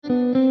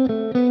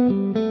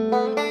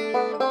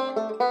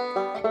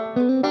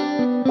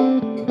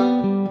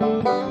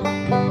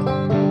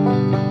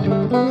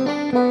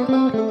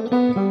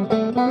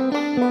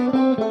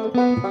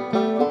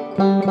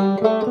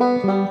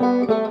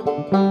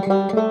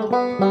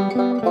What's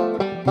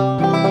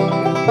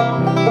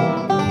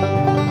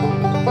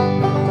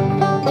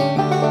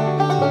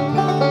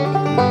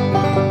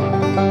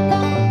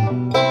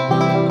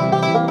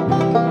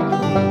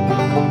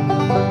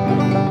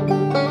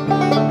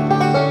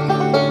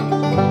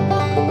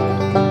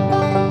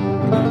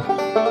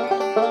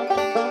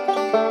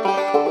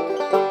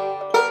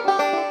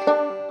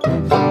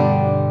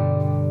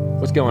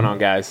going on,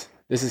 guys?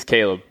 This is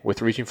Caleb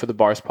with Reaching for the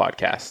Bars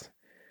podcast.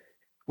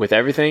 With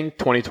everything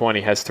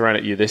 2020 has thrown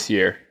at you this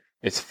year,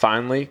 it's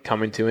finally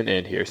coming to an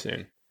end here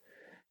soon.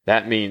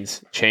 That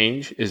means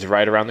change is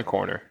right around the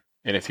corner.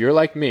 And if you're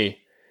like me,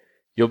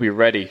 you'll be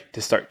ready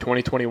to start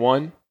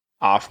 2021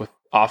 off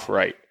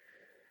right.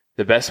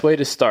 The best way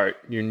to start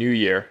your new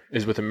year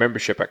is with a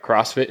membership at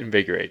CrossFit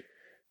Invigorate.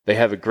 They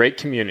have a great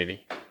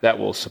community that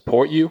will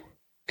support you,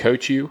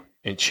 coach you,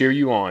 and cheer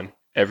you on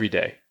every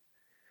day.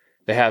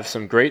 They have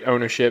some great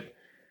ownership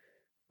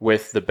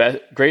with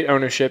great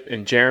ownership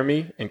in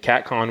Jeremy and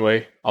Kat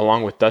Conway,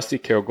 along with Dusty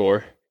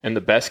Kilgore and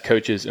the best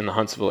coaches in the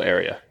Huntsville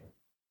area.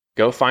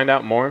 Go find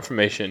out more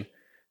information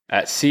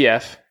at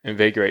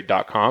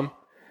cfinvigorate.com.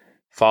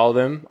 Follow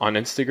them on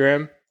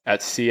Instagram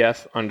at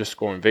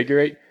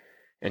cf_invigorate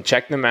and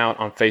check them out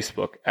on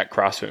Facebook at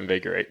CrossFit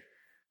Invigorate.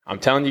 I'm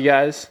telling you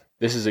guys,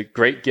 this is a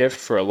great gift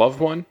for a loved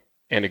one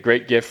and a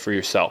great gift for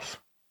yourself.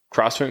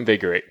 CrossFit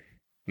Invigorate.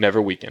 Never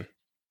weaken.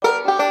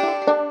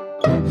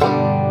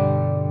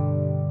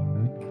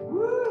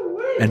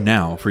 And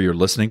now, for your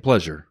listening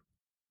pleasure,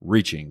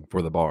 Reaching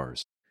for the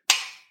Bars.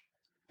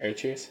 Air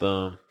cheers.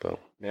 Boom.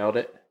 Nailed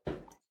it.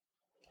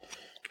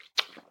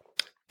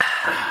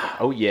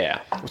 Oh,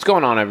 yeah. What's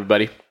going on,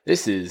 everybody?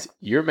 This is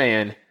your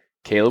man,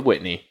 Caleb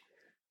Whitney,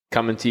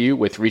 coming to you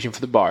with Reaching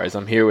for the Bars.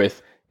 I'm here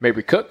with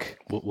Mabry Cook.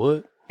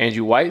 What?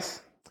 Andrew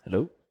Weiss.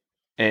 Hello.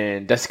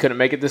 And Dusty couldn't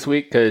make it this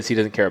week because he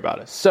doesn't care about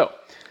us. So,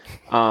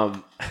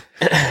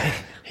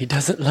 He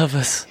doesn't love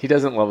us. he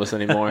doesn't love us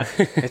anymore.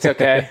 It's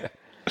okay.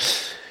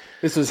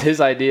 This was his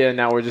idea, and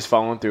now we're just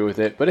following through with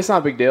it. But it's not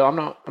a big deal. I'm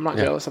not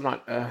jealous. I'm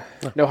not.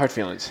 No hard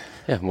feelings.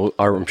 Yeah, well,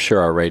 I'm sure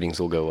our ratings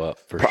will go up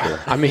for sure.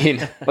 I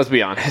mean, let's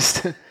be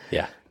honest.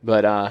 Yeah.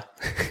 But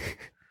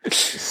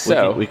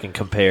so we can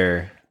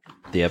compare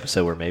the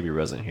episode where Mabry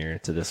wasn't here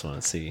to this one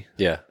and see.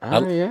 Yeah.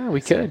 yeah,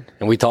 we could.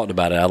 And we talked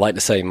about it. I'd like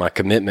to say my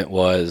commitment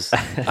was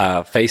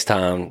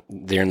FaceTime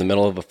during the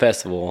middle of a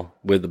festival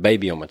with the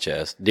baby on my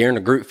chest during a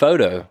group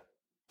photo.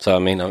 So, I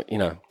mean,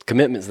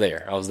 commitment's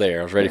there. I was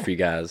there. I was ready for you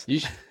guys. You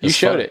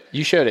showed it.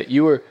 You showed it.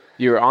 You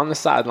were on the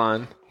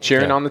sideline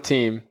cheering on the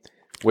team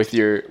with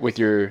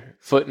your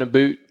foot in a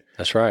boot.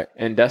 That's right.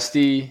 And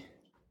Dusty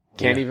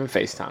can't even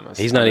FaceTime us.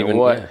 He's not even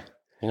what.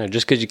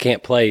 Just because you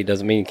can't play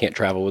doesn't mean you can't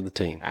travel with the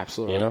team.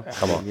 Absolutely.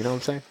 Come on. You know what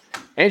I'm saying?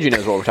 Andrew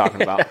knows what we're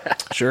talking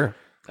about. Sure.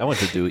 I went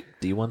to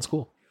D1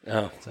 school.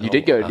 Oh, You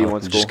did go to D1 I'm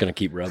school. just going to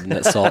keep rubbing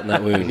that salt in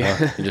that wound.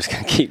 Huh? You're just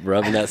going to keep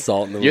rubbing that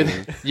salt in the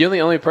wound. You're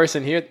the only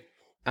person here.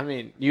 I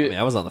mean,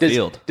 I was on the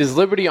field. Does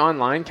Liberty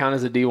Online count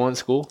as a D1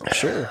 school?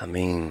 Sure. I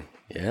mean,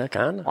 yeah,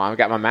 kind of. Well, I've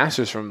got my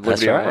master's from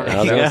That's Liberty right. I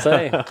Online. was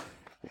going to say.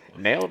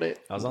 Nailed it.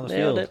 I was on the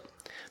Nailed field. it.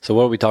 So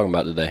what are we talking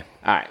about today?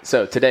 All right.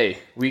 So today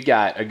we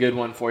got a good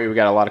one for you. We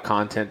got a lot of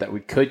content that we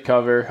could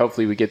cover.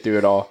 Hopefully we get through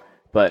it all.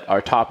 But our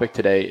topic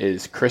today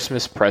is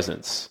Christmas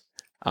presents.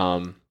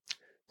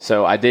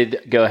 So we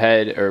did go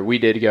ahead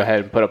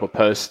and put up a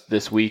post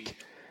this week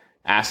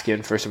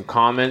asking for some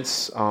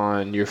comments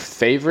on your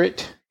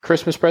favorite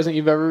Christmas present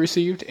you've ever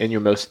received and your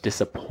most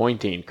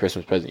disappointing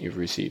Christmas present you've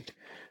received.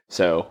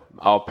 So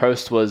our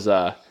post was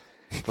the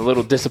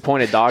little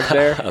disappointed dog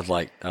there. I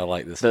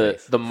like this.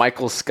 The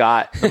Michael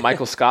Scott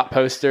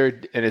poster,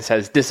 and it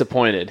says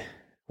disappointed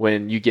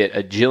when you get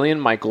a Jillian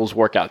Michaels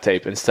workout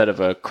tape instead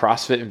of a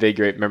CrossFit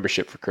Invigorate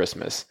membership for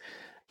Christmas.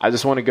 I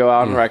just want to go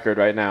out on record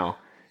right now.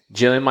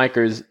 Jillian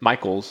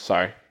Michaels,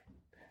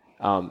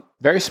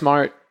 very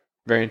smart,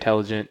 very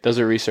intelligent, does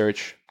her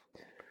research,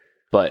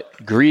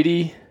 but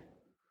greedy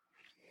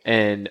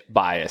and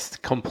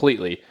biased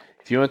completely.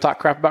 If you want to talk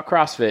crap about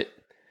CrossFit,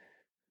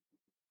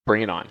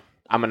 bring it on.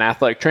 I'm an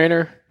athletic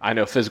trainer. I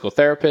know physical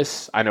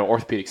therapists. I know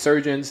orthopedic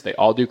surgeons. They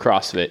all do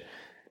CrossFit.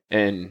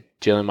 And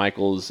Jillian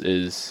Michaels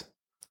is,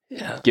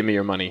 give me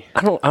your money.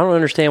 I don't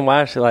understand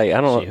why she She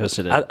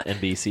hosted an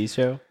NBC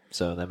show,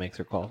 so that makes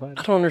her qualified.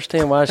 I don't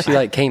understand why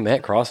she came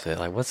at CrossFit.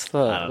 Like, what's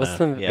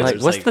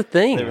the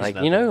thing?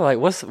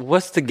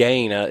 What's the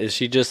gain? Is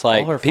she just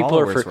like all her people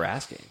followers were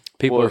asking?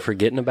 People are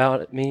forgetting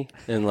about me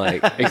and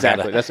like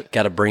Exactly.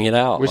 Got to bring it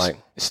out. We're Like,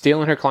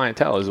 stealing her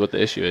clientele is what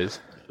the issue is.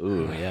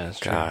 Ooh, yeah, that's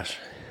true. gosh,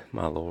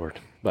 my Lord.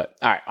 But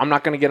all right, I'm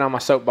not going to get on my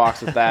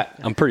soapbox with that.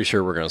 I'm pretty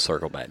sure we're going to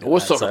circle back. To We'll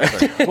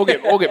that, we'll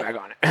get back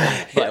on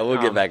it. But, we'll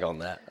get back on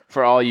that.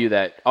 For all you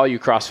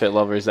CrossFit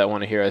lovers that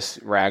want to hear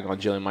us rag on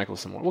Jillian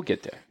Michaels some more, we'll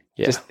get there.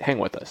 Yeah. Just hang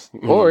with us,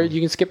 or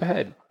you can skip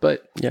ahead.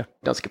 But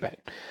don't skip ahead.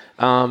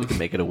 We can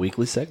make it a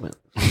weekly segment.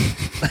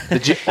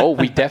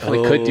 We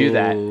definitely could do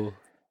that.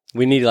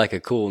 We need like a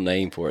cool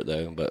name for it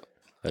though, but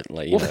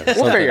like We'll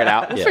figure it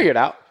out. We'll figure it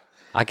out.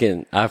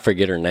 I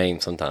forget her name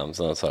sometimes,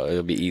 so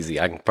it'll be easy.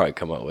 I can probably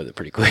come up with it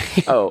pretty quick.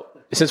 Oh,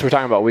 since we're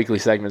talking about weekly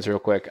segments real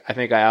quick, I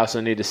think I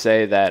also need to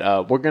say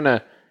that we're going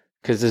to,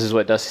 because this is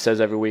what Dusty says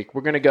every week,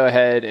 we're going to go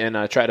ahead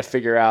and try to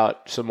figure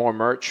out some more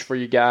merch for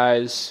you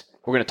guys.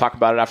 We're going to talk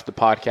about it after the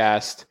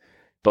podcast,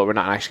 but we're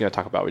not actually going to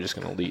talk about it. We're just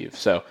going to leave.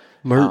 So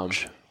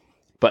Merch.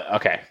 But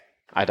okay,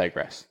 I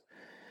digress.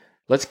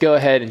 Let's go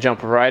ahead and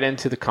jump right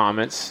into the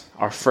comments.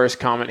 Our first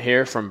comment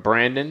here from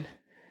Brandon.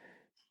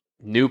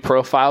 New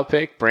profile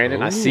pic.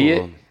 Brandon, I see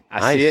it. Ooh, I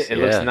see nice, it. It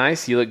looks yeah.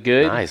 nice. You look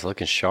good. Nice,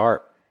 looking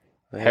sharp.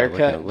 Yeah,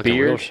 Haircut, looking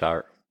real beard.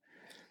 sharp.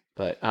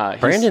 But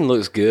Brandon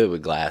looks good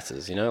with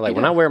glasses. You know, like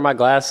when I wear my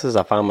glasses,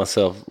 I find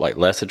myself like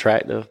less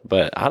attractive.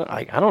 But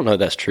I don't know if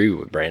that's true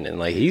with Brandon.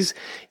 Like he's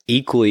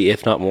equally,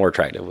 if not more,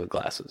 attractive with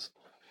glasses.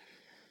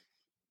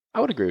 I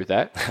would agree with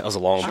that. That was a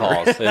long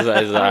pause. Is all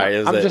right,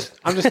 is I'm it?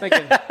 just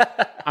thinking.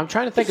 I'm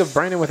trying to think of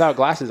Brandon without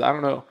glasses. I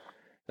don't know.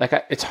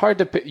 Like it's hard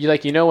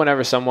to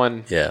whenever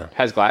someone Yeah.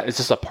 has glasses, it's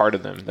just a part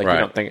of them. Like Right. you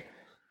don't think.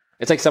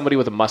 It's like somebody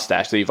with a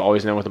mustache that you've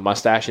always known with a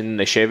mustache, and then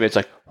they shave it. It's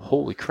like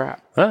holy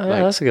crap. Yeah,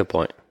 Like, that's a good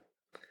point.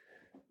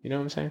 you know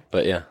what I'm saying?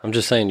 But yeah, I'm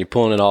just saying you're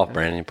pulling it off,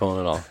 Brandon. You're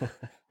pulling it off.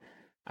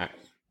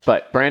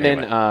 But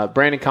Brandon, Anyway.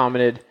 Brandon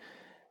commented,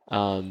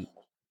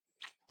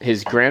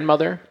 his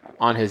grandmother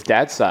on his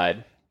dad's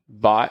side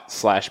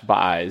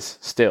buys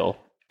still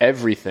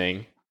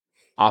everything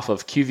off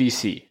of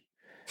QVC.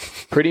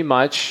 Pretty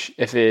much,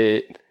 if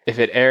it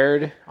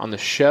aired on the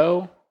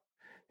show,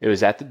 it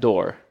was at the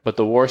door. But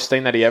the worst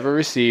thing that he ever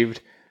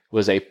received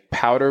was a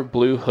powder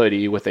blue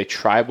hoodie with a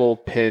tribal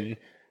pin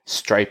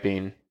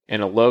striping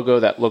and a logo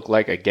that looked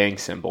like a gang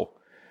symbol.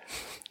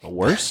 The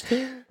worst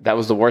thing That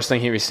was the worst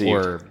thing he received.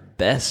 or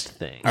best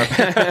thing?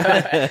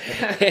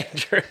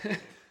 Andrew.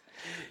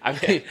 I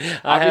mean,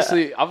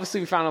 obviously,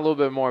 we found a little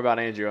bit more about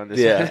Andrew on this.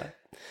 Yeah.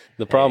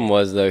 The problem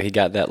was though he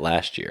got that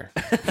last year,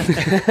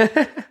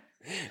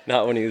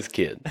 not when he was a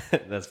kid.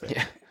 That's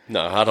fair.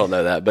 No, I don't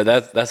know that, but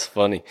that's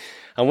funny.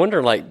 I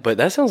wonder, like, but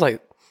that sounds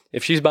like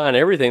if she's buying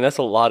everything, that's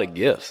a lot of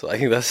gifts.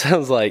 Like that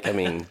sounds like, I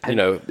mean, you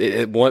know,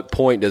 at what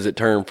point does it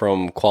turn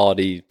from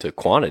quality to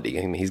quantity?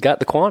 I mean, he's got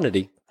the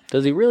quantity.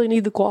 Does he really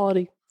need the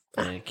quality?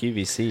 And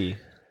QVC.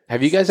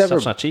 Have you guys ever?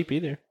 Stuff's not cheap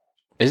either.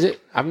 Is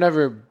it? I've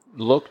never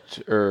looked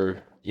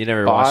or. You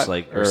never Bought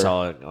watched or- or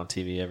saw it on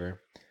TV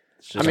ever?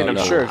 It's just I mean, I'm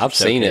like sure. I've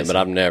seen it, but showcasing.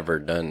 I've never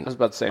done. I was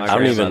about to say. My I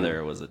don't even-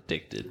 grandmother was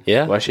addicted.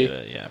 Yeah, Was she? to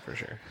it. Yeah, for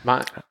sure.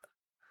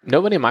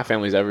 Nobody in my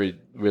family's ever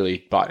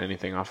really bought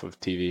anything off of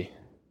TV.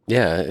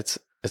 yeah.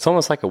 It's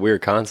almost like a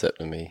weird concept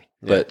to me.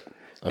 But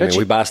I Don't mean, you-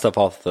 we buy stuff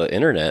off the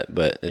internet,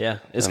 but Yeah,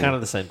 it's kind of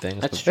the same thing.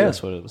 That's That's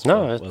true. what it was.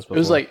 No, was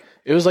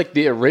It was like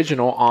the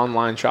original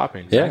online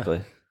shopping. Yeah.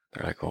 exactly.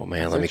 they're like, oh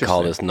man, That's let me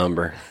call interesting. this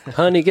number,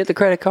 honey, get the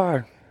credit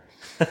card.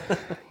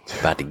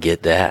 About to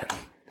get that.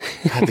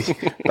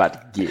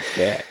 About to get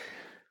that.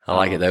 I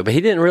like it though, but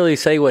he didn't really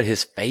say what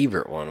his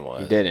favorite one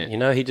was. He didn't. You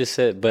know, he just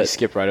said, You but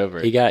skip right over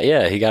it. he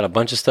got a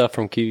bunch of stuff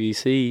from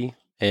QVC,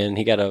 and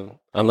he got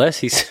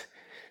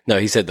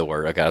he said the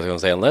word. Okay, I was going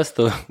to say unless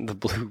the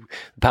blue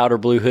powder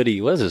blue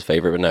hoodie was his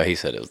favorite, but no, he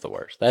said it was the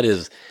worst. That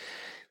is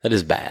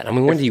bad. I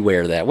mean, when do you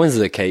wear that? When's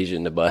the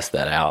occasion to bust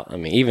that out? I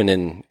mean, even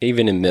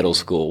in middle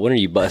school, when are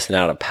you busting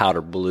out a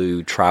powder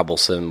blue tribal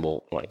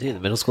symbol? Like, Dude, the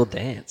middle school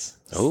dance.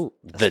 oh,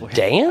 the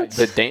dance?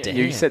 the dance.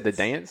 You said the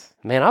dance.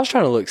 Man, I was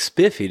trying to look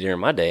spiffy during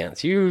my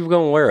dance. You were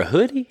going to wear a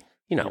hoodie?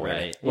 You're not wearing.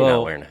 Right. You're not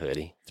Well- wearing a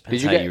hoodie.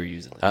 Depends you how get- you were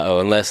using it.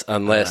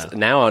 Unless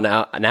now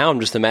I'm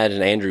just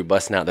imagining Andrew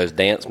busting out those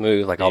dance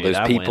moves, like all Dude, those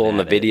I people in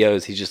went the at it.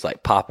 videos. He's just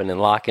like popping and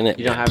locking it.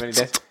 You don't have any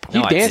dance. No,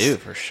 You I danced. do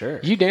for sure.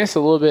 You danced a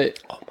little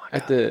bit Oh my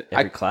at the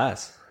Every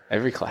class.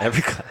 every class.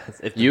 Every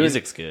class. If the You-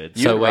 music's good.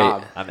 You So and wait,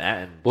 Rob. I'm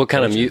at. What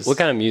kind of coaches. What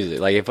kind of music?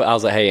 Like if I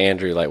was like, hey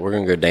Andrew, like we're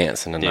gonna go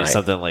dancing Dude, tonight.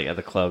 something like at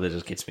the club that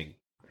just gets me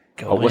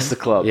Oh, going. what's the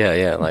club?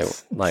 Yeah, like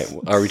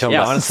are we talking Yeah,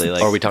 about? honestly,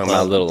 like, or are we talking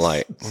about a little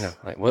clubs.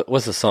 like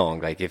what's the song?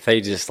 Like if they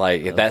just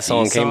like if A that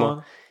song beat came song?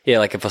 on, yeah,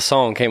 like if a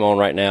song came on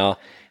right now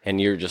and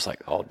you're just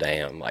like, oh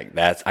damn, like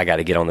that's I got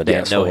to get on the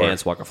dance No floor.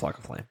 hands, walk a flock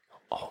of flame.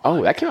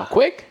 Oh, that came out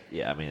quick.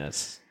 Yeah, I mean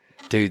that's.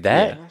 Dude,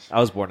 that Yeah. I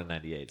was born in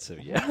 '98, so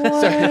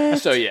yeah.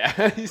 So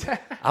yeah.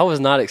 I was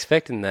not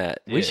expecting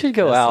that. We Yeah, should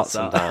go out that's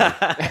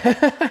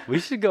the sometime. We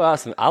should go out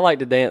some. I like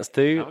to dance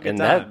too, Have a good and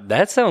time.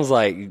 that sounds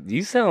like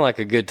you sound like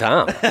a good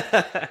time.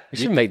 We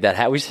should make that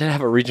happen. We should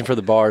have a Reaching for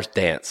the Bars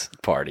dance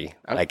party,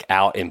 like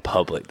out in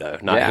public though,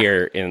 not Yeah.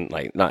 here in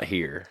like not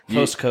here.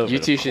 Post COVID, You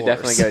two should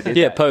definitely go do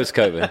Yeah, that. post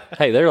COVID.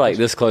 Hey, they're like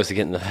this close to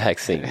getting the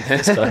vaccine.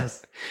 So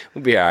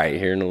we'll be all right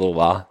here in a little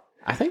while.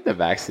 I think the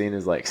vaccine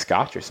is like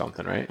Scotch or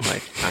something, right?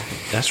 Like,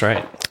 That's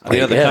right. You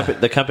know, Yeah.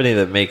 the company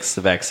that makes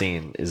the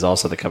vaccine is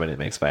also the company that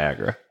makes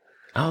Viagra.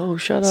 Oh,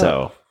 shut up!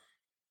 So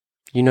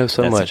You know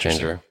so That's much,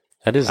 interesting. Andrew.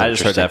 That is. I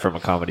just heard interesting. that from a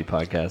comedy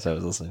podcast I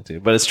was listening to,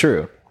 but it's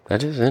true.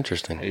 That is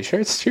interesting. are you sure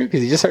it's true?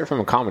 Because you just heard it from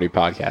a comedy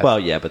podcast. Well,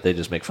 yeah, but they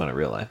just make fun of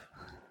real life.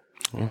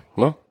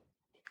 Well,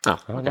 oh,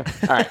 okay.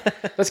 All right.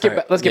 Let's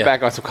get let's get Yeah.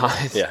 back on some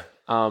comments. Yeah.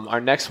 Our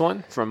next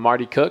one from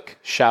Marty Cook.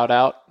 Shout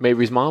out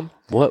Mabry's mom.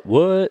 what?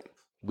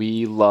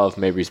 We love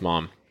Mabry's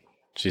mom.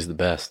 She's the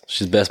best.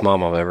 She's the best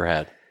mom I've ever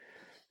had.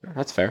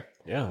 That's fair.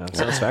 Yeah, that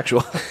sounds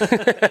factual.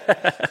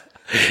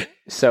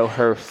 So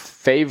her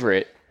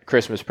favorite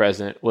Christmas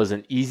present was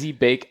an Easy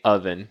Bake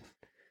Oven.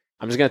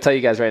 I'm just going to tell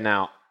you guys right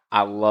now,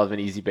 I love an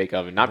Easy Bake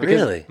Oven. Not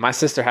because Really? my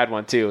sister had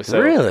one too. So,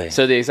 Really?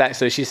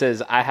 So she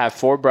says, I have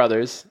 4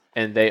 brothers,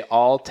 and they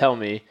all tell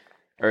me,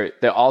 or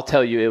they all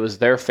tell you it was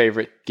their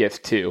favorite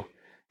gift too.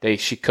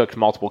 She cooked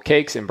multiple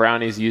cakes and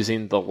brownies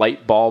using the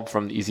light bulb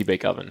from the Easy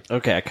Bake Oven.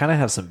 Okay, I kind of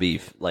have some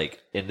beef. Like,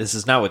 and this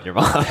is not with your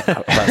mom. say,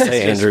 It's just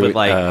Andrew, with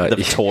like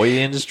the toy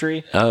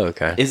industry. Oh,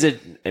 okay. Is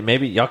it? And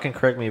maybe y'all can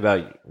correct me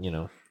about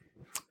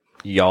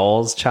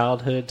y'all's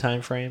childhood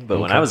time frame. But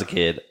when I was a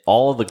kid,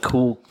 all the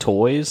cool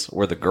toys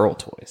were the girl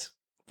toys.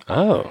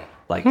 Oh.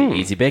 Like the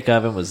Easy Bake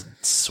Oven was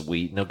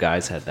sweet. No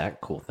guys had that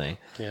cool thing.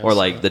 Yeah, or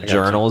like the I got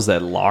journals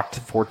that locked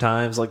 4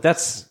 times. Like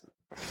that's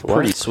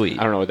pretty sweet.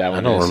 I don't know what that I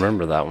one don't is.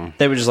 remember that one.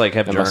 They would just like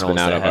have That must have journals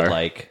been out that of had our-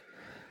 like,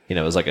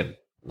 it was like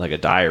a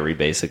diary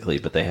basically,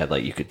 but they had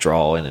like you could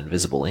draw in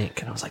invisible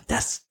ink, and I was like,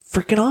 that's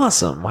freaking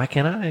awesome. Why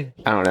can't I?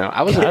 I don't know.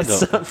 I was get a,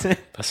 something?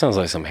 That sounds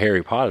like some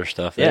Harry Potter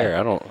stuff Yeah. there.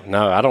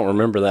 I don't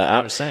remember that.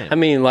 I'm saying. I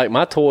mean, like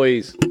my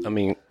toys,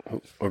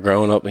 we're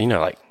growing up,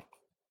 like,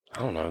 I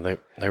don't know.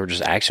 They were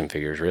just action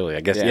figures, really. I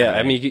guess. Yeah. Yeah.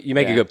 I mean, you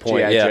make a Yeah. good point.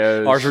 G.I. Yeah.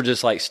 Joes. Ours were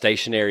just like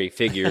stationary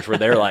figures where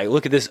they're like,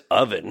 look at this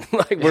oven.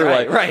 Like we're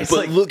Right, like, right. It's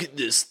but like- look at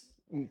this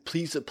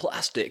piece of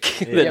plastic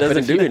that Yeah, but doesn't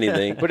if do you-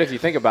 anything. But if you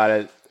think about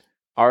it,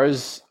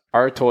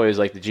 our toys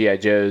like the G.I.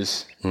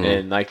 Joes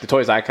and like the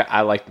toys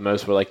I liked the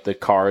most were like the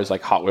cars,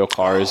 like Hot Wheel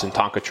cars and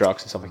Tonka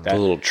trucks and stuff like The that.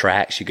 little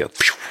tracks, you go.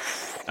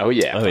 Oh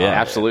yeah,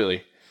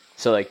 absolutely.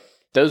 So like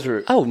those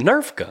were Oh,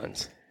 Nerf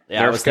guns.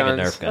 Yeah, I Nerf was thinking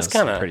guns. Nerf That's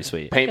guns. kinda- Pretty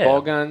sweet.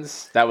 paintball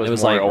guns. That was It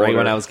was more like older. right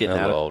when I was getting A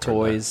out little of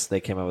older, toys,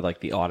 they came out with like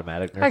the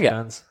automatic Nerf I got-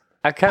 guns.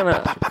 I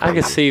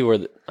could see where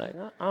I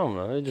don't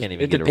know. It, just, Can't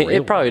even get a real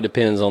it probably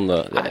depends on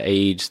the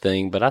age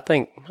thing, but I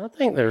think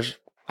there's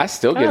I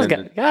still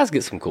get guys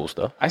get some cool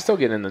stuff. I still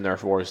get in the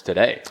Nerf wars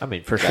today. I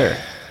mean, for sure.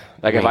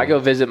 Like if I go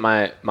visit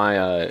my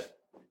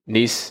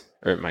niece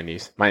or my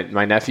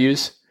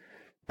nephews,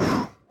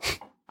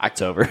 It's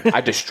over.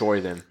 I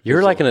destroy them.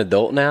 You're like an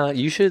adult now.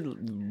 You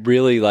should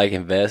really like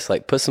invest,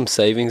 like put some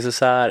savings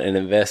aside and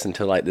invest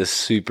into like this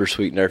super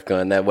sweet Nerf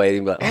gun. That way,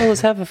 you're like, oh,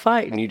 let's have a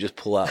fight, and you just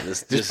pull out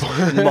this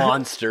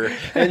monster,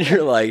 and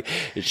you're like,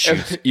 it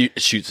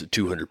shoots at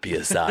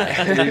 200 psi,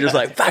 and you're just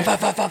like, five,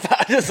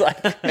 just like.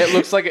 It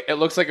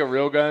looks like a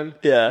real gun.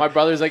 Yeah. My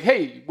brother's like,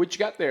 "Hey, what you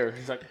got there?"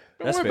 He's like,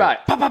 "Don't That's worry fair. about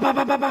it." Pa, pa, pa,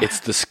 pa, pa, pa. It's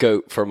the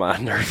scope for my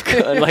Nerf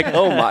gun. Like,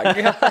 oh my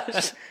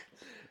gosh.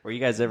 Were you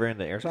guys ever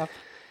into airsoft?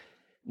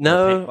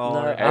 No,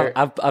 paintball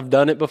or- I've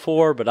done it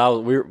before, but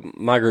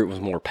my group was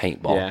more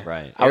paintball. Yeah.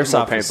 Right. I was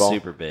more Airsoft was paintball.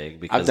 super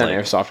big because I've done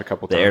like, airsoft a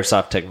couple the times.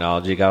 airsoft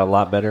technology got a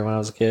lot better when I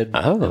was a kid.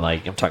 Oh. And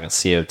like I'm talking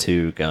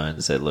CO2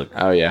 guns that look,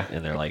 Oh yeah.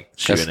 and they're like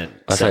shooting at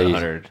that's how you-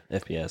 700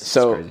 FPS. It's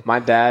So crazy. my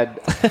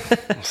dad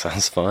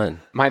Sounds fun.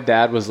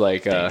 was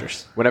like,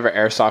 dangerous. whenever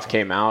airsoft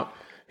came out,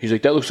 he's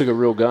like, "That looks like a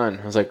real gun."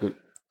 I was like,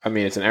 "I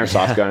mean, it's an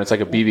airsoft gun. It's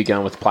like a BB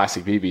gun with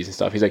plastic BBs and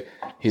stuff."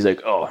 He's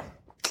like, "Oh,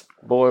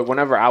 boy."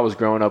 Whenever I was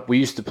growing up, we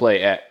used to play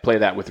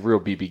that with real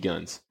BB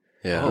guns.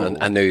 Yeah,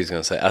 I knew he was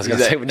going to say. I was He's going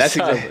to say like, what that's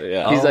you said. exactly.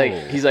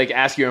 Yeah. He's like,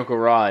 ask your Uncle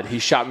Rod. He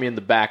shot me in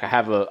the back. I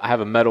have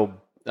a metal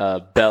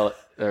pellet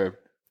or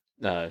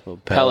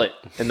pellet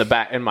in the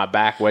back in my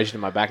back, wedged in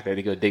my back. They had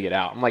to go dig it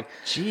out. I'm like,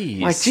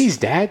 Jeez.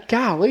 Dad,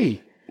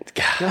 golly.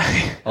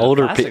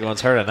 Older Plastic people. ones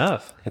hurt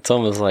enough. It's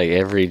almost like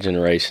every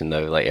generation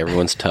though. Like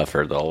everyone's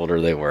tougher the older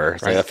they were.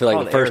 It's like, I feel like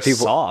Oh, the they were first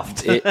people,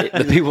 soft.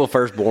 the people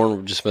first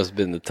born just must have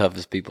been the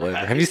toughest people ever.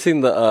 Have you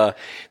seen the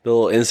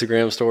little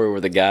Instagram story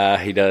where the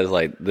guy he does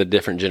like the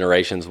different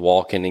generations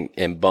walking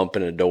and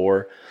bumping a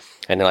door,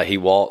 and like he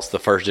walks the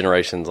first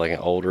generation's like an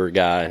older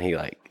guy, and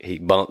he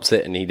bumps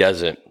it and he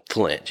doesn't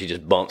flinch. He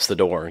just bumps the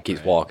door and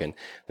keeps walking.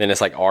 Then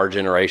it's like our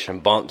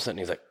generation bumps it and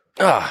he's like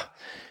ah.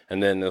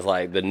 And then there's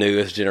like the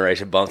newest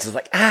generation bumps. It's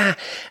like,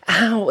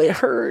 ow, it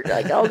hurt.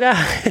 Like, oh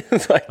God.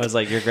 It's like, I was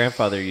like, your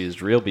grandfather used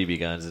real BB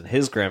guns, and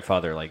his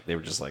grandfather, like, they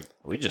were just like,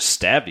 we just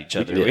stabbed each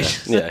other. We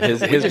just-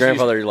 his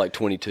grandfather is like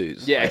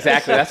 22s. Yeah,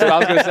 exactly. That's what I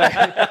was gonna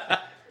say.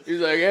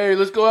 He's like, "Hey,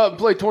 let's go out and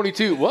play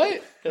 22."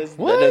 What? That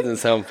doesn't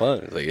sound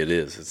fun. It's like, it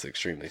is. It's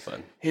extremely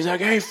fun. He's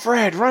like, "Hey,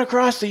 Fred, run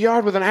across the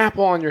yard with an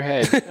apple on your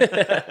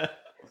head."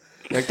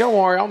 Like, don't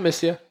worry, I'll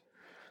miss you.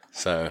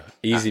 So,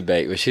 easy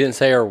bake. But she didn't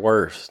say her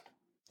worst.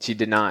 She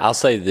did not. I'll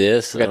say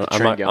this. We got the I'm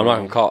trend not going going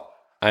on. to call.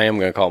 I am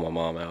going to call my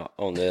mom out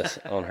on this,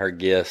 on her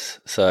gifts.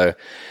 So,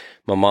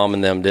 my mom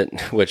and them didn't,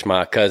 which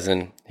my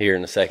cousin here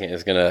in a second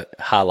is going to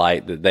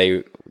highlight that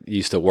they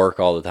used to work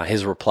all the time.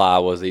 His reply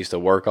was they used to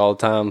work all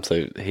the time.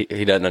 So,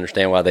 he doesn't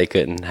understand why they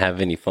couldn't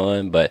have any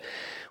fun. But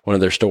one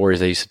of their stories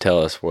they used to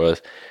tell us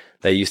was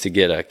they used to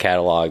get a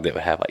catalog that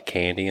would have like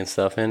candy and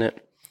stuff in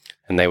it.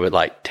 And they would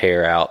like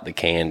tear out the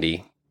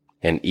candy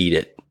and eat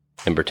it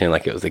and pretend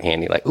like it was the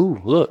candy. Like,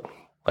 ooh, look.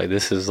 Like,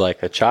 this is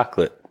like a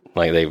chocolate.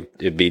 Like,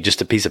 it'd be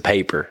just a piece of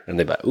paper. And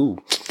they'd be like, ooh,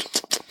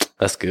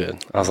 that's good.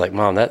 I was like,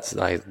 Mom, that's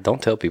like,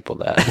 don't tell people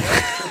that.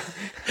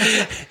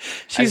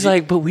 She's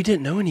like, but we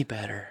didn't know any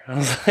better. I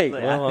was like,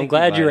 well, I'm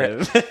glad you're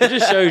right. It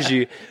just shows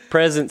you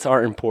presents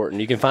aren't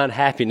important. You can find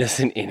happiness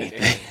in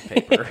anything.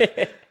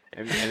 paper.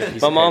 and a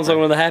piece My of mom's paper.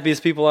 one of the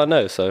happiest people I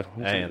know. So,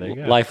 Hey, there you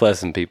go. life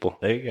lesson, people.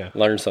 There you go.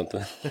 Learn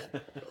something.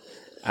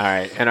 All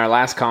right, and our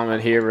last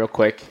comment here, real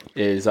quick,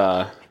 is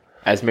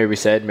as Mabry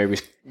said,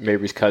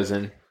 Mabry's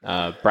cousin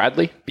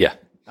Bradley. Yeah.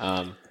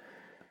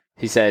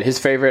 He said his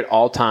favorite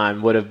all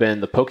time would have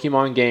been the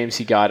Pokemon games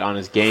he got on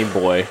his Game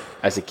Boy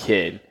as a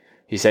kid.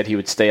 He said he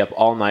would stay up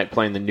all night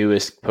playing the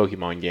newest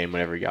Pokemon game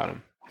whenever he got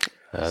them.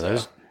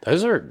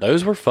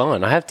 Those were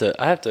fun. I have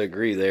to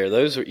agree there.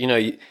 Those are,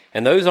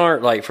 and those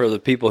aren't like for the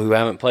people who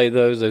haven't played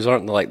those. Those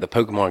aren't like the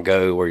Pokemon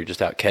Go where you're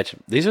just out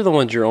catching. These are the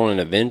ones you're on an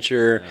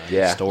adventure.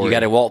 Yeah. You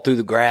got to walk through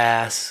the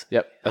grass.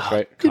 Yep, that's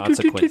right.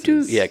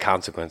 Consequences. Yeah,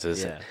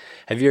 consequences. Yeah.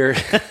 Have you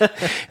ever?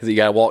 You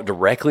got to walk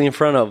directly in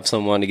front of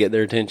someone to get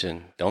their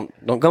attention. Don't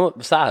come up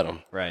beside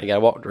them. Right. You got to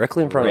walk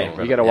directly in front of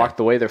them. You got to walk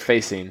the way they're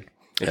facing.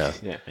 Yeah.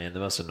 Yeah. Man, the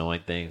most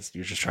annoying thing is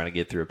you're just trying to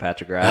get through a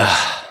patch of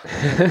grass.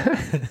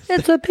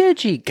 It's a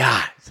Pidgey.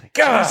 God.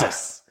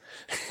 Jesus.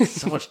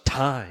 So much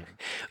time.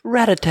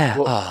 Rat-a-tat.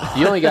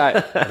 You only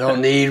got. I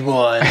don't need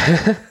one.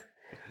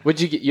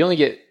 What'd you get? You only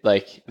get I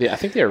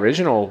think the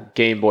original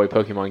Game Boy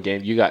Pokemon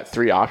game. You got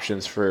 3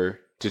 options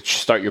to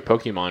start your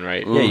Pokemon,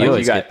 right? Yeah, you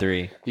always got get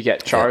 3. You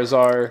get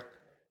Charizard.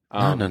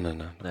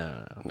 No.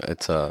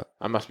 It's I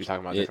must be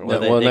talking about different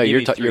no, ones. they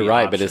give you you're 3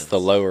 right, but it's the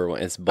options. lower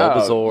one. It's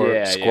Bulbasaur,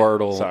 yeah.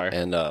 Squirtle, Sorry.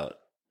 and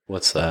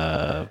what's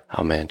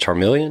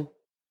Charmeleon?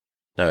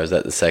 No, is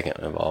that the second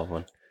involved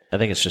one? I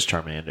think it's just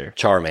Charmander.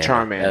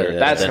 Charmander.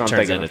 That's that what I'm turns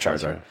thinking of. into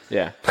Charizard.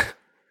 Yeah.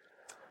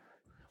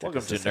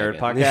 Welcome to Just a Nerd second.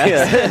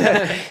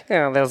 Podcast.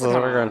 Yeah, this is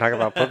we're going to talk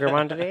about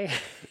Pokemon today.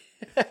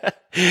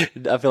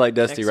 I feel like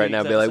Dusty Next right now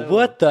week's be like, episode.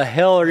 "What the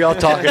hell are y'all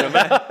talking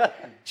about?"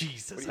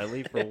 Jesus, I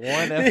leave for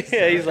one episode.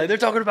 Yeah, he's like, "They're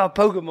talking about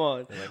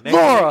Pokemon." next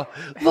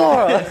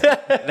Laura.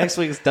 Next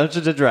week is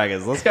Dungeons and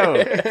Dragons. Let's go.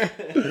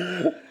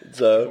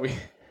 So We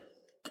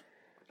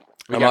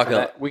I'm got not for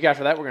gonna. that. Week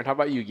after that, we're going to talk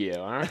about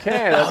Yu-Gi-Oh. Okay,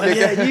 that's Oh good.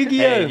 yeah,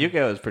 Yu-Gi-Oh. Hey,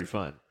 Yu-Gi-Oh is pretty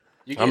fun.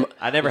 Yu-Gi-Oh.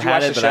 I never Did you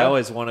had watch it, the but I show?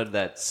 always wanted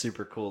that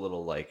super cool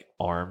little like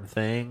arm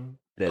thing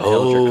that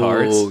held your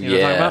cards. You know what I'm talking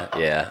yeah, about?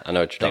 yeah. I know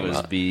what you're Thing talking was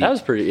about. beat. That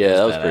was pretty. Yeah,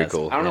 that was pretty badass.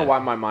 cool. I don't know why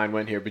my mind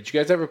went here, but did you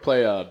guys ever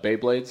play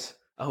Beyblades?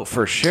 Oh,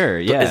 for sure.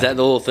 Yeah. Is that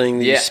the little thing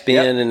that you Yeah,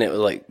 spin and it would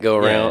like go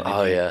around? Yeah,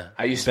 Oh yeah.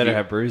 I used better to be,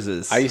 have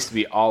bruises? I used to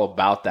be all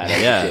about that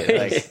as Yeah. a kid.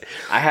 Like,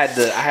 I had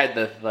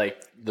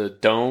the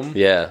dome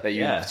Yeah. that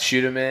you Yeah.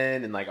 shoot them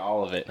in and like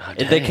all of it.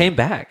 They came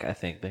back. I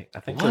think. I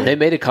think. They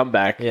made a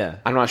comeback. Yeah.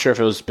 I'm not sure if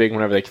it was big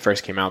whenever they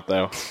first came out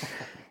though.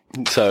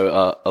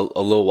 So a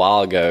little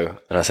while ago,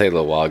 and I say a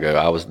little while ago,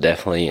 I was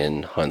definitely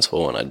in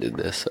Huntsville when I did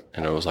this,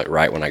 and it was like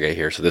right when I got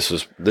here. So this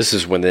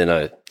is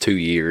within 2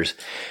 years.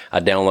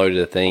 I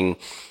downloaded a thing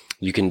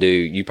you can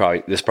do.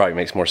 This probably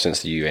makes more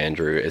sense to you,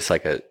 Andrew. It's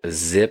like a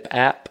Zip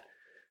app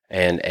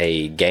and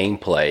a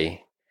gameplay,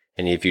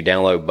 and if you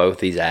download both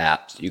these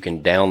apps, you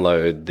can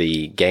download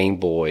the Game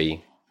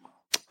Boy,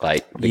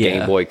 like the Yeah.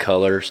 Game Boy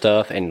Color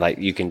stuff, and like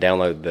you can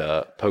download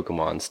the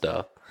Pokemon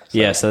stuff.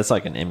 Yeah. So that's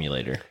like an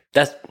emulator.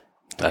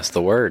 That's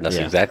the word. That's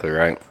Yeah. exactly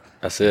right.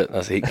 That's it.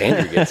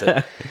 Andrew gets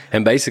it.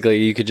 And basically,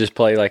 you could just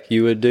play like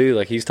you would do.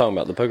 Like he's talking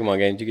about the Pokemon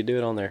games. You could do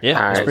it on there. Yeah.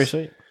 That's Alright. pretty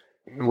sweet.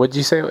 What'd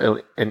you say?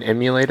 An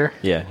emulator?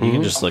 Yeah. You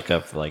can just look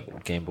up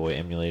like Game Boy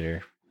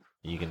emulator.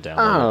 You can download.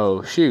 it.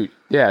 Oh shoot!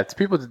 Yeah, it's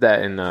people did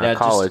that in Yeah,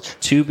 college.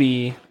 just to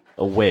be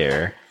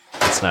aware,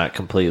 it's not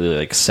completely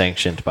like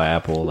sanctioned by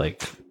Apple.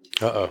 Like,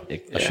 I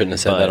it- shouldn't have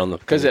said but- that on the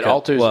Because it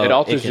alters well, it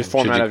alters it the can-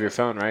 format should you- of your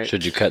phone, right?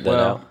 Should you cut that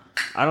well, out?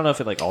 I don't know if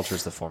it like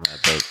alters the format,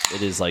 but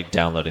it is like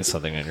downloading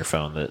something on your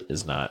phone that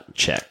is not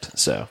checked.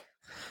 So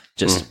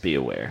just be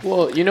aware.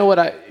 Well, you know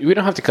what? We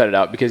don't have to cut it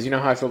out because you know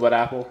how I feel about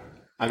Apple.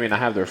 I mean, I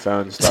have their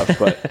phone and stuff,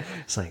 but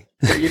It's like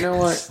you know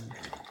what?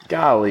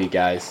 Golly,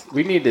 guys,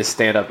 we need to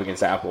stand up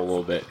against Apple a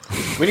little bit.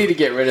 We need to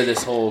get rid of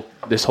this whole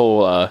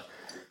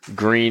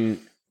green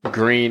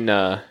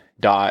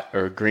dot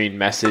or green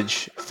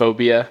message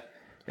phobia,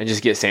 and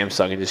just get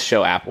Samsung and just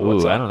show Apple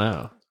what's ooh, I up. don't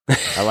know.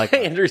 I like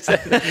Andrew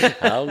said,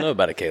 I don't know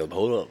about it, Caleb.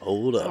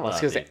 Hold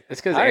up.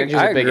 It's because I- Andrew's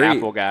I a big agree.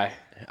 Apple guy.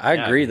 I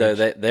Yeah, agree though huge.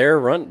 that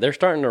they're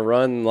starting to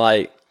run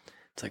like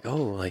it's like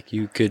like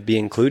you could be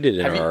included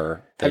in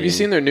our. Have you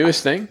seen their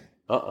newest thing?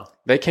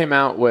 They came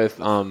out with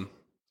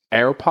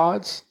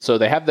AirPods. So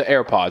they have the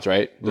AirPods,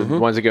 right? The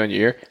ones that go in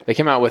your ear. They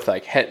came out with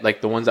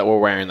like the ones that we're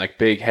wearing, like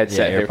big yeah,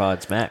 headset.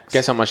 AirPods Max.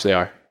 Guess how much they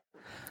are?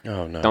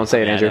 Oh no! Don't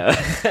say it, Andrew.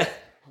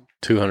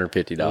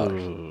 $250.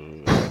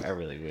 Ooh, I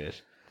really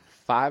wish.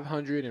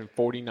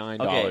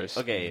 $549.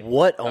 Okay.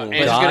 What on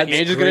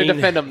Andrew's gonna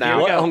defend them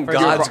now. What on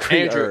God's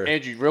green earth?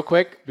 Andrew, real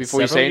quick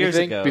before Several you years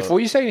say ago-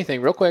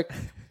 anything, real quick,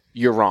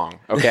 you're wrong.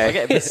 Okay.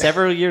 Okay, but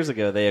several years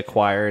ago they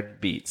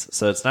acquired Beats,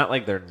 so it's not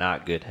like they're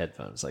not good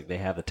headphones. Like they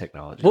have the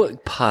technology.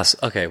 What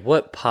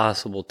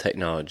possible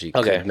technology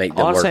Okay. could make them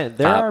All I'm work? saying,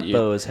 there are you-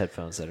 Bose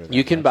headphones that are. that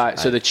You can much, buy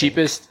the I think.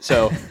 cheapest.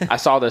 So I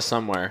saw this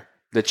somewhere.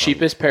 The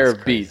cheapest pair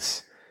of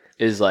Beats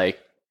is like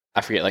I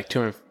forget, like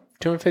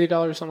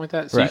 $250 or something like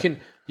that. So Right.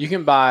 you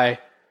can buy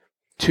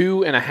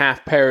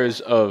 2.5 pairs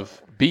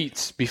of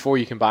Beats before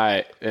you can buy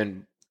it.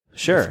 And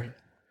Sure.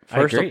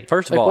 agree.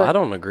 First of Like all, what? I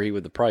don't agree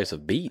with the price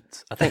of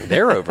Beats. I think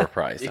they're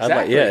overpriced.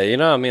 Exactly. You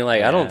know, I mean,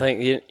 like, I don't Yeah.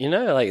 think, you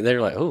know, like,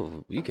 they're like,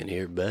 oh, you can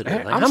hear better. Hey,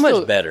 Like, I'm how still-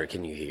 much better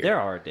can you hear? There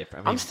are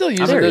different. I'm still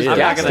using there those is.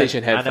 gas I'm not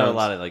station I headphones. know a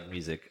lot of like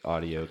music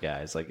audio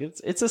guys. Like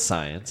it's a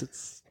science.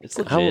 It's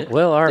How, legit.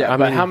 well, our, Yeah, I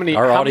but mean, how many-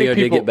 our how many audio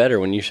did people- get better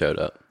when you showed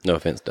up. No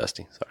offense,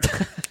 Dusty.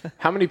 Sorry.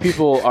 How many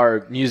people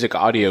are music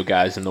audio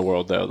guys in the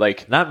world, though?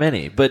 Like, Not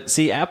many, but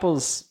see,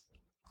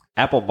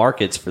 Apple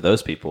markets for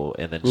those people,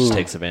 and then just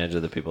takes advantage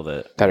of the people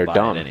that are buy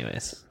dumb. it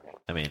anyways.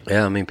 I mean,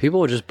 Yeah, I mean, people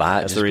will just buy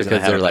it That's just the reason I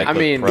because have they're a like, I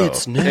mean, Pro.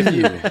 it's new. if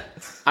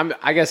you,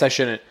 I guess I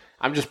shouldn't.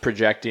 I'm just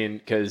projecting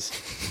because,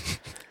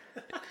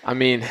 I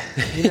mean,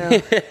 you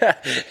know,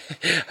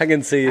 I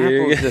can see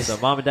you. Apple's so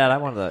mom and dad, I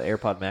wanted the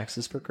AirPod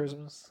Maxes for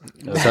Christmas.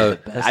 So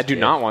I do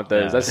not want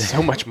those. Yeah. That's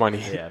so much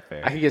money. Yeah,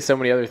 fair. I could get so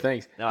many other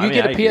things. No, You I mean,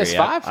 get I a agree.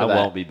 PS5 for I that.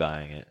 won't be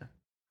buying it.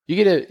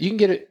 You can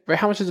get it.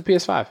 How much is a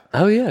PS5?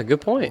 Oh yeah,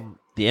 good point.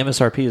 The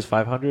MSRP is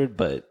 $500,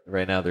 but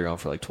right now they're going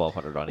for like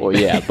 $1,200 on eBay. Well,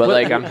 yeah, but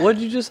like I'm. What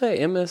did you just say?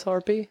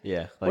 MSRP?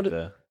 yeah, What like it-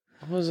 the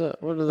What is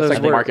that? What are It's those? like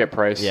words? market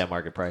price. yeah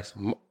market price.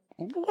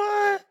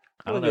 What?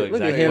 I don't Look know at-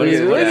 look at exactly him. what is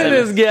it. Look What at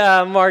is this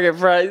guy, market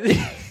price.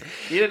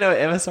 You didn't know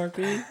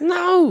MSRP?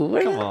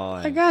 No, Come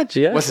on. I got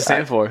you. What's it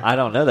stand for? I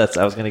don't know.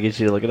 I was going to get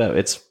you to look it up.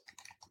 It's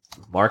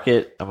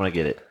market. I'm going to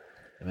get it.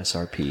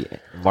 MSRP.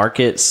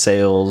 Market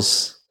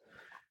sales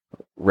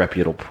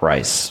reputable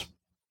price.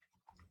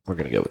 We're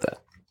going to go with that.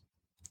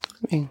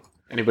 I mean,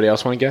 Anybody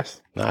else want to guess?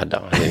 no, I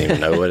don't. I didn't even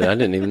know what. I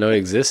didn't even know it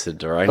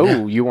existed right now.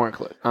 Oh, you weren't.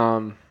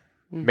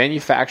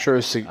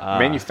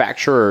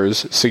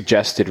 Manufacturers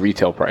suggested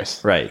retail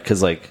price Right.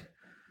 Because, like,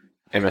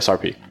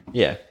 MSRP.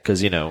 yeah.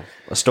 Because, a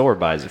store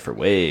buys it for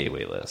way,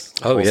 way less.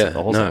 Oh, yeah.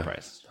 The wholesale No.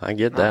 price. I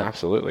get Oh, that.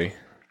 absolutely.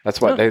 That's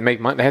what they make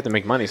money. They have to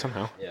make money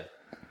somehow. Yeah.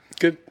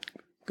 Good.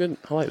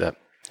 I like that.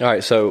 All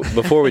right. So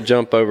before we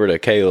jump over to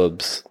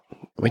Caleb's,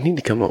 we need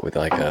to come up with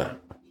like a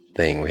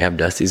thing. We have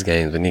Dusty's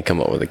games. We need to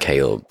come up with a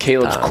Caleb's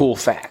Cool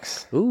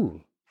facts.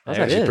 Ooh. That's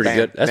There it actually is. pretty Bam.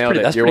 good. That's Nailed pretty.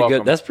 it. That's You're pretty welcome.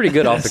 good. That's pretty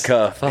good off the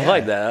cuff. I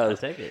like that. I'll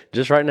take it.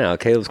 Just right now,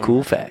 Caleb's cool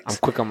I'm facts.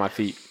 quick on my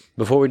feet.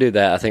 Before we do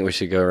that, I think we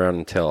should go around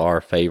and tell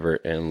our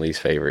favorite and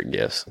least favorite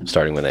gifts,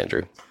 starting with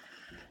Andrew.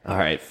 All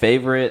right.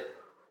 Favorite.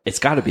 It's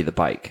got to be the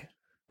bike,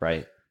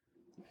 right?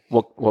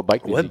 What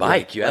bike? Did What you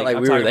bike? You act like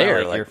I'm we were talking about, there.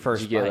 like, Like, your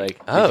first Did you get bike.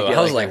 like? did oh, you get,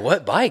 I was like,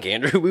 what bike,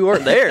 Andrew? We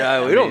weren't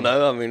there. We don't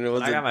know. I mean, it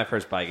was When I got my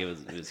first bike. It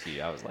was huge.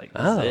 I was like,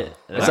 this Oh. is it.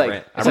 And It's I like-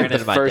 ran, I it's ran like the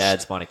into my first-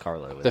 dad's Monte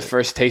Carlo with the it.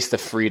 first taste of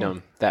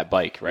freedom. That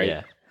bike, right?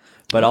 Yeah.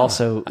 But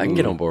also, I can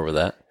get on board with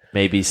that.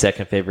 maybe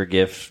second favorite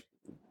gift,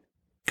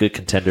 good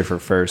contender for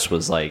first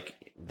was like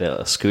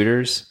the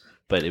scooters,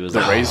 but it was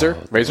The Razor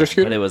but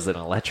scooter. it was an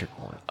electric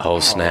one. Oh,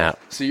 snap.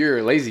 So you're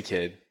a lazy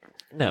kid.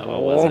 No,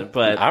 it wasn't.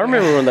 But I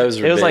remember when those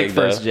were it was big, like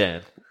first though.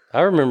 gen.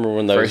 I remember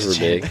when those First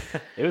were gen. big.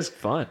 It was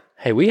fun.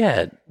 Hey, we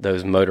had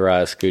those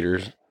motorized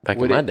scooters back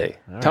Would in my it- day.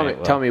 All Tell right,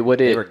 me, tell me what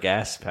They it. were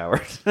gas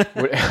powered.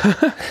 what-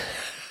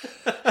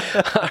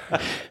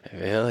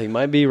 Well, he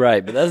might be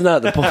right, but that's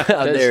not the point.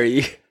 How Does- dare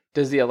you?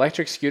 Does the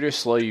electric scooter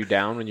slow you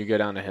down when you go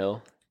down a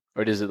hill,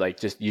 or does it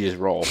like you just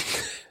roll?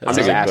 That's,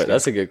 just asking.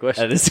 that's a good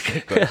question. That is a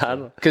good question. I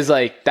don't- Because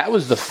like that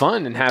was the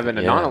fun in having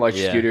a Yeah,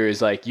 non-electric yeah. scooter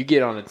is like you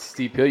get on a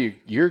steep hill,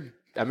 you're.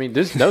 I mean,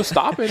 there's no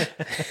stopping.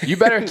 You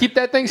better keep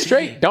that thing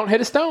straight. Don't hit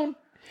a stone.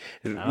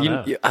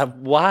 know.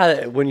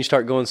 Why, when you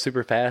start going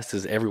super fast,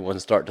 does everyone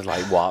start to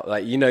like walk?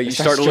 Like, you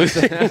start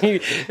losing.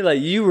 Like,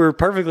 you were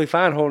perfectly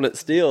fine holding it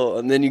still,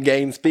 and then you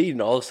gain speed,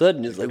 and all of a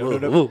sudden, it's like, whoa,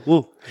 whoa,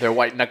 whoa. They're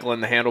white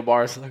knuckling the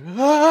handlebars. Like,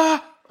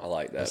 ah! I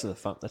like That's that. the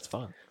fun. That's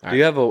fun. Do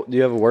you have a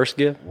worst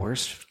gift?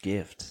 Worst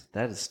gift.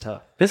 That is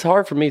tough. It's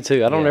hard for me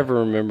too. I don't Yeah. ever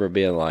remember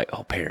being like,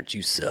 "Oh, parents,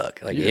 you suck."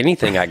 Like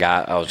anything I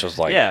got, I was just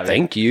like, Yeah,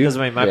 "Thank you." Because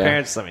my Yeah.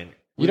 parents.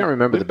 You don't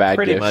remember the bad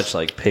pretty gifts. much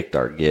like picked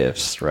our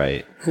gifts,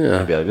 right? Yeah.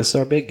 They'd be like, "This is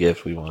our big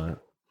gift we want."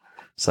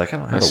 It's like I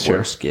don't have That's a true.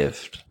 worst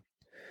gift.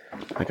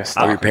 Like a Your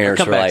stock. parents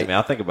Come were back like, to me.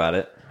 I'll think about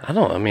it. I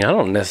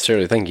don't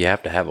necessarily think you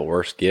have to have a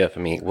worst gift.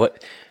 I mean,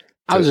 what?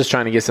 I was just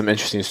trying to get some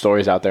interesting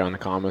stories out there on the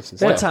comments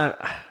and One stuff.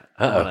 time,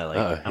 I don't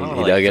want to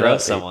He like dug it throw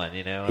up. someone,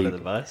 under the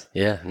bus.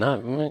 Yeah,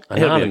 not be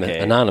anonymous. okay.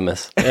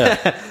 Anonymous.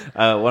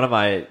 Yeah. One of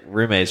my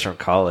roommates from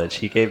college,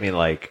 he gave me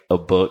like a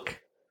book,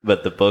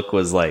 but the book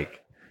was like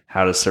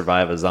how to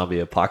survive a zombie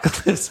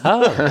apocalypse. Oh,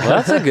 well,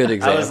 that's a good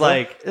example. I was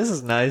like, this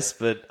is nice,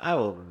 but I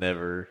will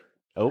never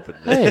open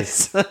Hey.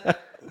 this.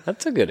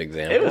 that's a good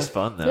example. It was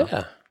fun though.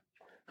 Yeah.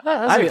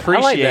 I like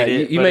appreciate that.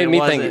 it, You but made it me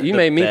think. wasn't You the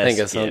made me think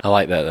best of something. gift. I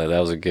like that though. That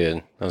was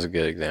a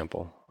good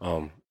example.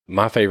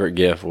 My favorite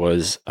gift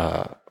was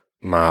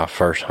my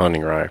first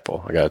hunting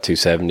rifle. I got a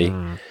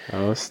 270,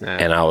 Oh snap!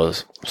 and I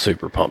was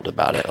super pumped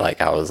about it.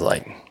 Like, I was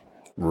like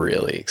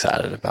really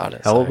excited about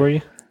it. How old were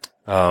you?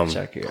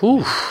 Check it.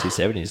 Whew.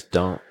 270s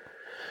don't.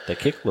 They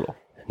kick a little.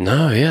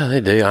 No, yeah,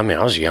 they do. I mean,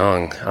 I was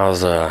young. I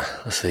was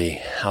let's see,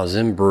 I was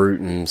in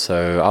Bruton,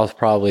 so I was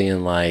probably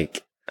in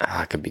like,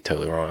 I could be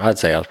totally wrong. I'd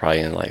say I was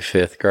probably in like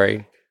 5th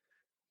grade.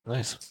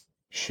 Nice.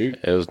 Shoot,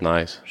 It was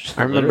nice.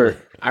 I remember.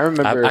 I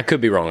remember. I could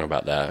be wrong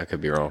about that. I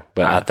could be wrong,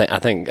 but I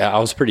think I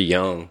was pretty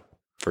young.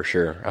 for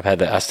sure. I've had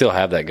that. I still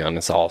have that gun.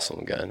 It's an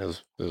awesome gun.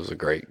 It was a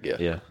great gift.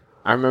 Yeah.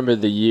 I remember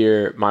the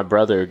year my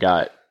brother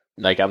got,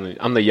 like,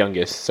 I'm the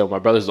youngest, so my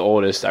brother's the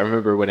oldest. I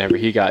remember whenever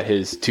he got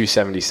his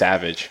 270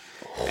 Savage,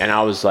 and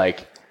I was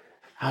like,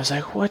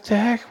 what the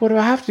heck? What do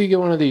I have to get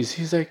one of these?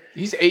 He's like,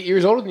 he's 8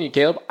 years older than you,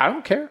 Caleb. I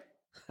don't care.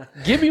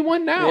 Give me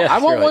one now. Yeah, I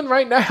want you're one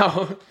right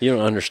now. You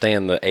don't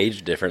understand the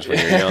age difference when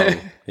you're young.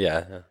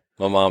 Yeah.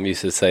 My mom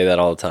used to say that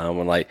all the time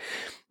when like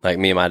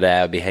me and my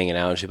dad would be hanging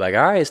out and she'd be like,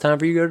 all right, it's time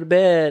for you to go to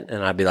bed.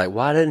 And I'd be like,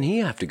 why didn't he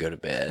have to go to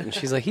bed? And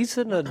she's like, he's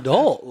an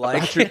adult.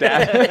 Like your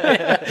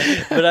dad.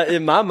 But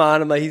in my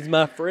mind, I'm like, he's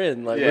my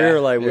friend. Like Yeah,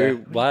 we're like, yeah.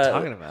 why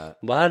talking about?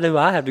 Why do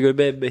I have to go to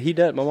bed? But he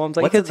doesn't. My mom's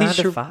like, What's a because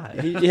 9 to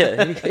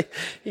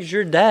 5? he's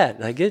your dad.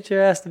 Like, get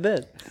your ass to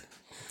bed.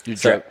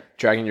 You're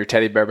dragging your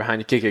teddy bear behind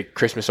you, kick a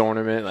Christmas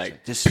ornament.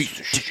 Like, This is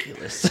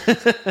ridiculous.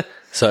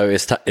 So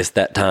it's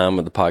that time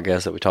of the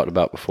podcast that we talked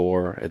about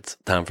before. It's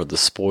time for the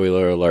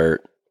spoiler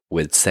alert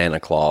with Santa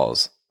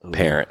Claus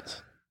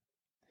parents.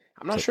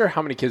 I'm not sure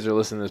how many kids are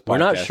listening to this podcast. We're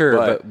not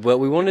sure, but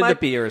we wanted Might to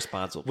be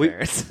irresponsible we,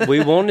 parents. we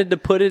wanted to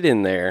put it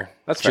in there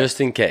That's fair. just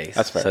in case.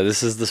 That's fair. So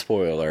this is the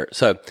spoiler alert.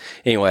 So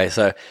anyway,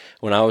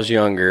 when I was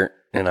younger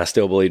and I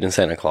still believed in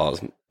Santa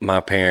Claus, my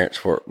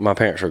parents were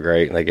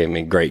great. They gave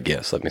me great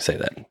gifts. Let me say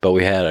that. But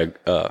we had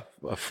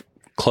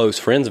close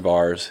friends of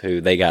ours who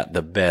they got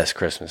the best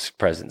Christmas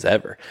presents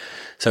ever.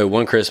 So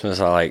one Christmas,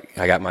 I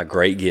got my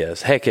great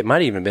gifts. Heck, it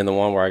might even have been the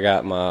one where I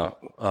got my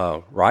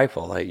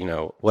rifle, like,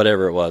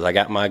 whatever it was. I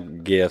got my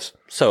gifts.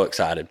 So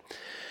excited.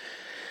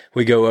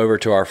 We go over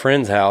to our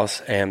friend's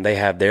house and they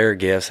have their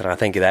gifts. And I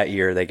think that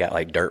year they got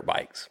like dirt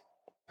bikes.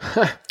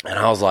 And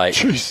I was like,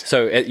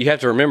 so you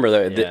have to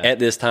remember that at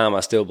this time I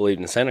still believed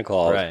in Santa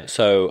Claus. Right.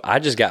 So I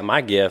just got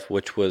my gift,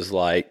 which was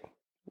like,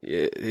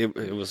 it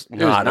was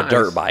not a nice.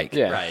 dirt bike.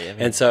 Yeah. Right. I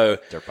mean, And so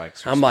dirt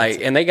bikes are I'm like,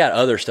 expensive. and they got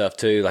other stuff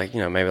too, like,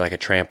 maybe like a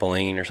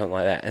trampoline or something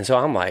like that. And so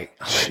I'm like,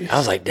 I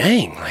was like,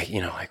 dang,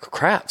 like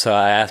crap. So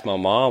I asked my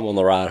mom on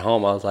the ride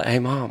home, I was like, hey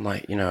mom,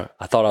 like,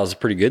 I thought I was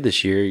pretty good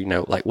this year,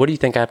 like, what do you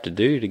think I have to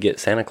do to get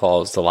Santa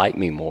Claus to like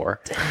me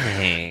more?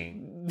 Dang.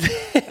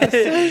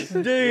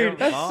 Dude,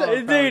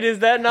 is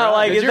that not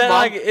like, Is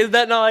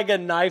that not like a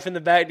knife in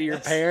the back to your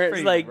parents?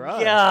 pretty Like,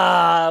 rough.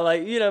 yeah,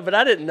 like, but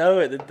I didn't know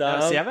at the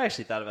time. See, I've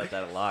actually thought about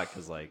that a lot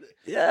because, like,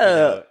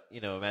 Yeah.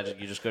 imagine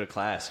you just go to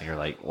class and you're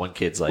like, one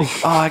kid's like,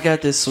 oh, I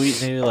got this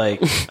sweet new,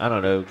 like, I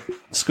don't know,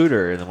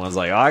 scooter, and the one's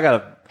like, oh, I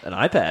got an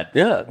iPad.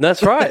 Yeah,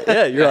 that's right.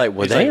 Yeah, you're like,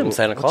 well, He's like, damn,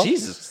 Santa Claus.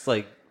 Jesus, it's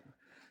like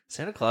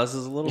Santa Claus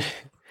is a little.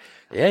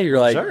 Yeah, you're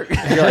like, Sure.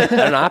 you're like,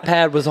 an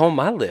iPad was on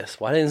my list.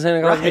 Why didn't Santa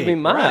Claus give me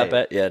my Right.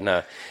 iPad? Yeah,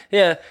 no.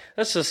 Yeah,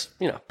 that's just,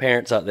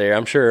 parents out there.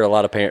 I'm sure a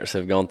lot of parents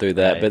have gone through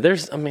that. Right. But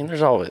there's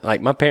always,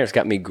 like, my parents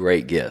got me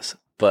great gifts.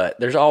 But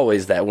there's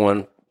always that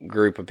one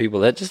group of people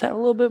that just have a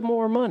little bit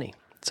more money.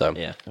 So,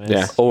 Yeah.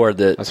 Yeah. Or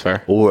That's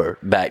fair. Or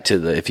back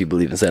to if you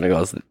believe in Santa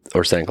Claus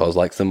or Santa Claus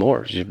likes them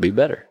more, it should be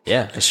better.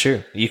 Yeah, that's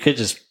true. You could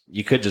just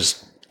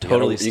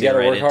totally you steer gotta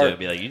right work into hard. it and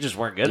be like, you just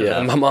weren't good Yeah,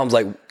 enough. my mom's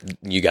like,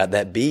 you got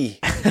that B.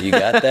 You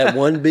got that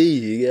one B.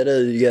 You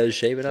gotta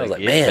shape it. I was like,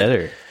 Get man.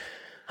 better.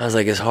 I was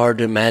like, it's hard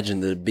to imagine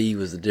that a B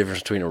was the difference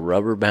between a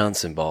rubber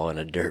bouncing ball and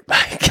a dirt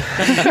bike.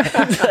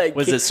 It's like,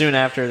 Was it soon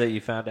after that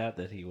you found out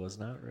that he was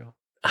not real?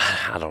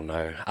 I don't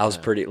know. I was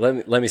pretty.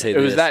 Let me say It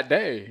this. was that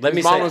day. Let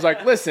His me mom say- was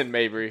like, listen,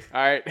 Mabry,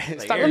 all right?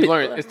 It's time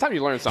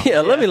you learn something. Yeah,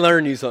 let me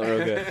learn you something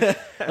real good.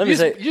 You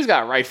just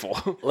got a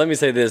rifle. Let me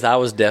say this. I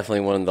was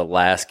definitely one of the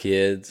last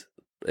kids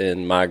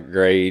in my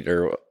grade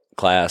or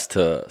class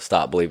to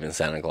stop believing in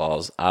Santa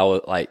Claus. I'm How a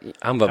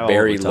old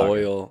very we talking?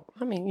 loyal.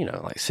 I mean,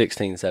 like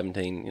 16,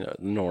 17,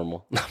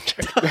 normal.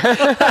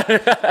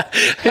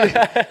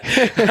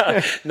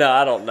 No,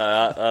 I don't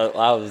know.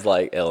 I was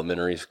like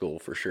elementary school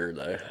for sure,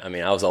 though. I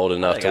mean, I was old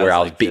enough think to I where was I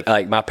was like beat.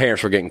 Like my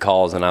parents were getting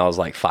calls, and I was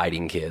like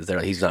fighting kids. They're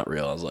like, "He's not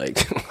real." I was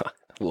like,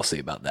 "We'll see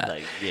about that."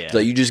 Like, yeah. So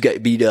you just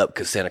got beat up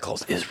because Santa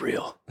Claus is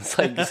real. It's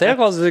like Santa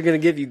Claus isn't going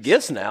to give you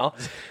gifts now.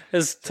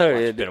 It's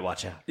totally You better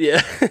watch out.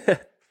 yeah.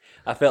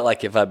 I felt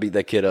like if I beat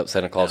that kid up,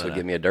 Santa Claus would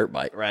give me a dirt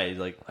bike. Right,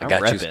 like I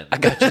got you. repping. I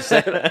got you,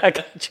 Santa. I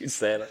got you,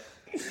 Santa.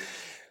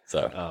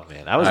 So Oh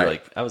man, I was All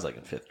like in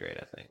 5th grade,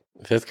 I think.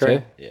 5th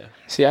grade. Yeah,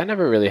 See, I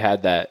never really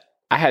had that.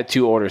 I had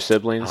two older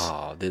siblings.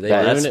 Oh, did they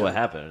That- ruin that's it? what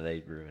happened.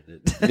 They ruined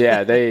it.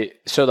 Yeah,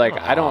 so like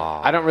I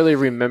Aw. don't really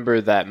remember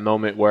that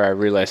moment where I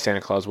realized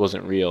Santa Claus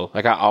wasn't real.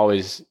 Like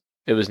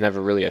it was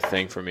never really a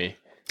thing for me.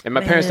 And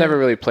my parents never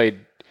really played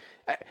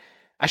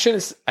I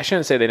shouldn't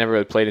say they never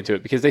really played into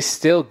it because they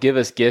still give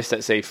us gifts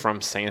that say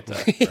from Santa.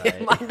 Yeah,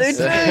 mine do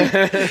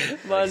too.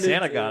 Mine do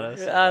Santa too. got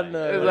us. I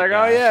know. It's like,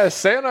 oh yeah,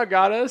 Santa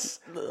got us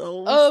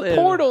Oh, a Santa.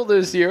 portal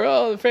this year.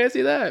 Oh,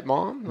 fancy that,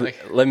 Mom.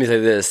 Like, Let me say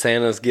this: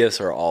 Santa's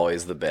gifts are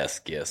always the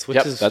best gifts. Which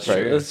Yep, is that's right.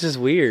 It's just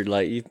weird.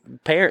 Like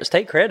parents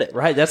take credit.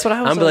 Right, that's what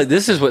I was. I'm like,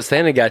 this is what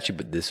Santa got you,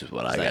 but this is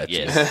what I like, got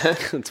yes.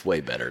 you. It's way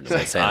better than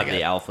what Santa I'm got the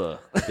you. alpha.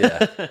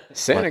 Yeah.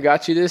 Santa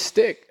got you this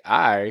stick.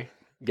 I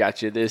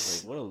got you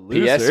this What a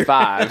loser.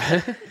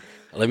 PS5.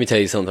 Let me tell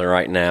you something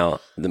right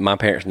now. My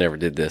parents never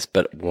did this,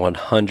 but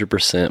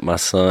 100% my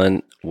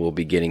son will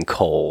be getting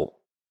coal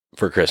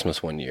for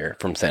Christmas one year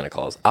from Santa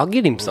Claus. I'll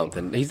get him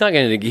something. He's not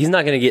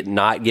gonna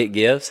not get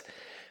gifts,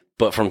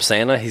 but from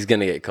Santa he's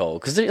gonna get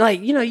cold because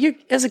like you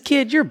as a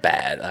kid you're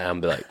bad.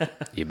 I'm be like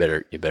you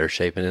better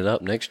shaping it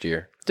up next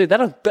year, dude.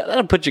 That'll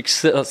put your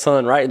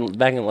son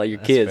back in like your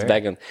kids fair.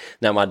 back in.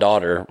 Now my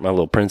daughter, my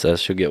little princess,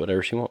 she'll get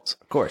whatever she wants.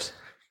 Of course.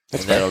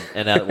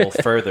 And that will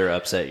further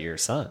upset your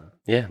son.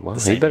 Yeah, well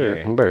The he same better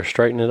year.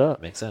 Straighten it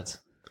up. Makes sense.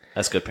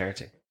 That's good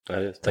parenting.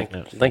 That is. Take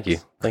notes. Thank you.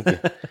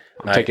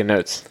 I'm taking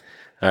notes.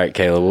 All right,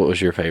 Caleb, what was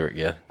your favorite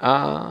gift?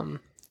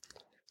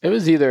 It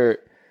was either,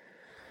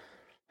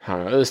 I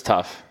don't know, it was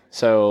tough.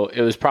 So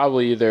it was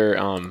probably either,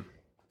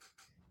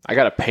 I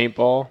got a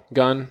paintball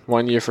gun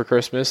one year for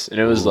Christmas, and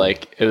it was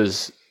like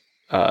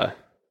a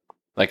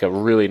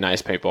really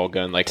nice paintball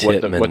gun. Like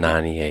Tippmann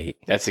 98.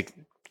 That's a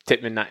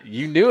Tippmann.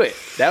 You knew it.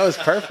 That was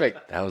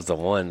perfect. That was the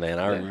one, man.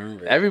 I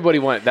remember. Everybody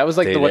wanted. That was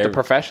like Dude, what the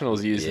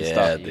professionals used and Yeah,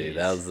 stuff. dude,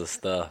 that was the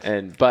stuff.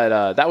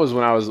 But that was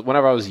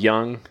whenever I was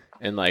young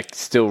and like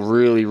still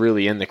really,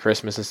 really into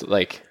Christmas and stuff,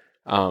 like,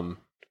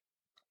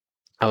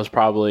 I was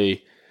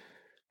probably,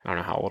 I don't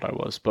know how old I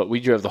was, but we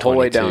drove the whole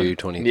way down.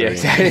 23. Yeah,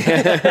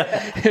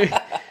 exactly.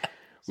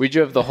 We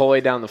drove the whole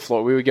way down the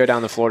Florida. We would go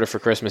down to Florida for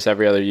Christmas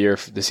every other year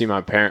to see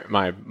my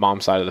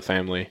mom's side of the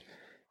family,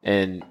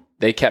 and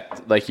they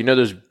kept like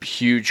those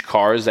huge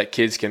cars that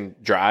kids can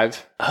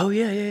drive. Oh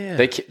yeah.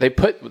 They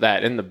put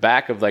that in the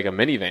back of like a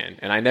minivan,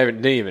 and I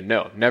didn't even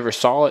know. Never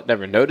saw it,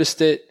 never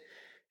noticed it,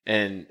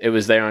 and it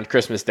was there on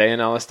Christmas Day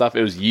and all that stuff.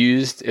 It was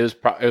used. It was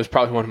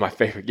probably one of my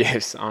favorite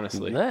gifts,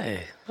 honestly.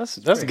 Hey, that's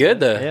good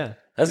though. Yeah.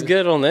 That's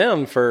good on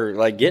them for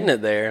like getting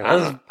it there. I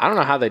don't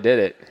know how they did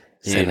it.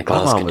 Santa My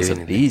Claus mom can was do a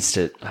anything. beast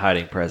at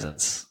hiding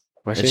presents.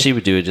 Was And she? she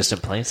would do it just in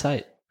plain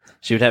sight.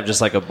 She would have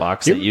just like a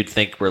box that you'd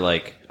think were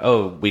like,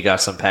 oh, we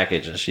got some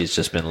package, and she's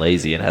just been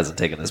lazy and hasn't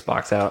taken this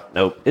box out.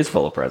 Nope, it's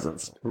full of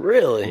presents.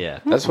 Really? Yeah.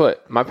 That's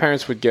what my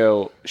parents would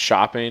go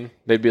shopping.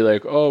 They'd be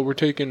like, "Oh, we're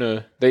taking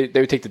they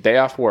would take the day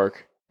off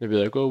work. They'd be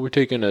like, "Oh, we're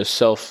taking a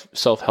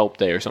self-help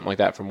day or something like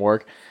that from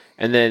work."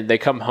 And then they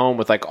come home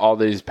with like all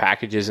these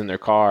packages in their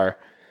car.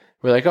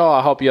 We're like, "Oh,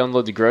 I'll help you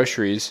unload the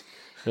groceries."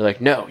 They're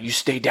like, "No, you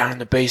stay down in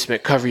the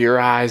basement, cover your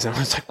eyes." And I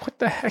was like, "What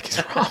the heck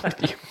is wrong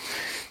with you?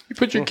 You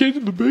put your kids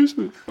in the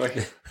basement."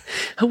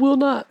 I will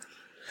not.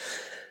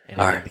 And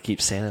All I right. had to keep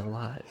Santa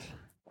alive.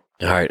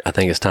 All right, I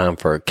think it's time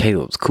for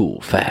Caleb's cool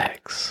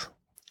facts.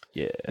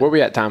 Yeah. Where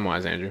we at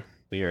time-wise, Andrew?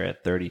 We are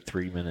at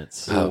 33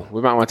 minutes. Oh,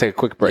 we might want to take a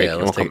quick break. Yeah,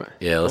 and let's we'll take come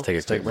back. let's take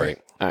a quick break.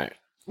 All right.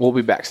 We'll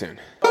be back soon.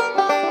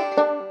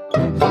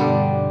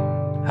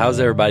 How's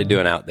everybody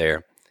doing out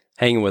there?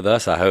 Hanging with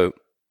us, I hope.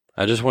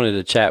 I just wanted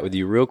to chat with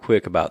you real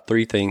quick about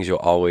 3 things you'll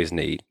always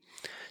need: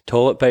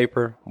 toilet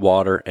paper,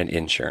 water, and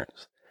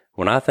insurance.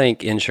 When I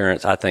think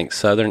insurance, I think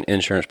Southern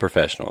Insurance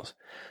Professionals.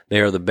 They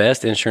are the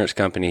best insurance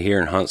company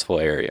here in Huntsville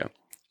area.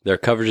 Their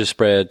coverage is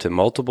spread to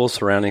multiple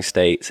surrounding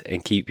states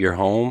and keep your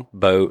home,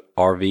 boat,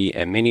 RV,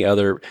 and many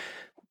other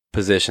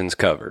positions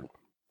covered.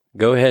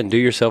 Go ahead and do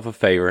yourself a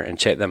favor and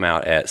check them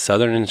out at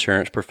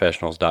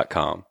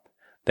southerninsuranceprofessionals.com.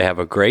 They have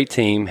a great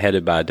team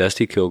headed by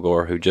Dusty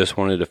Kilgore, who just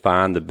wanted to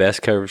find the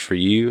best coverage for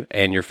you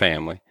and your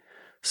family.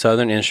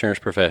 Southern Insurance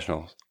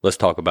Professionals. Let's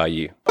talk about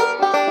you.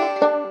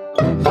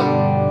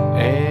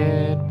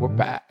 And we're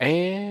back.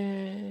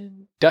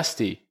 And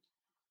Dusty,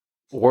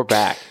 we're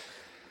back.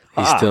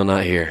 He's still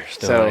not here.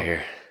 Still not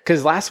here.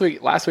 Because last week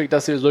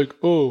Dusty was like,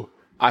 "Oh,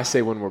 I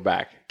say when we're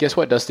back." Guess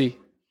what, Dusty?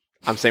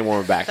 I'm saying when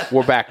we're back.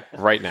 We're back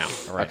right now.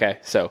 Okay,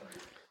 so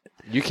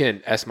you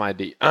can S my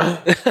D.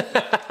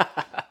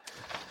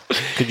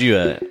 Could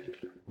you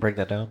break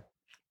that down?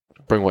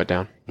 Bring what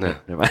down? No.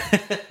 Never mind.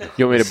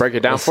 You want me to break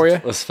it down for you?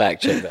 Let's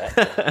fact check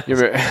that. You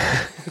want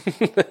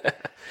me-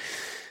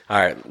 All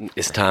right.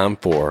 It's time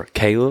for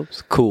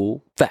Caleb's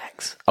cool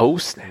facts. oh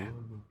snap!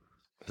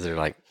 Is there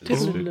like I'll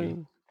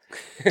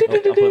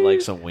put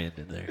like some wind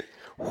in there.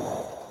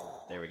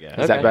 There we go.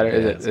 Is that better?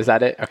 Is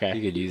that it? Okay.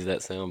 you could use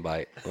that sound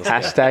bite. Let's go.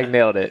 Hashtag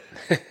nailed it.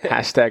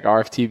 Hashtag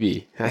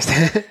RFTB.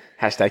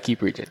 Hashtag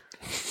keep reaching.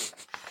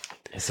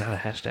 It's not a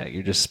hashtag.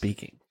 You're just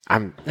speaking.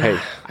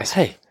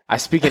 I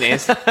speak in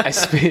I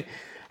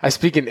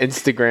speak in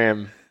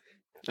Instagram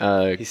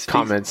speaks-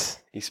 comments,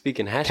 He's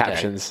speaking hashtag.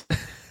 captions.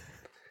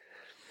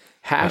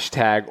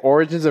 Hashtag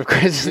origins of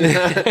Christmas.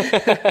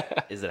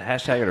 Is it a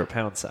hashtag or a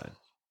pound sign?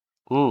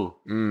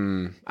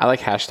 I like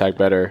hashtag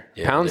better.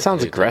 Yeah, Pound it-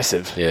 sounds it-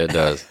 aggressive. Yeah, it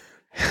does.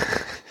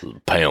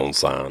 Pound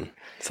sign.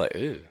 It's like,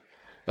 ooh.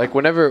 Like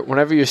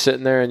whenever you're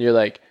sitting there and you're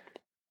like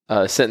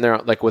sitting there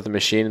like with a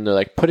machine and they're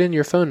like, put in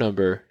your phone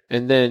number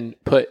and then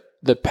put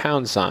the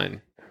pound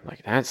sign.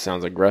 Like, that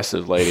sounds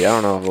aggressive, lady. I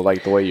don't know if I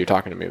like the way you're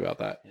talking to me about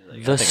that.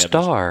 Like, The I think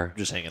star. I'm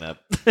just hanging up.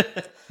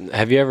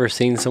 Have you ever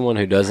seen someone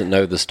who doesn't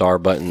know the star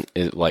button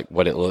is like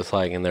what it looks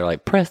like, and they're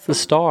like, "Press the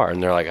star,"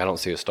 and they're like, "I don't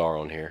see a star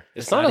on here."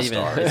 It's not a even-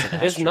 star. it's an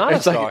It's not a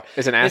It's like- star.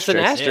 it's an It's an asterisk.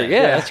 asterisk.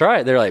 Yeah. Yeah, that's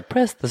right. They're like,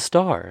 "Press the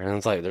star," and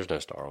it's like, "There's no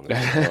star on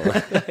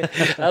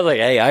this." I was like,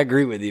 "Hey, I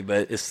agree with you,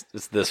 but it's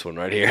this one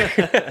right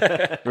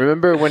here."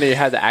 Remember when you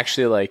had to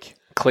actually like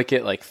click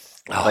it like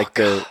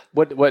the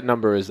what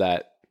number is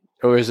that?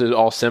 or is it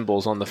all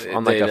symbols on the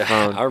on like a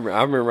phone? I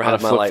remember On a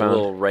having my flip like phone.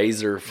 little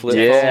razor flip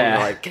Yeah.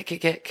 phone, like kick,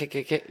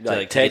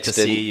 Like to get to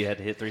see, you had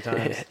to hit 3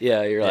 times.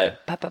 Yeah, you're Yeah.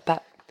 like pop, pop,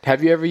 pop.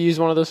 Have you ever used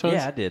one of those phones?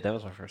 Yeah, I did. That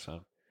was my first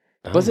phone.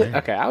 Was Oh, it man.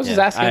 okay? I was Yeah,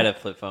 just asking. I had a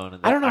flip phone.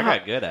 And I don't know I how-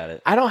 got good at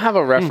it. I don't have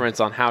a reference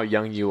on how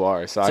young you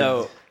are,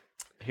 So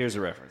here's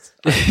a reference.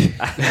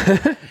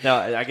 No,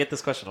 I get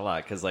this question a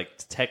lot because, like,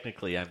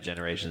 technically I'm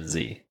Generation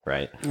Z,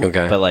 right?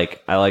 Okay. But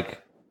like, I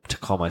like to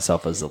call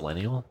myself a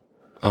zillennial.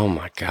 Oh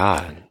my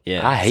god.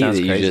 Yeah, I hate sounds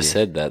that you crazy. just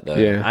said that though.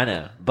 Yeah. I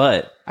know,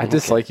 but I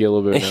dislike you a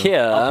little bit. Now.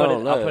 Yeah, I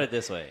don't know. I'll put it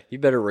this way. You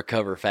better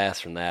recover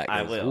fast from that.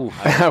 I 'cause, will.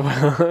 oof.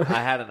 I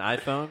had an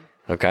iPhone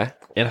Okay.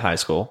 in high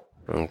school,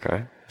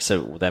 Okay.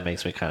 so that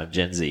makes me kind of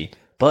Gen Z.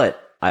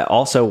 But I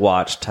also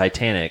watched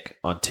Titanic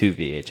on 2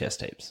 VHS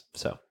tapes.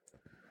 So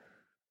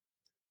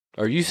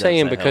Are you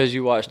saying that because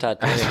you watched I was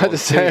Titanic? about on to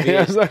say.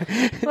 I was like,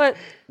 What? That's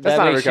That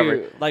not a makes you-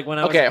 recovery. like when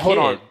I was Okay, a hold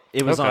kid, on.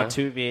 it was Okay. on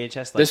 2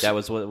 VHS. Like This- that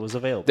was what was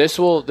available. This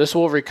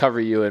will recover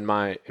you in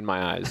my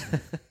eyes.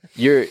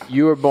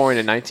 You were born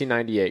in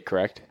 1998,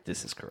 correct?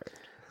 This is correct.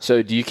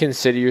 So do you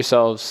consider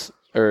yourselves,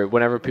 or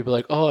whenever people are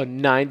like, oh, a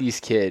 90s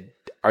kid,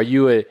 are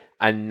you a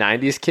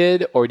 90s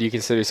kid, or do you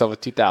consider yourself a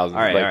 2000s? All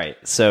right, Like, all right.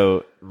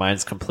 So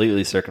mine's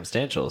completely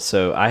circumstantial.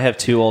 So I have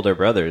 2 older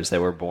brothers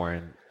that were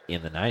born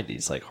in the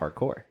 90s, like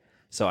hardcore.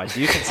 So I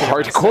do consider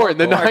Hardcore in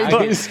the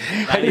myself-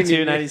 90s.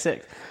 92,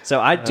 96.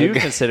 So I do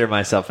consider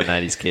myself a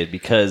 90s kid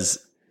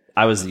because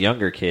I was the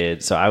younger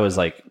kid. So I was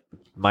like,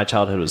 my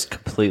childhood was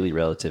completely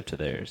relative to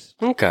theirs.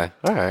 Okay.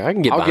 All right. I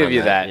can get I'll behind give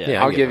you that.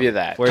 Yeah, I'll I get give you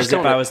behind that. Whereas Just if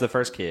don't- I was the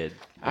first kid,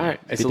 all right,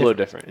 it's be a little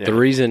different. Yeah, The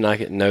reason I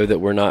can know that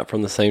we're not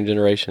from the same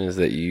generation is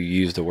that you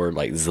use the word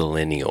like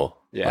zillennial.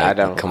 yeah Like, I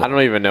don't. Come I on.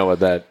 don't even know what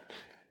that.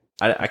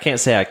 I can't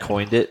say I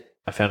coined it.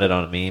 I found it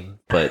on a meme,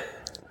 but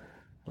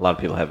a lot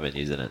of people haven't been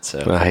using it.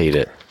 So I hate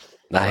it.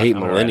 I hate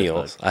I'm a rabbit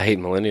millennials. I hate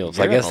millennials.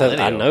 You're I guess a that,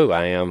 I millennial. know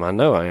I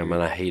am.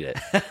 And I hate it.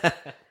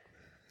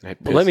 It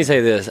But let me pisses-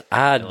 say this: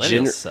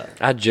 Millennials suck.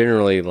 I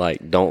generally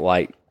like don't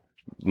like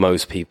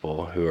most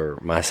people who are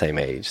my same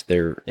age.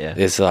 Yeah.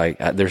 It's like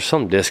there's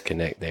some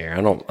disconnect there.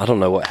 I don't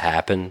know what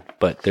happened,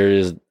 but there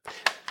is.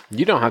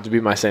 You don't have to be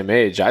my same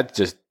age. I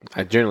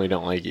generally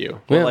don't like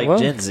you. Well, Yeah, like well-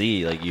 Gen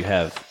Z, like you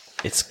have,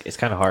 it's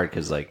kind of hard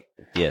because, like,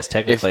 yes,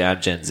 technically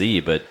I'm Gen Z,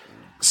 but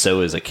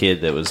so is a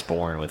kid that was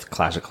born with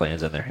Clash of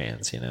Clans in their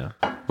hands. You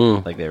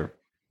know, like they're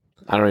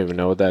I don't even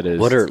know what that is.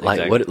 What are like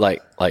Exactly.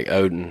 what like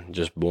Odin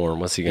just born?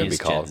 What's he gonna he's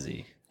be called? Gen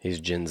Z. He's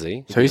Gen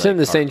Z. So he's in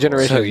the same hardcore.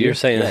 generation. So as you? you're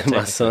saying Yeah, that my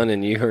technically. son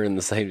and you are in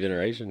the same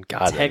generation?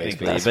 God, that makes me,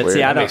 Technically, that's but weird.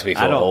 see, I That don't, makes me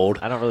I feel don't, old.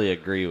 I don't really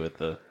agree with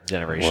the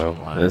generation Well,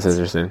 lines. That's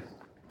interesting.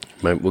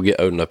 Man, we'll get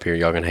Odin up here.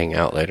 Y'all can hang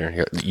out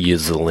later. You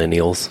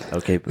zillennials.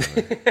 Okay,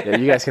 boomer. Yeah,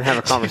 you guys can have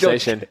a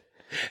conversation.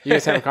 You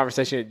guys have a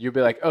conversation. You'll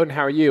be like, "Odin,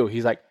 how are you?"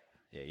 He's like,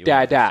 Yeah, you "Da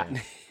want da, to-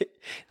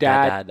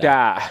 da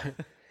da."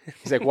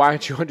 He's like, "Why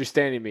aren't you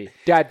understanding me?"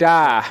 Da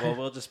da. Well,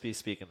 we'll just be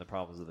speaking the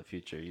problems of the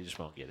future. You just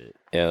won't get it.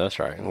 Yeah, that's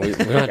right. We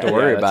don't have to Yeah,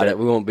 worry that's about it. it.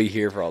 We won't be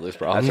here for all those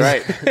problems.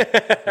 That's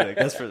right. Like,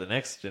 that's for the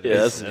next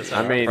generation. that's-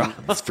 I mean,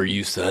 That's for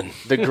you, son.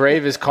 the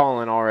grave is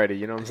calling already.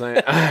 You know what I'm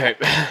saying? All right,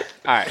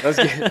 all right. Let's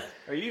get.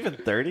 Are you even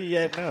 30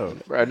 yet? No.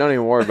 Bro, don't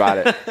even worry about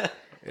it.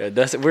 Yeah,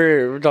 Dusty,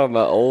 we're talking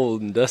about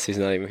old, and Dusty's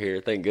not even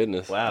here. Thank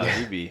goodness. Wow,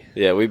 you'd be.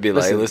 Yeah, we'd be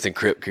like, Listen. listen,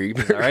 Crip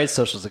Creeper. All right,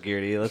 Social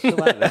Security. Let's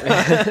chill out.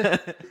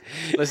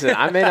 Listen,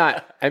 I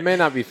may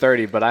not be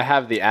 30, but I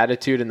have the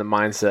attitude and the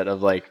mindset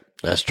of like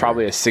That's true.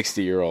 probably a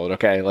 60-year-old.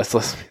 Okay, let's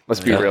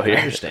be real I here.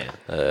 understand.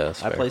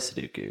 That's I fair. play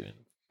Sudoku and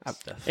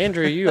stuff.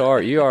 Andrew, you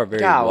are very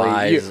Golly,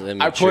 wise.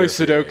 and I play mature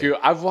for your Sudoku. age.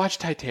 I've watched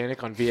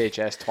Titanic on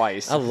VHS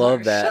twice. I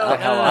love that. No,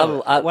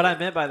 no. I- What I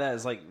meant by that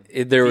is like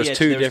there was VH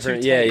two there was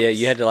different. two Yeah. tapes.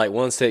 You had to like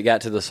once it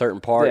got to the certain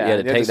part, Yeah, you had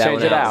to you had take to that change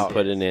one it out out. and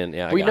put it in.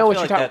 Yeah, we I know got what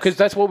feel you're like talking that's- because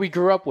that's what we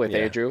grew up with, Yeah.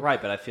 Andrew. right,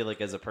 but I feel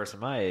like as a person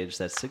my age,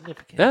 that's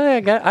significant.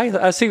 you.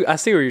 I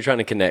see where you're trying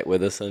to connect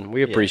with us, and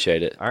we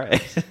appreciate it. All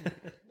right.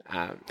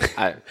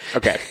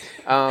 Okay.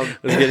 Let's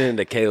get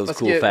into Caleb's Let's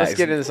cool get- facts. let's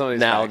get into some of these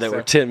now facts, that so.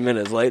 we're 10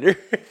 minutes later.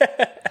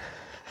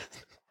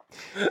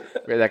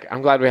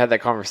 I'm glad we had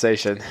that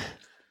conversation.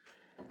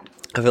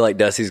 I feel like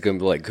Dusty's going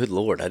to be like, good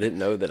Lord, I didn't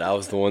know that I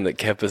was the one that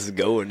kept us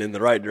going in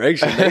the right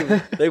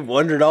direction. They've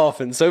wandered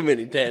off in so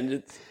many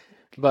tangents.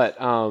 But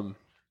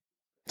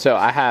so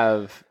I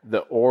have the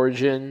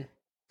origin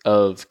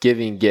of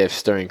giving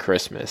gifts during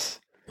Christmas.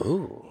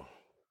 Ooh.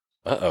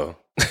 Uh-oh.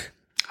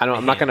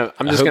 I'm not gonna.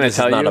 I'm I just hope gonna this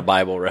tell is you. not a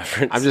Bible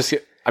reference. I'm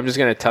just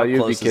gonna tell How you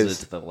close is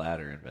because it to the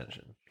latter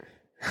invention?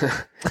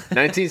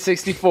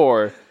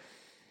 1964,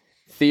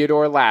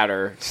 Theodore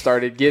Latter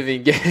started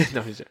giving gifts.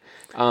 No, I'm just-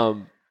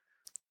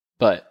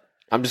 but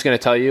I'm just gonna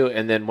tell you,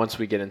 and then once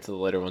we get into the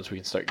later ones, we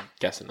can start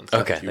guessing on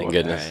stuff. Okay, if you thank want.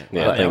 goodness. Right.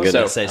 Yeah, But- thank so-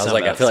 goodness. Say I was something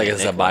like, I about feel like Saint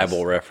it's a Nicholas.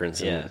 Bible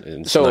reference, and, Yeah.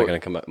 and it's So- not going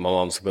to come up. My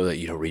mom's going to be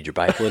like, you don't read your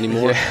Bible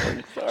anymore?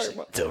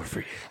 It's over for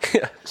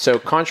you. So,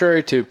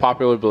 contrary to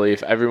popular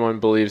belief, everyone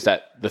believes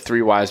that the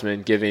three wise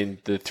men giving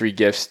the three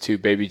gifts to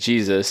baby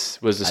Jesus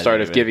was the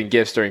start of even- giving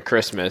gifts during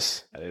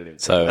Christmas.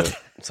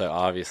 So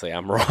obviously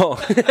I'm wrong.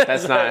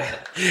 That's not.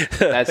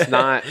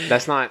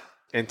 That's not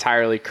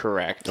entirely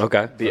correct.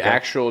 Okay. The okay.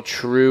 actual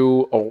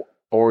true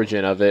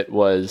origin of it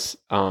was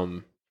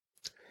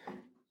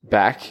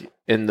back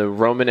in the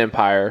Roman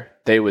Empire,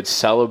 they would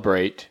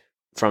celebrate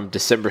from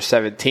December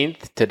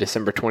 17th to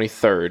December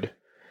 23rd.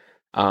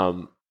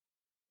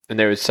 And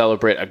they would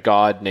celebrate a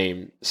god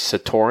named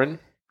Saturn.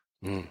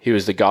 He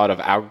was the god of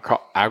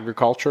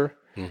agriculture.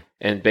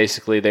 And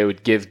basically they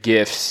would give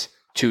gifts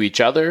to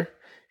each other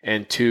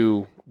and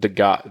to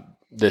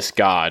this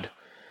god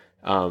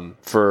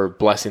for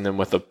blessing them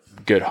with a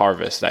good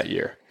harvest that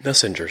year.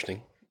 That's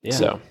interesting. Yeah.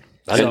 So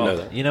I didn't know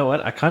that. You know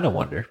what? I kind of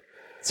wonder.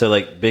 So,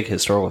 like, big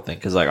historical thing,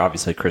 because, like,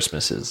 obviously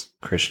Christmas is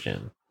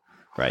Christian,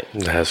 right?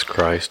 It has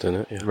Christ in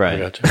it. Yeah, Right. I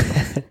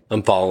gotcha.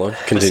 I'm following.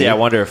 But Continue. see, I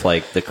wonder if,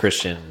 like, the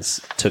Christians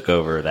took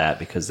over that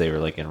because they were,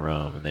 like, in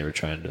Rome and they were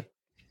trying to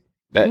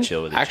that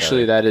chill with each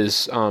actually other. that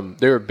is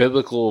there are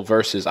biblical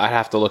verses. I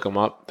have to look them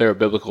up. There are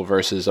biblical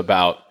verses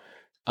about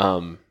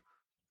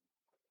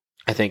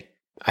I think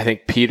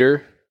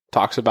Peter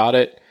talks about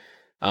it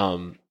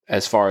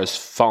as far as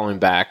falling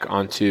back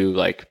onto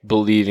like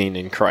believing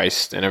in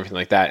Christ and everything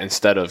like that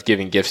instead of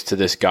giving gifts to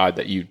this God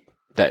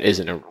that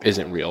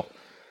isn't real.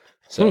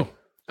 So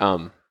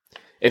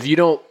if you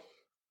don't,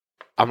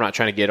 I'm not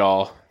trying to get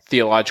all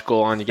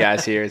theological on you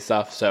guys here and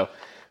stuff. So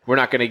we're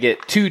not going to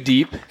get too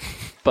deep,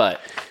 but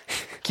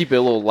keep it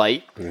a little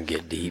light. We're gonna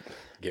get deep.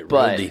 Get real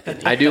But deep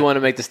in I do want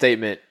to make the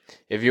statement: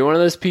 if you're one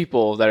of those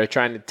people that are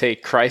trying to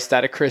take Christ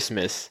out of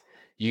Christmas,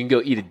 you can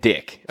go eat a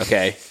dick.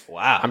 Okay,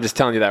 Wow. I'm just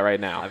telling you that right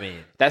now. I mean,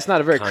 That's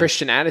not a very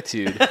Christian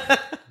attitude,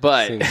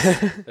 but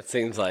It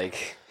seems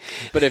like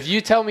but if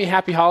you tell me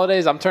Happy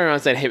Holidays, I'm turning around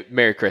and saying, "Hey,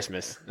 Merry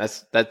Christmas."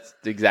 That's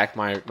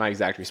my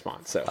exact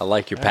response. So I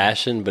like your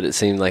passion, but it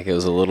seemed like it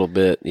was a little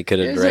bit. You could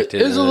have It was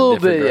directed. it was in a little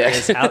different bit, yeah.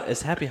 direction.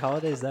 is Happy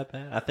Holidays that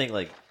bad? I think,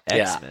 like,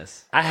 Yeah.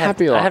 Xmas. I have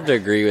Happy to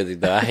agree with you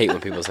though. I hate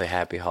when people say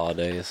Happy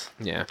Holidays.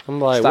 yeah,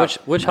 I'm like,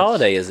 Stop. which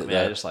holiday is I it? mean,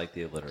 I though? just like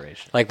the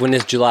alliteration. Like when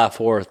it's July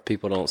 4th,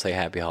 people don't say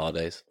Happy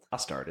Holidays. I'll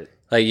start it.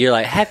 Like you're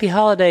like Happy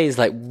Holidays,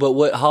 like, but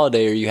what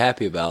holiday are you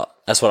happy about?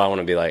 That's what I want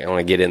to be like. I want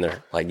to get in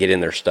there, like get in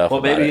their stuff. Well,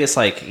 about maybe it. it's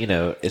like,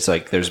 it's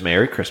like there's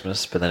Merry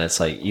Christmas, but then it's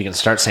like you can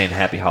start saying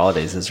Happy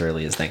Holidays as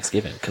early as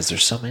Thanksgiving because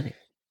there's so many.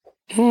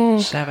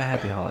 Just have a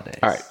Happy Holidays.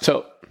 All right.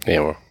 So yeah.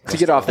 Well, to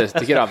get off this,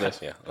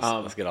 yeah.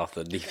 Let's get off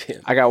the deep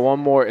end. I got one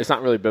more. It's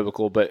not really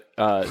biblical, but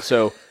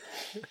so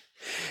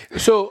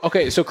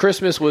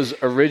Christmas was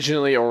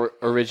originally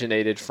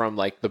originated from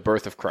like the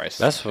birth of Christ.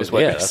 That's what. is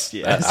what Yeah, it that's,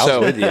 is. I was So-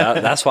 with you.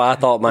 That's why I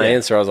thought my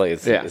answer. I was like,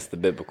 Yeah. it's the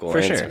biblical For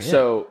answer. sure.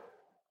 So,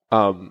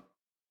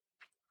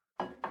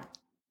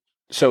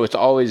 so it's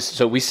always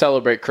so we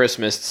celebrate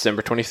Christmas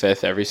December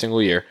 25th every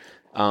single year.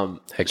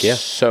 Heck yeah.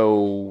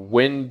 So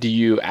when do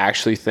you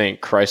actually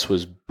think Christ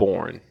was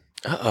born?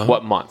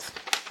 What month?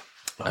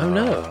 Oh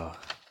no,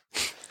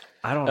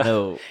 I don't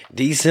know.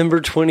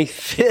 December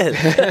 25th.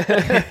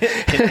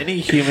 Can any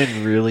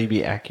human really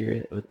be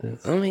accurate with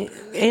this? I mean,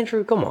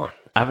 Andrew, come on.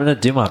 I'm going to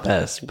do my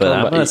best, but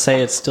I'm going to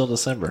say it's still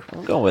December.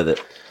 I'm going with it.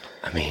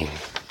 I mean,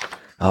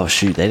 Oh,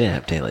 shoot. They didn't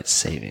have daylight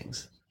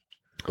savings.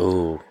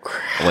 oh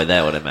crap. Wait,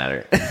 that wouldn't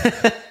matter.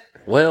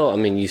 Well, I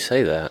mean, you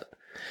say that.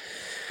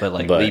 But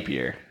like But- leap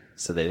year.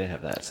 So they didn't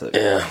have that. So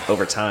Yeah.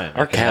 over time,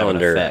 Our it can have an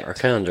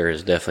calendar effect.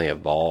 has definitely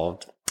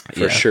evolved for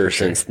Yeah, sure for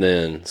sure. since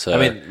then. So I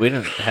mean, we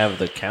didn't have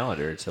the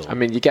calendar until I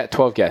mean, you got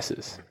 12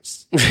 guesses.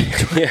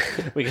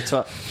 we can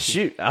 12.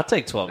 Shoot, I'll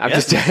take 12. I'm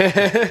guesses.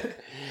 just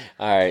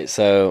all right.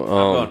 So I'm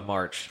going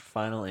March.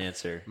 Final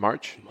answer.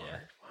 March. Yeah.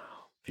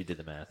 If you did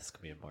the math, it's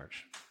gonna be in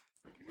March.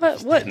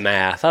 what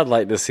math? I'd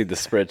like to see the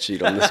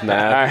spreadsheet on this All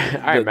math.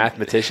 right, all right,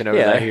 mathematician over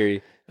Yeah, there. I hear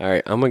you. All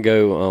right, I'm gonna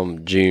go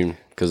June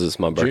because it's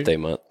my birthday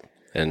month,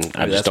 and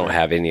I just that's don't right.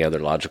 have any other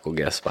logical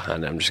guess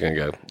behind it. I'm just gonna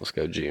go. Let's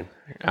go June.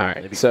 All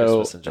right. Maybe So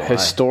Christmas in July.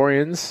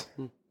 historians.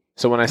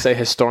 So when I say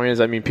historians,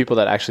 I mean people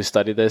that actually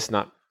study this,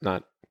 not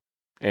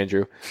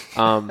Andrew.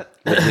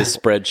 With his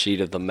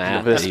spreadsheet of the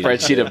math. The that he-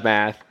 spreadsheet of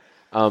math.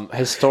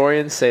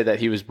 Historians say that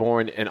he was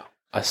born in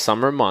a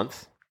summer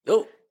month.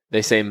 Oh,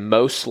 They say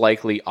most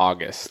likely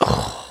August.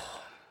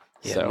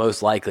 yeah, So-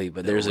 most likely,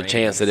 but there's a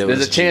chance that it There's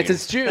was. a chance June.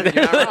 it's June.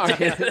 You're not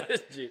wrong.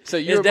 So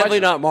It's you're definitely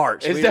not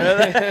March. It's We know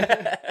that.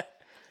 definitely-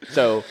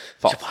 so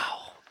false.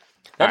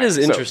 That is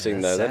Alright, so-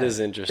 interesting, though. That is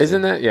interesting.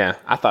 Isn't that? Yeah,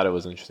 I thought it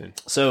was interesting.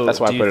 So That's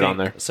why I do put you it on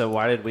think- there. So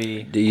why did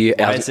we? Do you?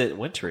 Why is it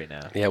wintry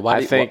now? Yeah. Why?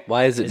 I think-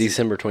 why is it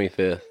December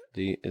 25th?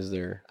 Is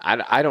there?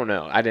 I don't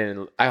know. I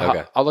didn't.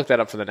 Okay. I'll look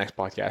that up for the next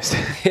podcast.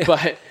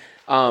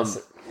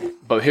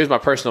 But here's my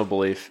personal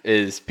belief: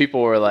 is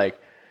people were like,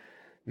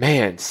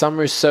 "Man,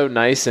 summer's so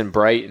nice and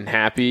bright and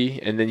happy,"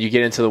 and then you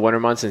get into the winter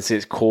months and see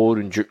it's cold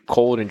and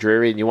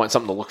dreary, and you want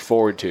something to look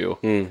forward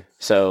to.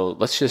 So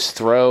let's just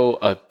throw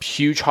a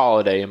huge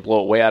holiday and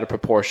blow it way out of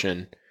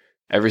proportion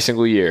every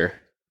single year,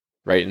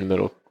 right in the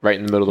middle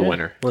of the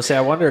winter. Well, see,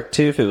 I wonder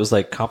too if it was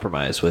like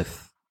compromise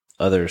with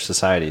other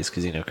societies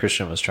because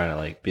Christian was trying to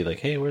like be like,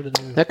 hey, we're the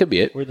new That could be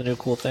it.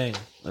 cool thing,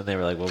 and they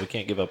were like, well, we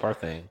can't give up our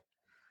thing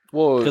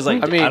Well, because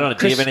like I mean, I don't know.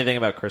 Do you have anything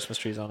about Christmas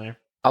trees on there?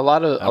 a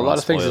lot I of don't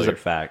wanna things spoil is your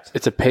fact,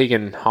 it's a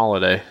pagan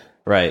holiday.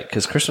 right?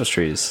 Because Christmas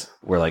trees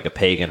were like a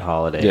pagan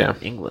holiday Yeah.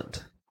 in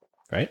England,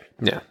 right?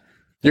 Yeah.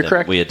 You're then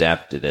correct. We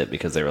adapted it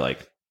because they were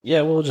like,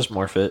 yeah, we'll just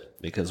morph it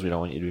because we don't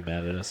want you to be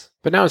mad at us.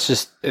 But now it's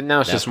just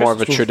more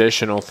of a Christmas.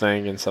 traditional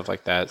thing and stuff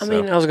like that. I So.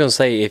 mean, I was going to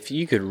say, if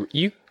you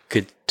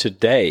could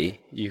today,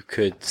 you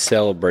could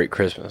celebrate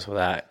Christmas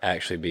without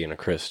actually being a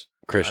Christian.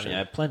 I mean, I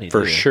have plenty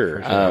For do,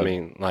 sure. for I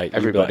mean, like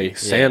everybody. like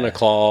Santa Yeah.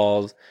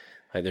 Claus.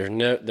 Like there's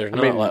not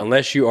mean- like,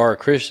 unless you are a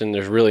Christian,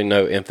 there's really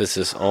no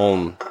emphasis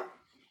on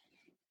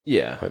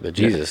Yeah. like the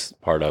Jesus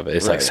part of it.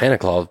 It's like Right. Santa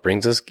Claus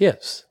brings us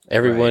gifts.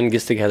 Everyone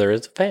gets together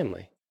as a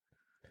family.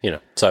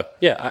 So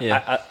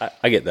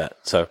I get that.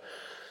 So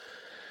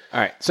All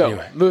right, so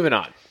Anyway. moving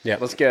on. Yeah.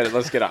 let's get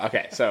on.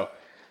 Okay, so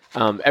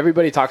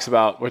everybody talks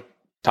about what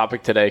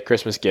topic today,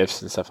 Christmas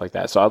gifts and stuff like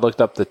that. So I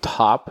looked up the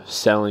top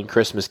selling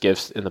Christmas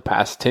gifts in the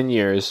past 10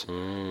 years,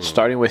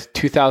 starting with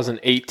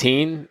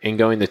 2018 and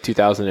going to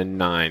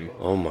 2009.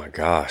 oh my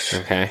gosh,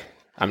 Okay,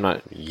 I'm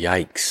not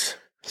yikes!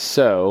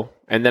 so,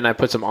 and then I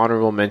put some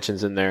honorable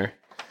mentions in there,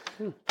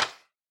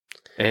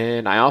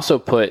 and I also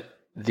put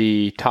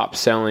the top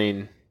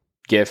selling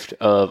gift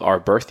of our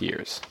birth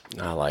years.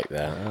 I like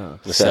that. Oh.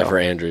 Except So- for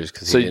Andrews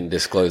because so- he didn't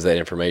disclose that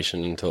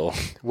information until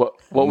What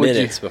would you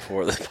minutes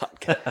before the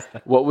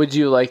podcast. What would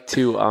you like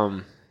to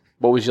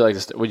What would you like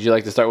to? Would you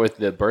like to start with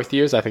the birth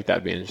years? I think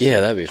that'd be interesting.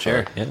 Yeah, that'd be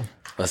fun. Yeah.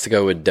 Let's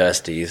go with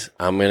Dusty's.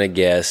 I'm gonna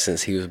guess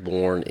since he was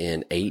born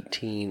in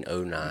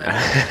 1809.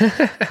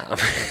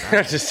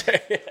 I'm just saying.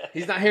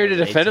 He's not here to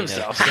defend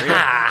himself. 1803.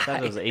 I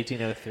thought it was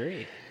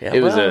 1803. Yeah,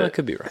 It was well, a- I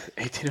could be right.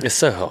 It's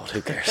so old.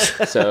 Who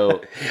cares?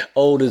 So,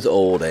 Old is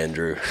old,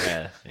 Andrew.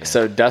 Yeah.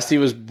 so Dusty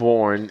was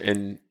born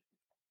in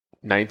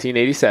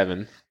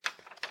 1987.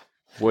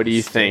 What do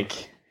you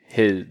think the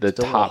Still a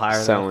little top higher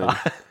than I selling?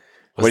 thought.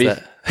 What do you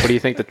that? What do you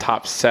think the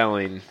top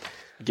selling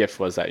gift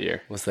was that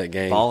year? What's that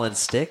game? Ball and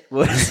stick?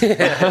 What? You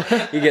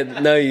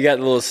got the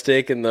little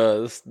stick in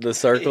the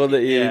circle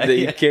that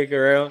you kick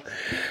around.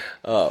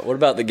 What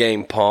about the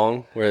game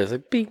Pong, where it's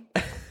like beep,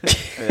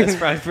 That's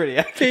probably pretty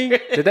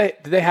accurate.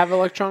 Did they have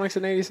electronics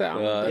in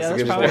 '87? that's that's a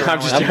good probably point. wrong.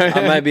 I'm just I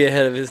joking. might be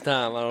ahead of his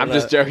time. I don't I'm know.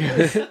 just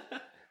joking.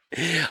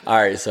 All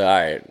right,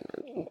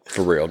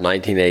 for real,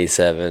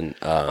 1987.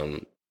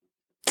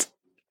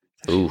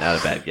 Ooh, Not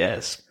a bad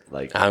guess.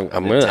 Like I'm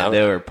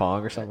Nintendo or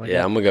Pong or something like yeah,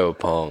 that. I'm gonna go with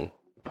Pong.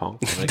 Pong.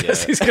 I'm gonna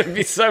He's go, gonna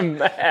be so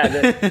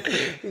mad.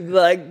 He's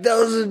like,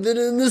 those have been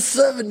in the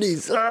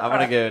 70s. I'm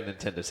gonna go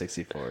Nintendo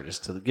 64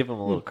 just to give them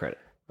a little credit.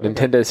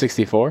 Nintendo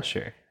 64.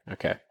 Sure.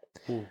 Okay.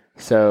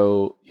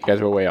 So you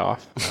guys were way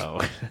off. Oh.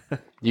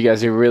 You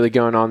guys are really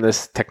going on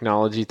this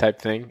technology type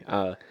thing.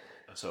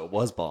 So it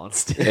was Ball and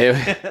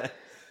stick.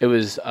 It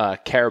was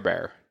Care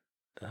Bear.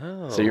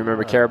 Oh. So you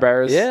remember Care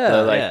Bears? Yeah,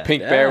 The, like yeah,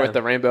 pink bear yeah. with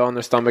the rainbow on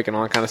their stomach and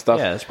all that kind of stuff.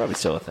 Yeah, it's probably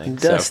still a thing.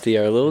 Dusty,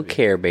 our little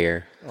Care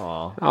Bear.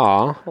 Aw.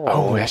 Aw.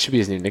 Oh, that should be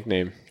his new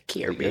nickname.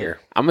 Care Bear.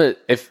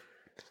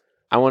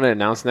 I want to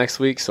announce next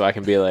week so I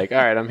can be like, all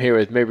right, I'm here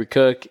with Mabry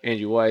Cook,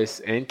 Andrew Weiss,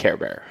 and Care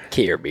Bear.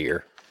 Care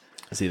Bear.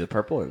 Is he the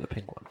purple or the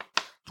pink one?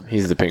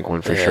 He's the pink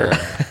one for Yeah.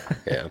 sure.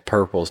 Yeah,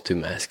 purple's too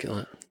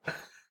masculine.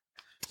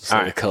 It's All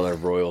like right. the color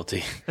of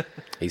royalty.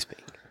 He's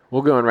pink.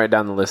 We're going right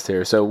down the list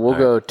here. So we'll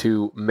go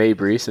to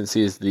Mabry since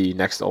he is the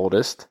next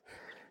oldest.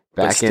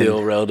 But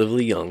still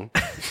relatively young.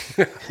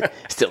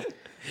 Still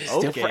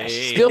Okay. fresh.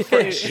 Still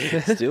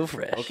fresh. Still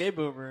fresh. Okay,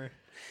 boomer.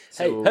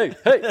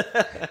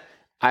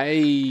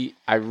 Hey.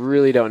 I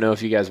really don't know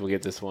if you guys will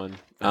get this one.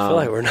 I feel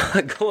like we're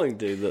not going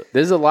to.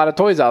 There's a lot of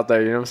toys out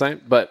there, you know what I'm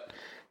saying? But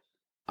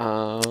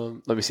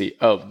let me see.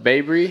 Oh,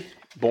 Mabry,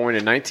 born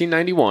in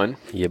 1991.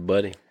 Yeah,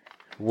 buddy.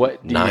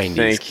 What do you 90s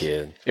think?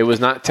 kid. It was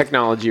not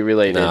technology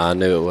related. No, I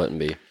knew it wouldn't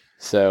be.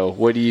 So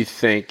what do you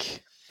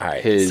think All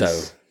right. his...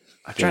 So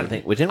I'm trying to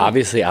think. We didn't.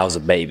 obviously, I was a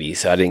baby,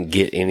 so I didn't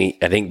get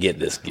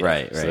this gift.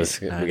 Right,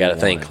 So right. we got to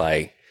think 91.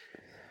 like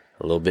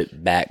a little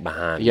bit back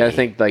behind. You got to me.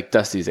 think like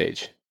Dusty's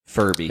age.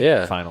 Furby.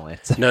 Yeah. Finally.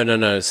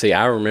 No. See,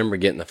 I remember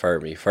getting the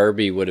Furby.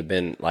 Furby would have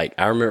been like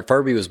I remember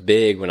Furby was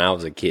big when I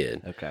was a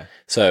kid. Okay.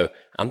 So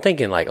I'm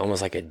thinking like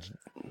almost like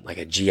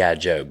a GI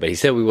Joe, but he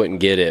said we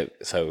wouldn't get it,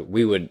 so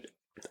we would.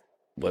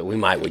 Well, we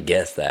would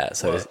guess that.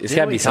 So it's Didn't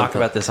got to we be talk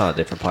something. about this on a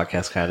different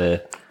podcast, kind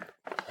of.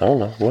 I don't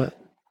know what.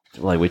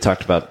 Like we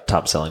talked about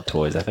top selling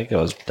toys. I think it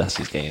was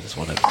Dusty's Games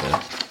one episode.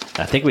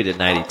 I think we did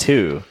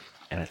 92,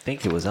 and I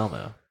think it was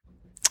Elmo.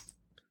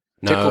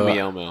 Tickle Me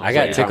Elmo. I Is what got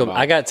you're tickle. talking about.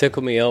 I got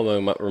Tickle Me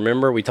Elmo.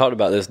 Remember we talked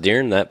about this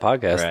during that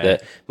podcast Right.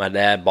 that my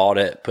dad bought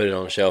it, put it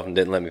on the shelf, and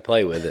didn't let me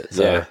play with it.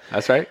 So Yeah,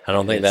 that's right. I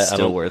don't think It's that I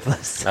still don't,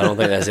 worthless. I don't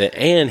think that's it.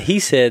 And he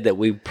said that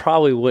we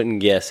probably wouldn't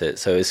guess it.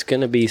 So it's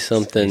going to be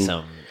something.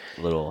 Some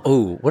little.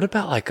 Oh, what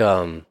about like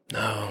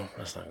no,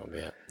 that's not gonna be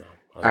it. No.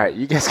 All right,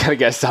 you guys got to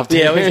guess something.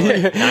 Yeah,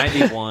 we-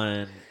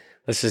 91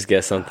 Let's just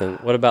guess something.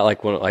 What about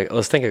like one? Like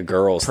let's think of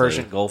girls.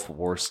 Persian Thing. Gulf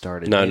War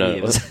started. No, Maybe no,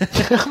 it was-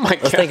 Oh my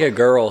Let's god. think of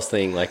girls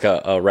thing, like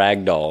a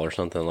rag doll or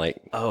something.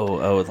 Like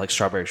oh, it's like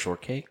strawberry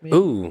shortcake. Maybe?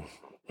 ooh,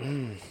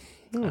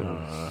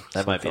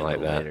 That might be a like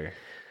little that. later.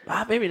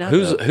 Maybe not.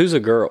 though. who's a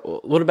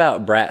girl? What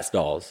about Bratz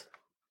dolls?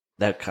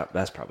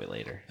 That's probably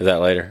later. Is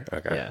that later?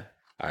 Okay. Yeah,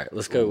 All right.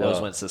 Let's go. that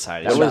was when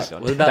society that started was-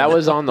 going what about that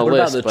was on the what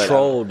list, about the but,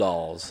 troll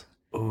dolls?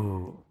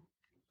 Ooh.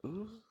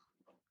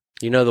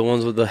 You know the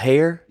ones with the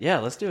hair? Yeah,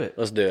 let's do it.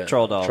 Let's do it.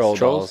 Troll dolls. Troll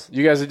Trolls? dolls.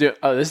 You guys are doing.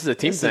 Oh, this is a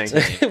team thing.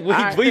 we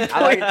played.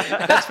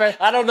 That's fair.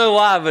 I don't know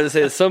why, but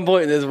at some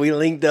point in this, we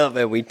linked up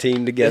and we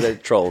teamed together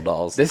troll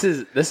dolls. This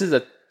is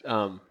a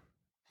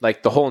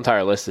like the whole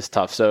entire list is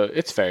tough, so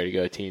it's fair to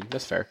go team.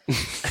 That's fair.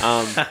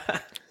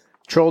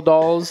 Troll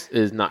Dolls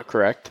is not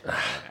correct.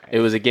 It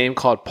was a game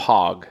called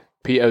Pog,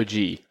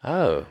 P-O-G.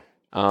 Oh.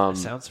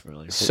 Sounds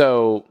familiar.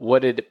 So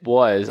what it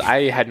was,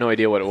 I had no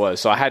idea what it was,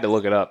 so I had to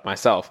look it up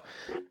myself.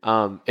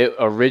 It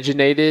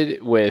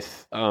originated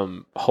with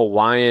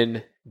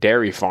Hawaiian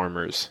dairy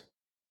farmers,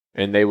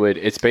 and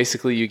it's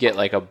basically you get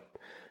like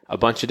a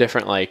bunch of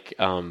different like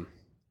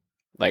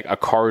a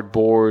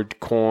cardboard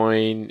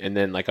coin and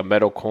then like a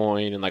metal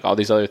coin and like all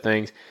these other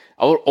things.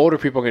 Older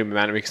people are going to be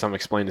mad at me because I'm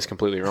explaining this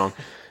completely wrong,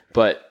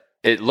 but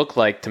it looked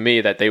like to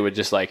me that they would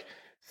just like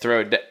throw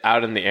it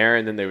out in the air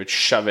and then they would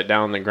shove it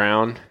down on the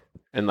ground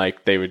and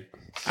like they would,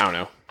 I don't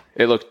know.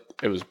 It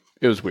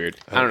was weird.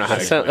 I don't know how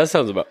to explain it. That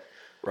sounds about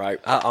right.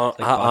 I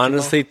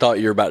honestly thought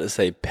you were about to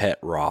say Pet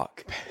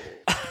Rock.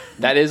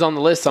 That is on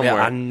the list somewhere.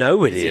 Yeah, I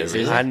know it is.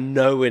 Is it? I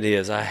know it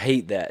is. I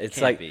hate that. It's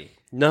Can't like be.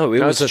 no, it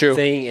No, was it's a true.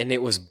 thing and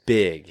it was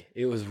big.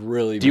 It was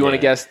really. Do you want to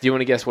big. guess? Do you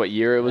want to guess what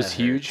year it was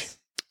That huge? hurts.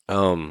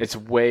 It's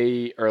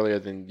way earlier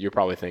than you're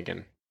probably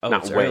thinking. Oh,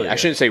 Not it's way. earlier. I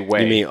shouldn't say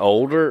way. You mean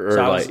older or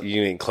So I like was-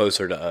 you mean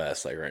closer to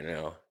us, like right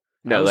now?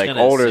 I no, was like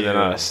gonna older than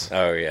assume- us.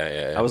 Oh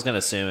yeah. I was gonna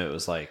assume it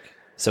was like,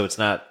 so it's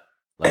not.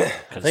 Like,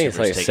 I think it's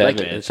like consumers take 7. I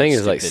advantage think of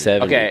it's like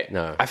stupidity. 70. Okay.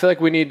 No. I feel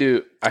like we need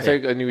to.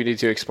 We need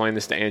to explain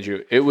this to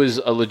Andrew. It was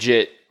a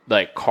legit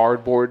like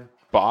cardboard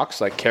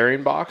box, like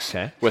carrying box,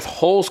 Okay. with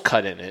holes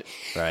cut in it,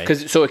 Right.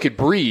 so it could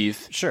breathe,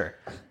 Sure.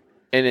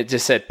 and it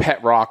just said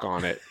 "Pet Rock"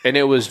 on it, and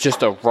it was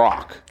just a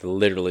rock.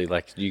 Literally,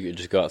 like you could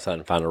just go outside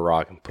and find a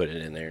rock and put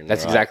it in there. And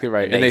That's exactly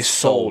right. And they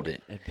sold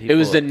it. And It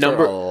was the people-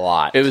 number. for a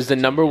lot. It was the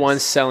number one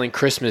selling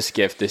Christmas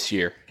gift this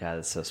year. God,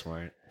 that's so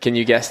smart. Can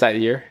you guess that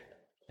year?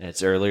 And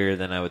it's earlier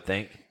than I would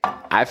think.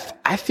 I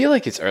feel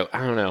like it's early. I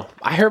don't know.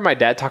 I heard my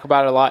dad talk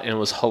about it a lot, and it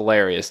was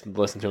hilarious to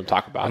listen to him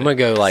talk about I'm it. gonna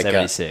go like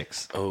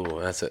 76.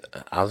 that's it.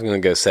 I was gonna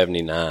go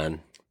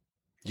 79.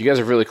 You guys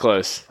are really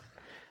close.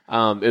 It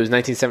was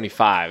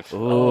 1975.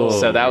 Ooh.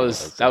 So that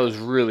was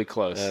really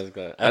close. That was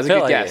good. That was a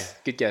good guess.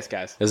 Good guess,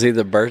 guys. It was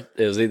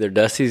either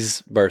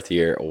Dusty's birth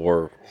year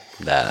or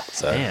that.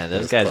 So Man, it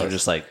those was guys close. were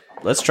just like,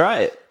 let's try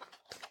it.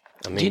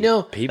 I mean, Do you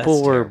know- people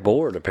That's were terrible.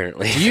 bored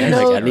apparently? Do you Like,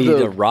 know I need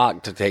the- a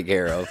rock to take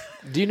care of.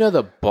 Do you know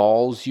the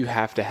balls you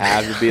have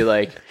to be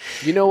like,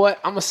 you know what?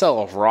 I'm gonna sell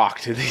a rock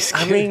to these kids.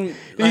 I mean,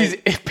 these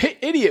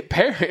idiot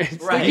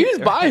parents. Like, Right. who's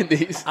buying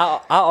these? I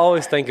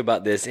always think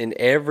about this in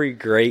every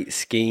great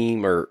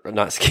scheme or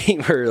not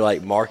scheme or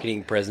like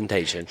marketing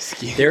presentation.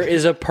 There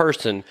is a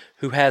person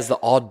who has the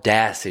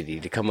audacity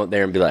to come up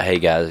there and be like, "Hey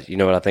guys, you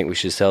know what I think we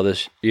should sell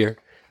this year?"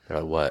 They're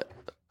like, "What?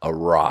 A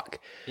rock?"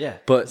 Yeah.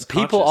 But it's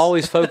people conscious.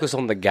 always focus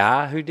on the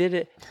guy who did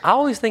it. I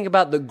always think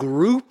about the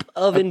group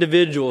of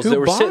individuals who that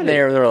were bought sitting it?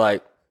 there and they're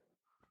like,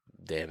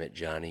 "Damn it,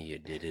 Johnny, you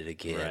did it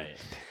again." Right.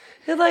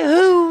 It's like,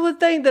 who would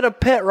think that a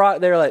pet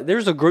rock? They're like,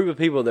 there's a group of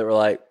people that were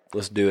like,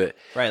 "Let's do it."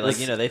 Right. Like,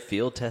 they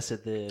field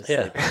tested this.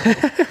 Yeah.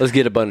 Like, Let's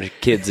get a bunch of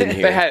kids in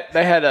here.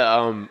 They had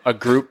a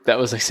group that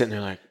was like sitting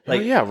there like, oh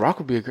yeah, rock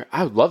would be a great.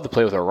 I would love to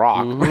play with a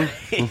rock.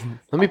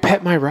 Let me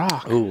pet my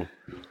rock. Ooh,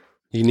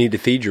 you need to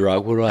feed your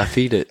rock. What do I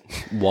feed it?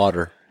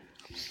 Water.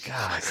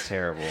 God, it's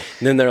terrible.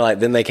 And then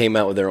then they came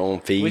out with their own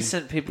feed. We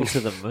sent people to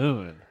the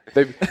moon.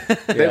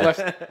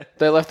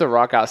 They left the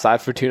rock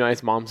outside for 2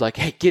 nights. Mom's like,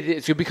 hey, get it.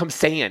 It's gonna become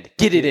sand.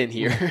 Get it in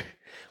here.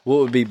 What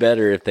would be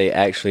better if they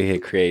actually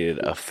had created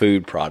a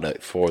food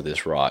product for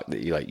this rock that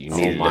you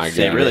needed? my to God.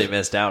 They feed really it?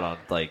 missed out on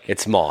like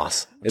It's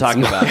moss. It's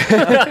talking moss.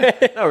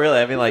 about. No, really.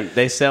 I mean, like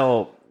they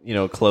sell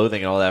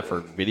clothing and all that for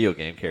video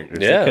game characters.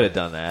 Yeah. They could have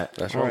done that.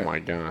 That's Oh right. my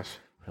gosh.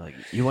 Like,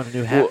 you want a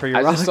new hat for your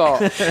I rock?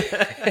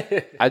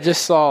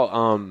 just saw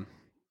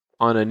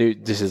on a new,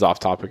 this is off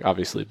topic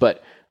obviously,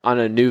 but on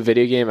a new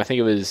video game, I think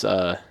it was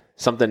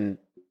something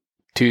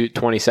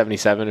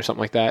 2077 or something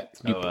like that.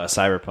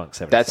 Cyberpunk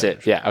 77. That's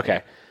it. Yeah,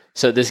 okay.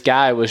 So this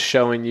guy was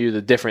showing you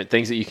the different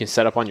things that you can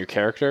set up on your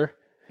character,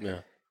 Yeah.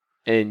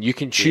 and you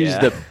can choose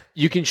Yeah.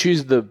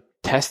 the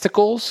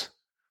testicles,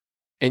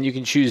 and you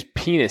can choose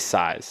penis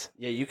size.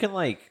 Yeah, you can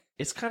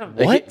it's kind of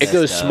Like, it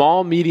goes messed up.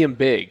 small, medium,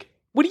 big.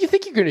 What do you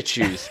think you're going to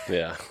choose?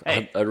 Yeah.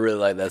 Hey. I'd really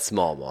like that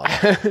small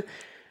model.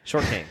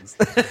 Short kings.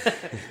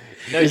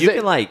 No, Is you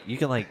it-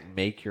 can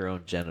make your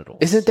own genitals.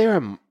 Isn't there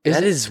a?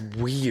 That is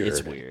weird.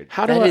 It's weird.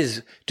 How do That I?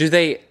 is. Do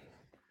they?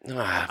 I don't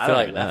feel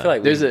like even know. I feel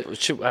like There's I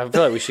feel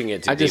like we shouldn't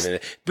get too I deep just- in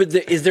it. But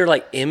is there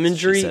like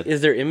imagery? She said-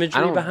 Is there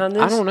imagery behind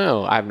this? I don't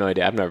know. I have no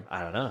idea. I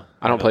don't know.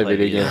 I don't play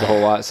video games a whole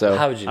lot, so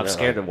How would you know? I'm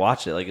scared to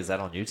watch it. Like, is that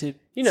on YouTube?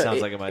 You know,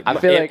 sounds like it might. I Be.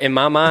 feel like in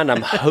my mind,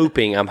 I'm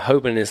hoping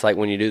it's like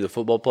when you do the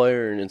football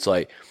player, and it's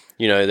like,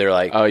 they're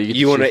like, Oh, you get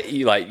you to want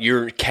to,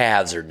 your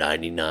calves are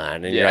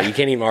 99, and Yeah. you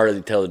can't even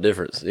hardly tell the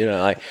difference.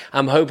 Like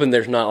I'm hoping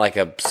there's not like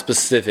a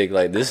specific,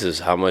 like this is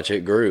how much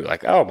it grew.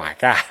 Like, oh my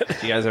god,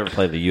 Do you guys ever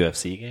play the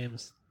UFC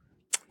games?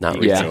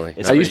 Not Yeah,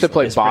 recently. I used to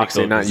play it's pretty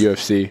boxing, cool not 'cause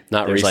UFC.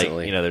 Not There's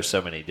recently. like there's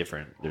so many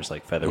different. There's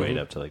like featherweight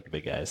up to like the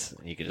big guys.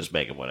 You can just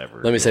make them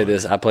whatever. Let me say you want.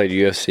 this: I played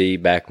UFC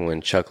back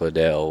when Chuck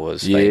Liddell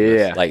was famous.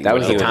 Yeah, like that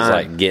when was he the time.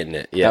 like getting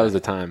it. Yeah, That was the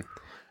time.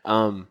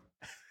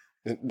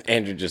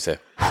 Andrew just said.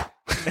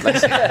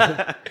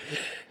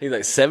 He's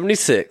like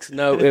 76.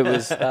 No, it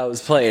was I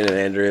was playing it,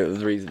 Andrew. It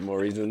was more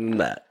reason than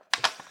that.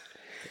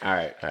 All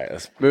right, All right,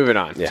 let's. moving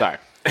on. Yeah. Sorry,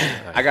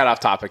 I got off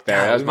topic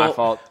there. That was my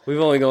fault. We've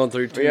only gone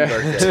through two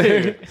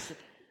birthdays.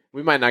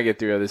 We might not get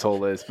through this whole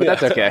list, but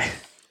that's okay.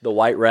 The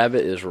white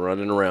rabbit is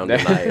running around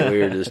tonight. We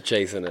were just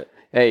chasing it.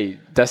 Hey,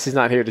 Dusty's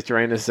not here to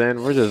rein us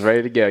in. We're just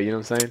ready to go. You know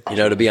what I'm saying? You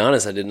know, to be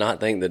honest, I did not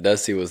think that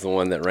Dusty was the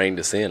one that reined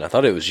us in. I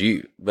thought it was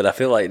you, but I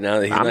feel like now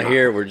that he's I'm not not.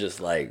 here, we're just.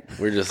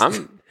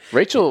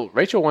 Rachel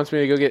wants me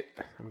to go get.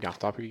 I'm off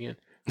topic again.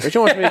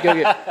 Rachel wants me to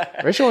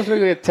go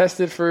get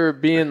tested for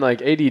being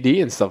like ADD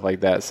and stuff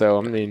like that. So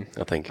I mean,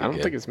 I think I you're don't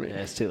good. think it's me. Yeah,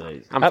 it's too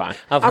late. I'm fine.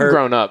 I'm heard,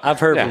 grown up. I've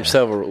heard Yeah. from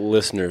several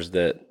listeners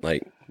that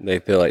like they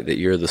feel like that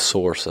you're the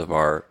source of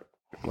our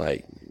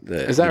like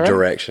the Is that right?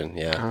 direction.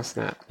 Yeah, Oh,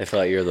 snap. they feel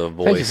like you're the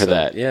voice. Thank you for of-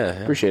 that.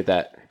 Yeah, Appreciate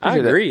that. I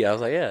Appreciate agree. I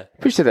was like, yeah. That.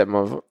 Appreciate that,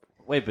 motherfucker.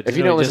 Wait, but If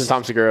you don't listen to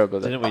Tom Segura,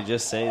 but didn't we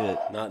just say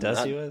that Not-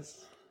 Dusty not- was?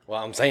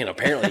 Well, I'm saying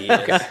apparently he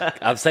is.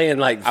 I'm saying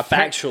like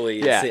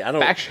factually. yeah, See, I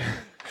don't fact-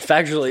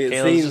 factually. It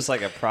Caleb's seems just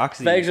like a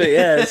proxy. factually.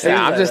 Yeah, it seems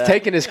yeah. I'm like just that.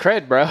 taking his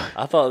cred, bro.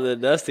 I thought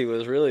that Dusty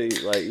was really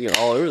like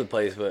all over the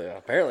place, but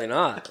apparently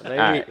not. Maybe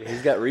right.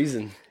 he's got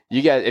reason.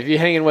 You guys, if you're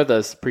hanging with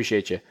us,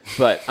 appreciate you.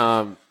 But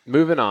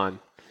moving on.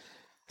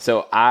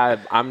 So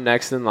I'm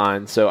next in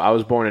line. So I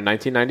was born in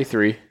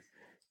 1993.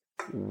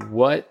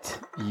 What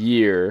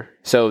year?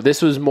 So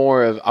this was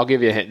more of. I'll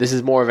give you a hint. This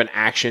is more of an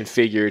action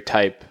figure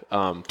type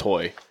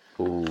toy,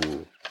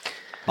 Ooh,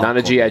 not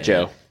a GI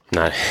Joe.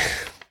 not.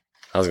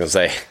 I was gonna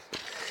say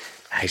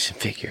action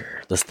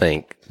figure. Let's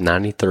think.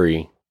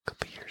 93.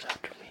 Couple years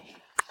after me.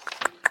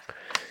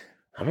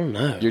 I don't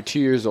know. You're 2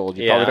 years old.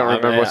 You probably don't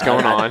remember what's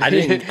going on. I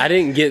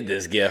didn't get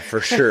this gift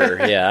for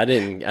sure. Yeah, I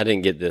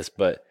didn't get this,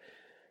 but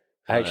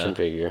action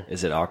figure.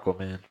 Is it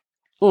Aquaman?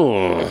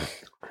 Mm.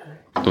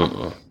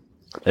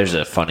 There's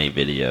a funny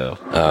video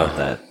about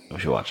that. We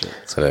should watch it.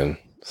 So then,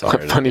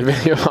 sorry. Funny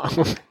video.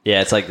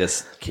 Yeah, it's like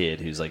this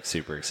kid who's like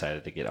super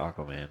excited to get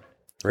Aquaman.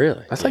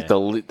 Really? That's like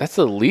that's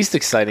the least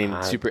exciting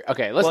super.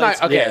 Okay, let's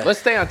not. Okay, yeah. let's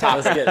stay on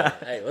top. Let's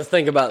get. Hey, let's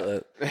think about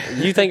the.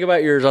 You think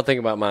about yours. I'll think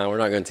about mine. We're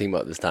not going to team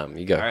up this time.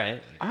 You go. All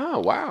right. Oh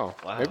wow.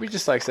 Wow. Maybe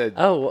just like said.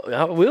 Oh, well,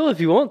 I will if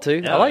you want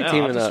to. I like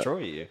teaming I'll up. destroy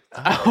you.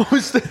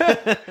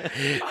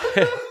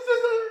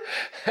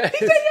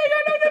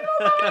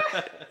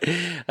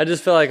 I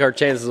just feel like our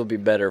chances will be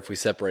better if we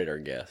separate our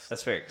guests.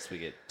 That's fair because we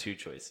get two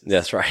choices.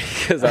 That's right.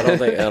 Because I don't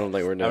think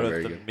we're Out doing of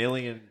very the good.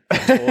 million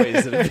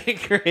toys that have been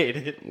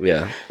created.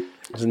 Yeah.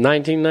 It was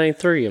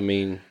 1993. I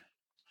mean, You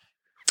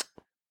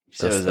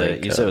said,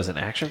 it was an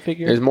action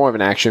figure? It's more of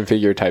an action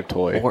figure type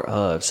toy. Or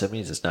of, so that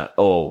means it's not.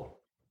 Oh.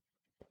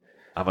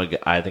 I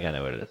think I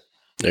know what it is.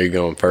 are you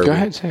going Furby? Go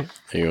ahead, say it.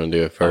 Are you going to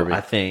do a Furby?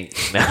 I think.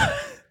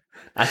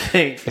 I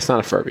think It's not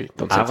a Furby.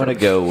 Don't say I'm going to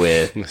Furby. go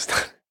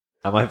with.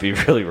 I might be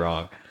really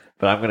wrong,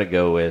 but I'm going to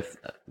go with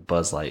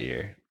Buzz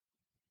Lightyear.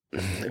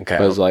 Okay.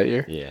 Buzz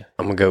Lightyear. Yeah.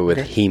 I'm going to go with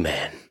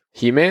He-Man.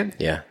 He-Man.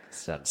 Yeah.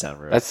 Doesn't sound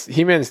real. That's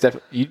He-Man's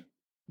definitely.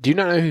 Do you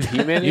not know who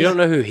He-Man is? You don't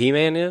know who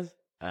He-Man is?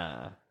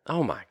 uh,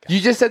 Oh, my God. You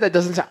just said that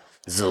doesn't sound.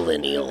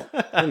 Zillennial.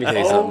 Let me tell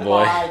you something,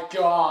 boy.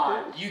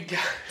 god! You got.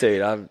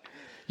 Dude,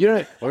 You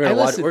know. we're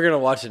gonna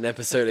watch an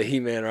episode of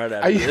He-Man right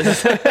after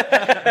this.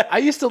 I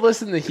used to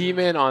listen to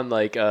He-Man on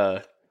like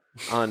on.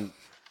 don't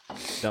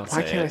Why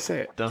say can't it. I say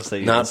it? Don't say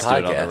you Not listened to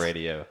it on podcast. the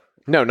radio.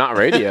 No, not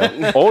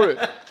radio. Or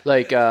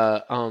like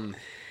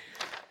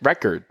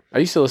record. I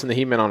used to listen to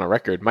He-Man on a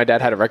record. My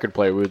dad had a record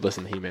player. We would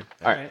listen to He-Man.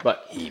 All right,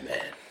 but He-Man.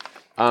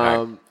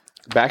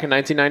 back in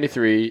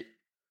 1993,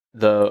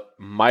 the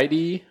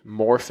Mighty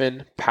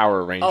Morphin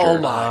Power Ranger. Oh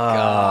my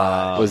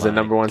God. Was the my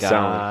number one selling.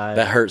 God.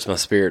 That hurts my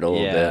spirit a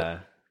little bit. Yeah.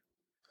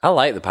 I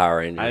like the Power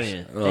Rangers. I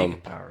didn't even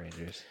think Power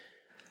Rangers.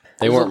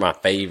 They weren't my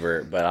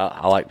favorite, but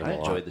I liked them I a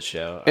lot. enjoyed the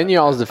show. In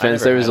y'all's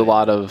defense, never there was had a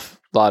lot of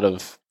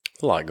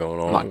A lot going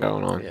on.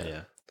 going on.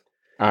 Yeah.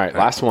 All right,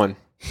 last one.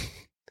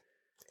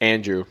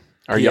 Andrew,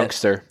 our Yeah.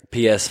 youngster,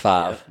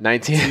 PS5.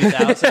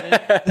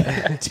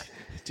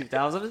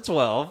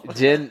 2012.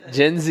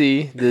 Gen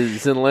Z, the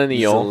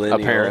Zillennial, Zillennial.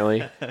 apparently.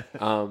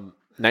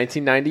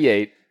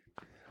 1998.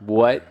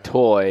 What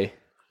toy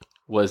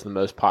was the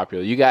most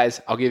popular? You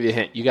guys, I'll give you a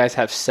hint. You guys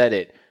have said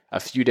it a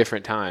few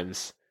different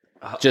times,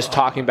 just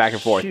talking back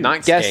and forth, shoot. not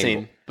It's Game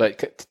guessing,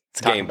 but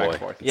talking Game back Boy. and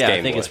forth. Yeah, Game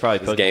I think Boy. it's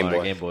probably It's Game Pokemon or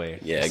Boy. Game Boy.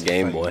 Yeah, It's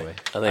Game probably Boy.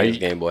 I think it's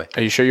Game Boy.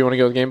 Are you sure you want to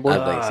go with Game Boy?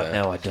 I think so.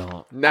 No, I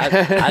don't.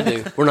 I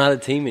do. We're not a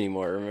team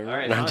anymore. Remember? All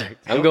right, No, I'm fine. joking.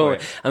 Go I'm for going.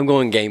 it. I'm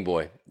going Game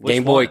Boy. Which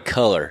Game Boy one?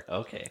 Color.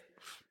 Okay.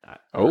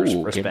 Oh,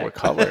 Respect. Game Boy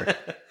Color.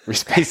 He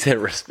Respect. said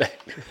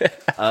respect.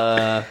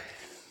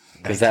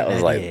 Because That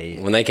was like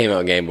when they came out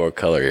with Game Boy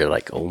Color. You're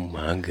like, oh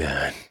my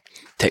God,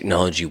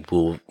 technology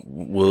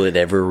will it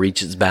ever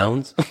reach its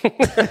bounds?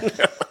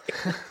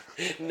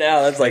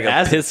 Now that's like It a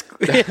hasn't.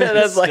 piss. Yeah,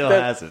 that's like Still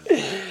that. hasn't.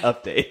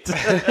 Update.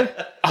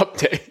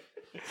 Update.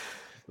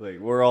 Like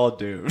we're all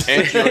doomed.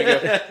 And do you want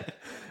to go?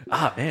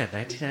 Ah man,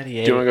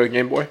 1998. Do you want to go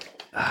Game Boy?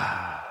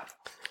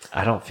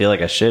 I don't feel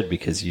like I should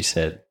because you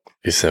said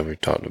You said we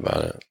talked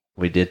about it,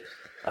 we did.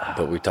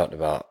 but we talked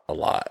about a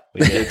lot.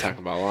 We did talk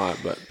about a lot,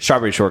 but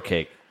Strawberry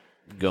shortcake.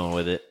 Going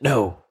with it.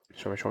 No.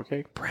 strawberry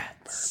shortcake.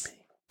 Brats.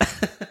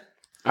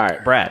 All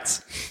right,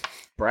 Brats.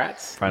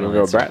 Brats. Final You wanna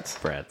answer. go Brats.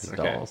 Brats.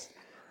 Okay. Dolls.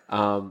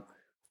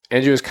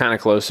 Andrew was kind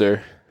of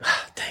closer,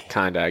 Dang.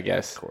 kinda, I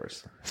guess. Of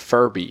course.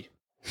 Furby.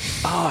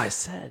 Oh, I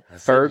said.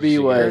 Furby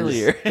was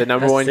earlier. the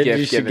number one I said gift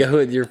you should given. go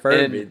with your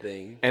Furby And-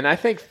 thing. And I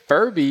think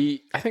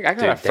Furby. I think I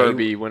got Dude, a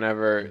Furby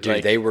whenever. Dude,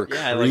 like, they were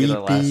Yeah, I like it a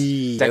lot.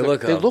 creepy. They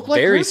look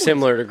like very Gremlins.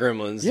 similar to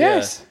Gremlins.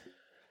 yes.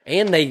 Yeah.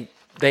 And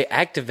they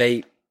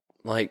activate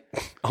like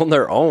on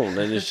their own,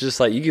 and it's just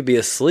like you could be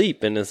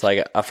asleep, and it's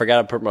like I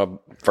forgot to put my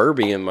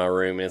Furby in my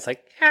room, and it's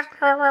like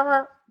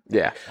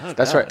Yeah, Oh,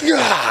 that's God. right.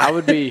 I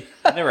would be.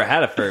 I never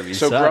had a Furby.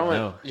 So So, growing,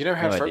 no. you never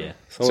had No Furby. idea.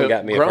 someone So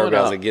got me a growing Furby.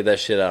 I was up- like, get that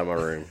shit out of my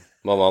room.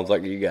 My mom's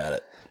like, you got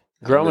it.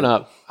 Growing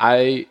up,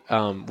 I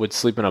would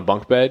sleep in a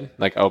bunk bed,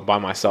 like by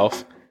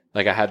myself.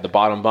 Like I had the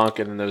bottom bunk,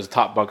 and then there was a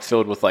top bunk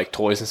filled with like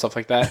toys and stuff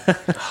like that.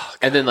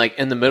 And then like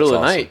in the middle of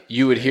the That's night,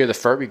 you would hear the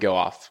Furby go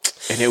off,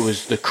 and it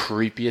was the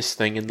creepiest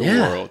thing in the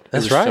world. It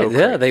That's was right. so Yeah,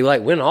 creepy. they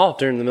like went off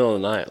during the middle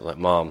of the night. Like,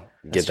 Mom,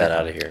 get that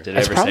out of here. Did it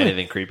That's ever probably- say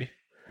anything creepy?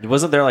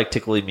 Wasn't there like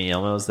Tickly Me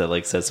Elmos that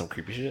like said some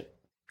creepy shit?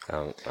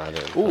 I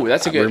didn't. Ooh,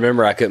 that's a I good.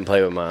 remember I couldn't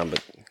play with mine,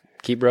 but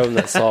keep rubbing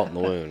that salt in the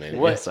wound. Anyway.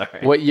 What, Sorry.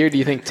 what year do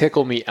you think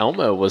Tickle Me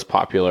Elmo was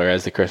popular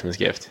as the Christmas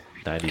gift?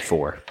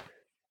 94.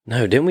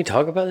 No, didn't we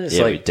talk about this?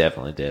 Yeah, we Like,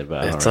 definitely did. But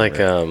I don't it's like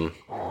remember.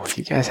 Oh, if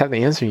you guys have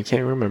the answer, you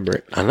can't remember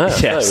it. I know. I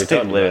feel Yes, like we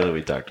talked literally about it.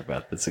 we talked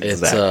about this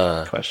It's,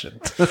 exact question.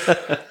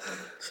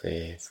 Let's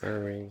see,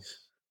 Furries.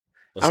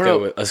 I don't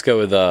know. Let's go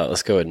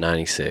with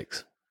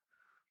 96.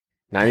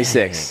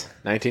 96.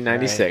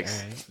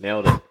 1996. All right.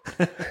 Nailed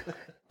it.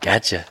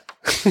 Gotcha.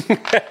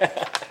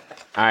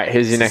 All right,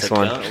 here's your Is next this a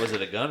one. gun? Was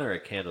it a gun or a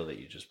candle that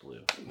you just blew?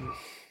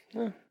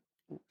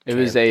 It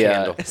was a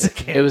Candle. It's a it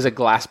candle. was a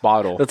glass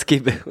bottle. Let's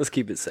keep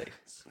it safe.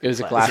 It was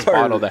a Classic. glass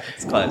bottle that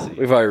It's classy.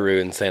 We've already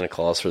ruined Santa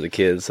Claus for the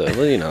kids, so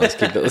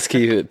let's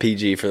keep it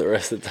PG for the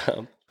rest of the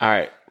time. All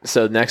right.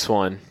 So next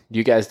one,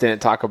 you guys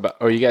didn't talk about,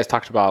 or you guys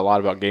talked about a lot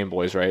about Game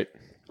Boys, right?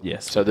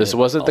 Yes. So this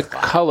wasn't the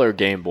color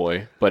Game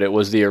Boy, but it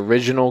was the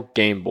original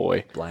Game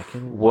Boy. black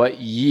and What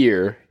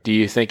year do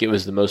you think it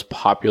was the most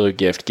popular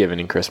gift given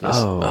in Christmas?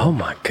 Oh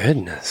my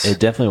goodness! It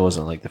definitely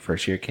wasn't like the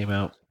first year it came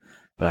out,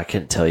 but I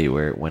couldn't tell you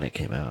when it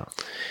came out.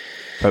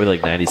 Probably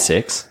like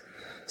 96.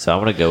 So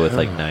I'm going to go with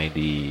like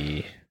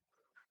 90,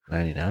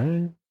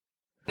 99,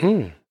 I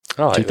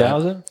like 2000.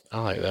 that.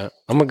 I like that.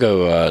 I'm gonna go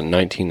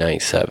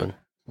 1997.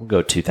 We'll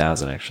go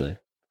 2000 actually.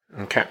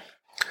 Okay.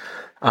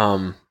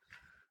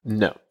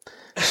 No.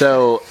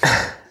 So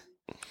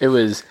it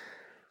was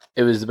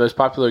the most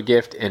popular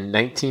gift in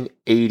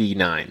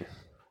 1989.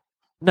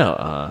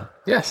 No,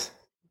 Yes.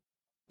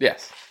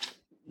 Yes.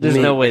 there's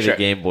Me- no way sure. the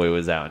Game Boy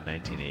was out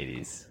in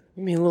 1980s.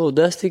 You mean little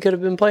Dusty could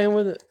have been playing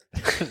with it?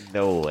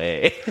 No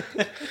way.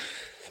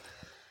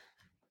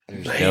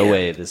 There's no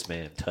way this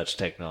man touched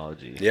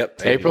technology.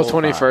 Yep. April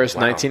 21st,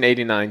 Wow.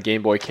 1989,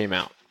 Game Boy came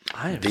out.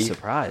 I am Deep.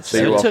 surprised. So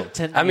So you're it welcome. took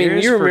 10 I mean,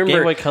 years you for remember-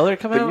 Game Boy Color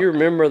to come But out? you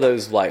remember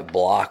those like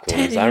block 10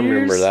 ones? I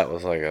remember years? that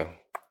was like a.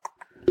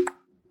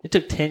 It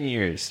took 10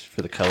 years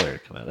for the color to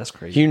come out. That's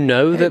crazy. You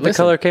know that the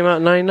listen. color came out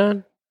in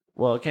 '99.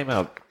 Well, it came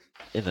out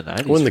in the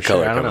 90s. When the for sure.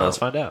 color I don't come know. out? Let's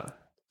find out.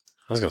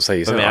 I was gonna say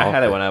you. I said mean, I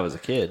had it all- when I was a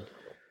kid.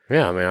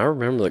 Yeah, I mean, I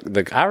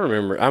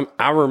remember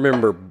I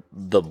remember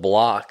the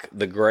block,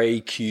 the gray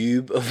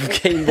cube of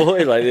Game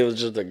Boy. Like it was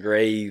just a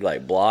gray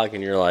like block,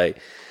 and you're like,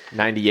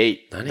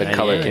 98, the 98,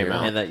 color came yeah.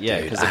 out. And that, yeah,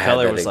 dude, because I the had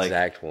color that was like,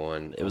 exact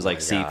one. it was Oh like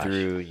my see gosh.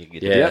 through. You could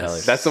get Yeah, the color.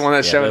 That's the one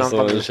that's showing that's on the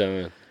one top that's of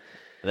showing. Then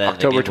the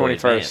October Game Boy 21st.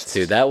 Advance.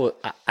 Dude, that was.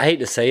 I hate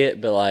to say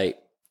it, but like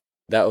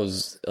that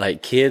was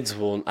like kids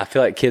will. I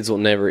feel like kids will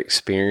never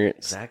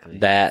experience Exactly.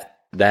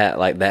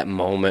 that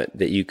moment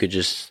that you could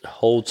just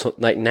hold.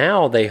 Like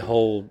now they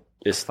hold.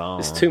 It's Phone.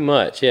 it's too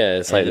much. Yeah,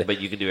 it's And- like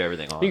but you can do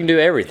everything on you can it. do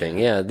everything.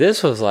 Yeah,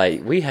 this was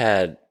like we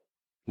had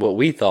what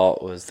we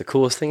thought was the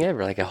coolest thing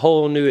ever, like a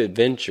whole new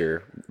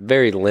adventure,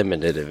 very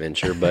limited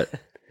adventure, but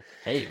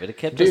Hey, but it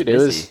kept us Dude, it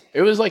busy.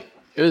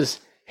 was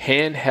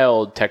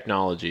handheld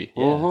technology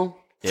uh-huh.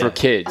 for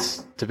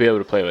kids to be able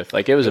to play with.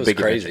 Like it was It a was big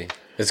crazy. adventure.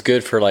 It's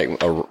good for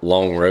like a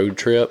long road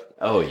trip.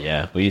 Oh,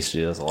 yeah. We used to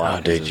do this a lot.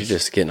 Oh, dude, you're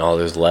just getting all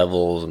those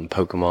levels and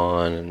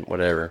Pokemon and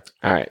whatever.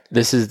 All right,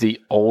 this is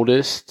the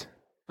oldest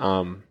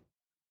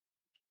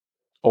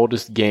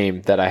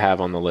game that I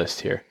have on the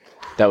list here.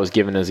 That was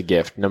given as a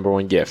gift, number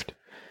one gift.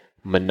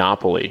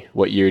 Monopoly.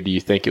 What year do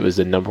you think it was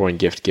the number one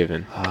gift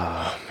given?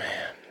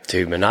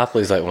 Dude,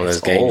 Monopoly's like one of those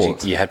It's games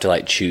old. you have to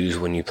like choose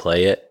when you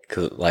play it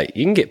because like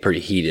you can get pretty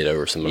heated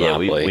over some Yeah,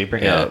 Monopoly. we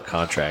bring yeah. out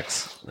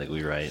contracts like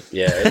we write.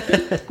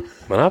 Yeah,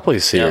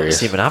 Monopoly's serious.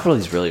 See,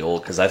 Monopoly's really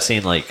old because I've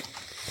seen like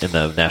in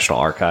the National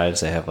Archives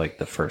they have like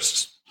the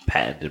first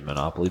patented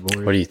Monopoly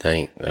board. What do you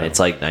think? And it's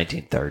like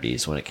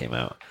 1930s when it came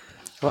out.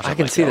 Well, I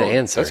can see the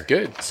answer. That's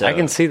good. So, I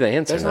can see the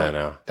answer That's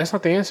now. That's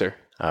not the answer.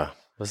 Oh,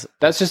 was it?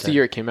 That's just the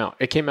year it came out.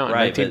 It came out in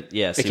Right, 19. but,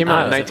 yeah, it see, came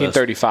out in when was it most-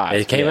 1935.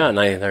 It came out in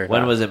 1935.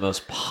 When was it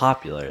most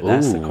popular?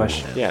 That's the Ooh.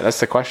 question. Yeah, that's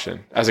the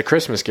question. As a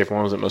Christmas gift,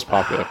 when was it most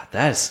popular?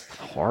 That's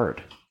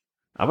hard.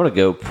 I'm going to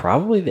go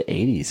probably the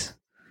 80s.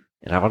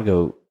 And I'm going to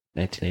go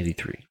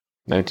 1983.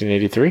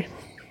 1983,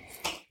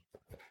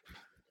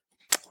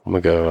 I'm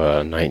gonna go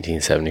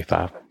 1975.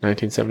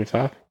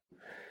 1975.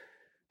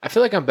 I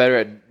feel like I'm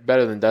better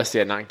than Dusty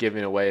at not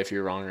giving away if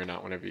you're wrong or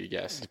not whenever you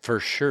guess. For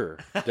sure.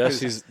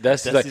 Dusty's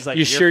Dusty's like,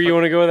 you "You're sure you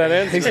want to go with that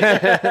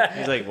answer?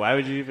 He's like, why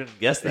would you even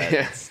guess that?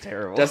 Yeah. It's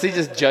terrible. Dusty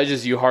just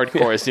judges you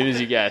hardcore as soon as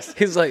you guess.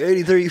 He's like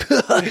 83.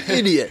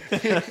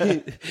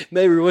 Idiot.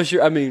 Maybe what's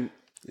your? I mean,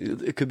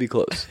 it could be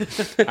close.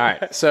 All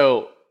right,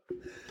 so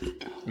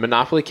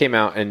Monopoly came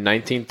out in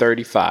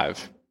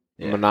 1935.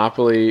 Yeah.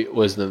 Monopoly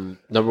was the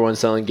number one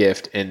selling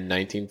gift in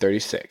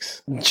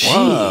 1936. Whoa,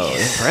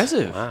 Jeez.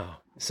 impressive. Wow.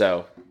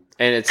 So,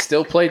 and it's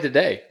still played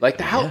today. Like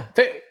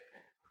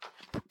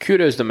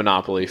kudos to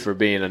Monopoly for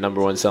being a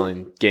number one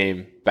selling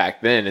game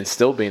back then and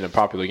still being a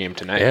popular game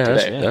tonight. Yeah,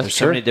 today. Yeah, That's there's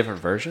so true. many different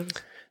versions.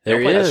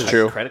 There That's is.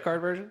 true. Credit card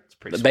version? It's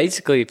pretty sweet.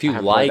 Basically, if you I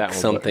haven't played that like one,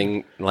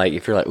 something, like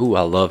if you're like, ooh,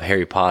 I love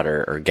Harry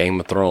Potter or Game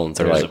of Thrones,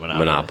 or There's like a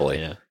Monopoly.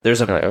 Yeah.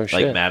 There's a Like, oh, like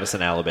shit.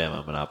 Madison,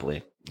 Alabama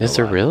Monopoly. Is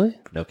there lie. really?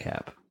 No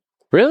cap.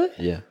 Really?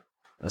 Yeah.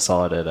 I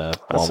saw it at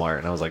Walmart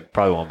and I was like,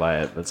 probably won't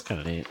buy it, but it's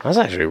kind of neat. That's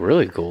actually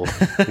really cool.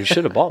 You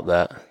should have bought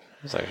that.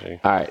 That's actually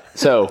All right.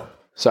 So,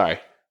 sorry.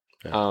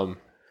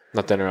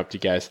 Not to interrupt you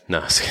guys.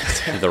 no.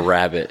 It's the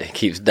rabbit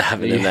keeps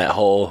diving in that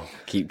hole.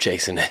 Keep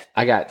chasing it.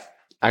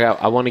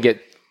 I want to get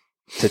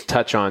to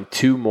touch on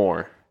two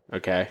more.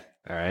 Okay.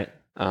 All right.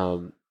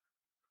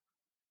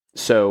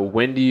 So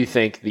when do you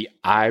think the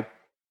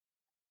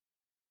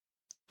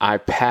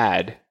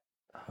iPad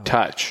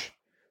Touch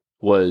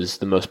was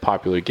the most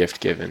popular gift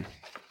given?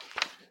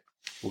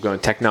 We'll go in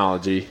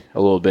technology a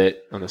little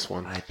bit on this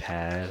one.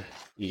 iPad.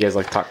 You guys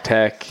like to talk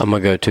tech? I'm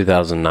gonna go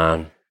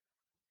 2009.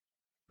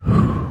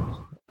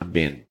 I'm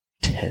being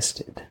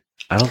tested.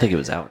 I don't think it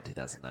was out in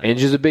 2009.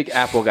 Andrew's a big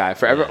Apple guy.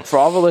 For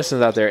all the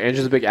listeners out there,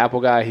 Andrew's a big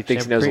Apple guy. He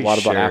thinks he knows a lot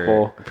about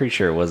Apple. I'm pretty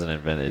sure it wasn't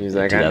invented He's in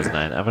like,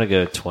 2009. I'm going to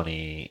go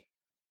 20.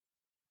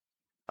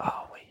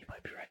 Oh, wait, you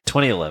might be right.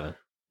 2011.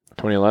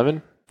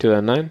 2011,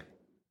 2009.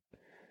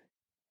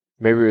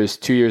 Maybe it was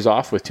 2 years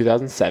off with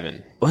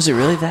 2007. Was it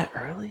really that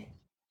early?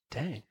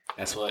 Dang.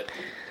 That's what.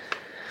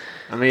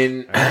 I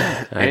mean,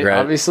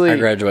 Obviously, I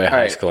graduated high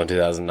all right. school in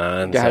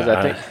 2009. Guys, so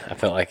I I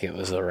felt like it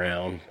was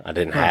around. I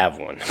didn't have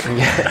one. I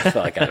felt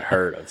like I'd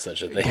heard of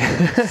such a thing.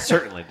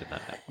 Certainly did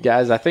not.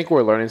 Guys, I think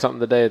we're learning something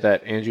today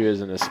that Andrew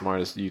isn't as smart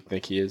as you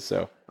think he is.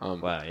 So,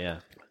 Wow, yeah.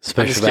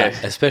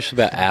 Especially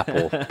about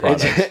Apple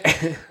products.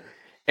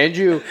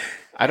 Andrew,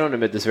 I don't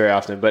admit this very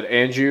often, but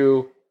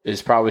Andrew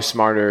is probably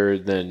smarter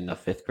than A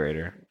fifth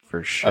grader,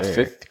 for sure. a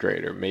fifth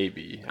grader,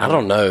 maybe. I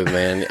don't know,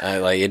 man.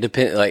 It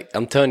depends. Like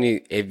I'm telling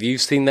you, if you've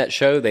seen that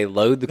show, they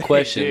load the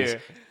questions do.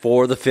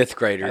 for the fifth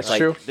graders. That's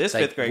true. This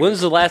Like, fifth grader. when's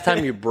the last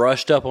time you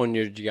brushed up on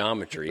your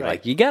geometry? Right.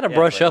 Like you got to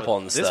brush up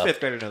on the This stuff. fifth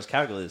grader knows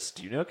calculus.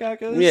 Do you know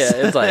calculus? Yeah,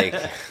 it's like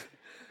All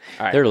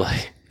right. they're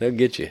like they'll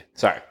get you.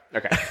 Sorry.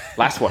 Okay.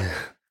 Last one.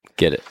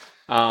 Get it?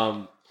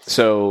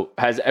 So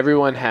has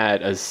everyone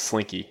had a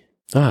Slinky?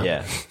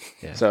 Yeah.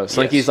 So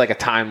Slinky's like a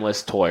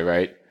timeless toy,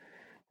 right?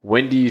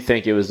 When do you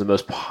think it was the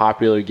most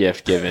popular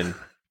gift given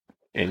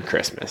in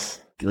Christmas?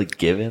 Like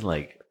given,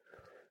 like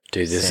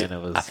Dude, this Santa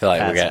was I feel like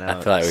we passing got. I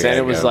out. feel like we Santa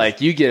gotta was go.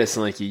 like, "You get a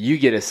Slinky. You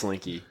get a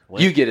Slinky.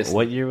 You get a Slinky."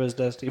 What year was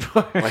Dusty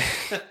born?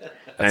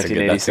 That's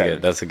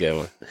a good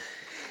one.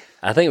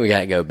 I think we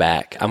got to go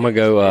back. I'm gonna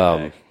go.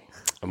 I'm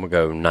gonna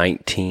go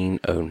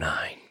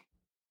 1909.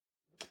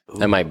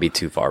 That might be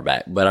too far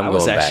back, but I'm I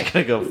was going actually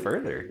back. going to go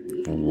further.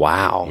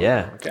 Wow.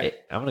 Yeah. Okay.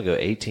 I'm going to go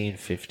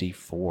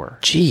 1854.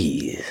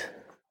 Jeez.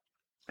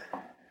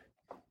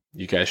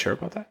 You guys sure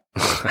about that?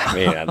 I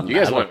mean,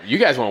 You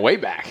guys went way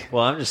back.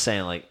 Well, I'm just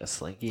saying, like, a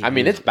Slinky. I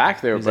mean, it's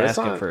back there, Who's but it's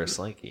asking not. for a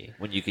Slinky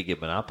when you could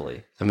get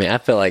Monopoly? I mean, I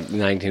feel like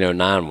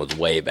 1909 was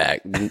way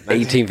back.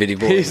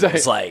 1854 He's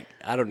was like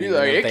I don't He's even know.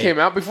 like, If it they, came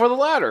out before the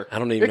ladder. I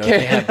don't even It know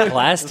if they came- had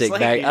plastic The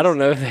back. I Slinkies. don't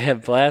know if they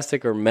had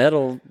plastic or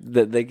metal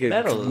that they could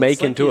Metal.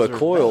 make into a Slinkies were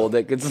coil metal.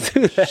 that could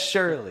do that.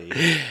 Surely.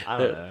 I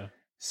don't know.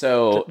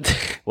 So,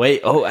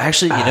 Wait. Oh,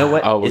 actually, you know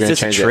what? oh, we're Is gonna this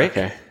a change trick? it.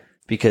 Okay.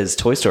 Because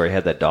Toy Story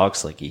had that dog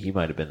Slinky. He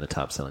might have been the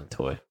top selling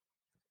toy.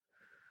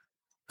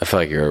 I feel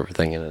like you're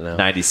overthinking it now.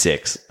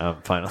 96.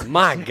 Finally.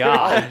 My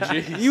God,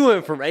 you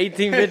went from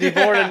 1854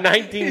 to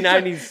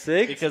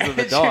 1996 Because of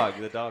the dog.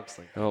 The dog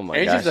Slinky. Oh my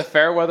Andrew's gosh! a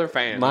fair weather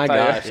fan. My I'll tell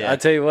you. gosh! Yeah. I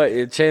tell you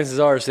what, chances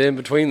are it's in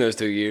between those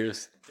 2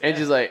 years.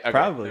 Andrew's like, okay,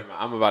 Probably. never mind.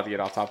 I'm about to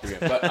get off topic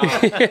again.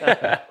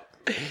 But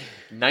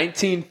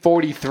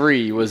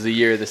 1943 was the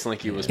year the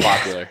Slinky was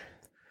popular.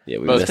 Yeah,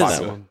 we Most missed that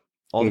popular. one.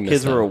 All We the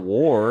kids missed were that at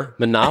war.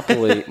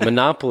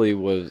 Monopoly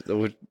was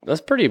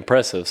that's pretty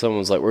impressive.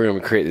 Someone's like, we're going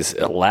to create this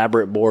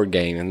elaborate board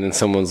game, and then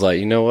someone's like,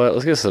 you know what?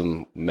 Let's get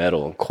some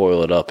metal and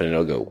coil it up, and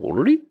it'll go.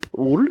 Whoop,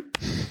 whoop.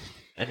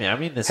 I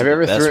mean this Have in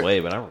you the ever best threw- way,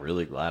 but I'm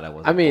really glad I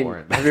wasn't I mean,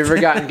 born. have you ever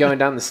gotten going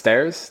down the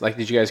stairs? Like,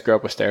 did you guys grow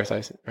up with stairs?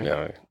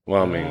 Yeah.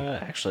 Well, I mean,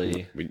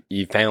 actually,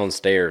 you found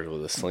stairs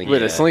with a slinky.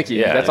 With a slinky.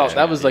 Yeah, That's all. yeah,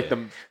 That was like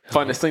the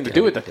funnest thing to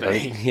do with the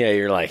thing. Yeah,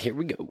 you're like, here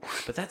we go.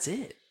 but that's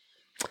it.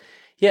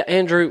 Yeah,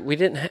 Andrew, you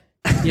didn't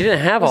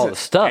have all the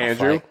stuff.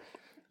 Andrew, like,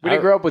 we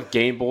didn't grow up with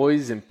Game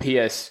Boys and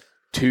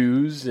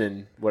PS2s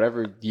and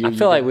whatever. I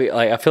feel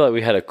like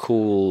we had a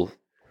cool,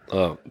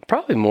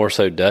 probably more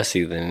so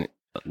Dusty than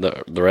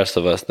the rest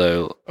of us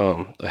though.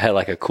 Had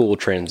like a cool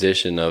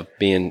transition of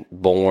being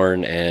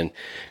born and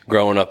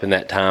growing up in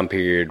that time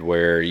period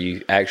where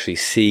you actually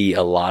see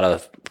a lot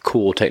of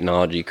cool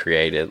technology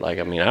created. Like,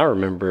 I mean, I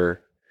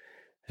remember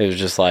it was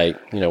just like,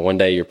 one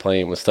day you're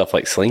playing with stuff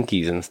like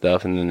slinkies and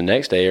stuff, and then the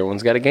next day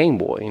everyone's got a Game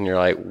Boy, and you're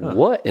like,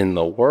 what in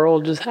the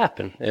world just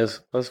happened? It's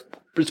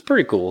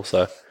pretty cool.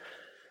 So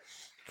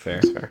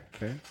Fair.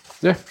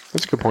 Yeah,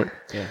 that's a good point.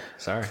 Yeah.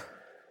 Sorry.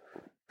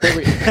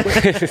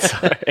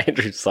 sorry,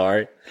 Andrew,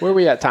 sorry. Where are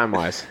we at time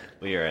wise?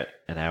 We are at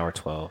an hour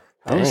 12.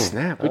 Oh, Dang.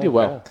 snap. We did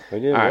well. Yeah, we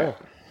did All well. right.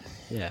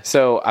 Yeah.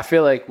 So I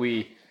feel like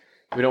we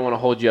don't want to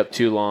hold you up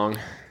too long.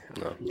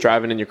 No.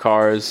 Driving in your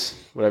cars,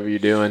 whatever you're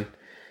doing.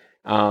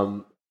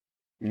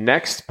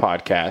 Next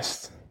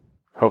podcast,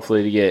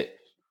 hopefully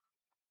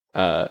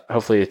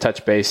to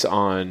touch base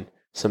on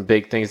some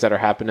big things that are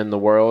happening in the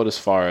world as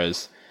far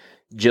as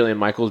Jillian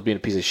Michaels being a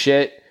piece of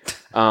shit.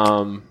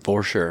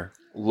 For sure.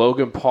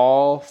 Logan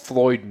Paul,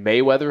 Floyd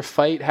Mayweather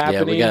fight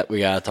happening. Yeah, we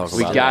got to talk about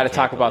We it. got to can't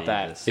talk about believe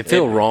that. this. It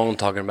feels wrong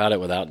talking about it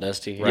without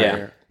Dusty here.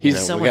 Yeah.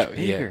 He's So we much got-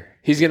 bigger.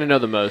 He's going to know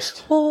the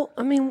most. Well,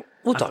 I mean,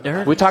 we'll talk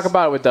about it. We talk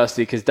about it with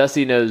Dusty because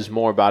Dusty knows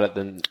more about it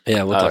than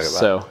Yeah, we'll us. talk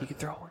about So, You could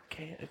throw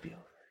 1K. It'd be over.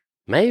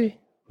 Maybe. Yeah,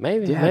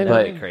 maybe. but-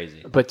 That'd be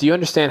crazy. but do you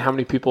understand how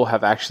many people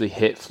have actually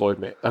hit Floyd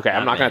Mayweather? Okay,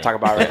 I'm not going to talk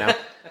about it right now.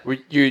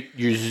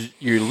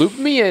 You loop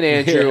me in,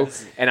 Andrew,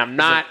 Yes. and I'm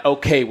not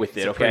okay with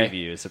it. It's a Okay,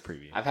 preview. It's a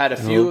preview. I've had a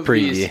few of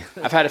these.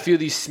 preview. I've had a few of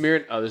these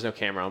smeared. Oh, there's no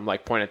camera. I'm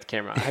like pointing at the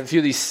camera. I have a few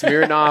of these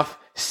Smirnoff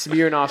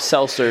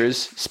seltzers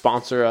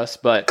sponsor us,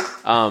 but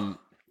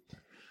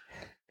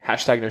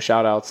hashtag no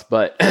shout outs.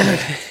 But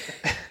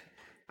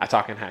I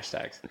talk in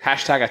hashtags.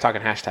 Hashtag I talk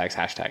in hashtags.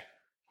 Hashtag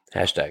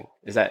Hashtag.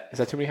 is that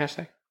too many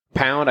hashtags?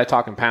 Pound I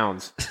talk in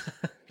pounds.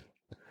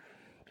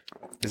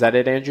 Is that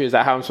it, Andrew? Is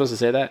that how I'm supposed to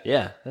say that?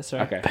 Yeah, that's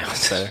right. Okay.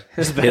 That's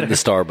better. Hit the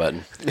star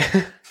button.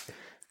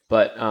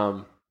 But I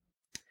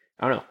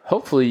don't know.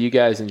 Hopefully you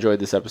guys enjoyed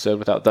this episode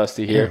without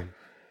Dusty here.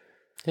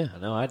 Yeah.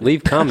 No, I did.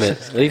 Leave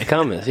comments. Leave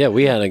comments. Yeah,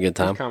 we had a good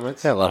time.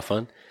 Comments. Had a lot of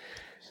fun.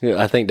 Yeah,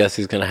 I think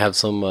Dusty's going to have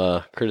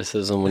some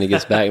criticism when he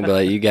gets back and be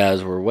like, you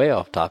guys were way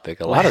off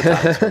topic. A lot of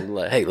times. We're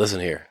like, hey, listen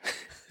here.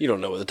 You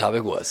don't know what the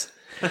topic was.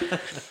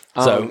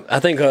 So I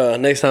think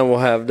next time we'll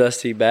have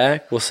Dusty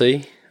back. We'll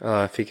see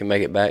if he can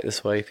make it back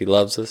this way, if he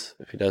loves us.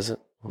 If he doesn't,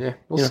 Yeah,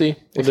 we'll see.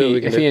 we'll do what we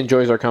can If do. he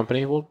enjoys our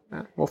company, we'll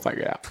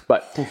figure it out.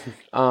 But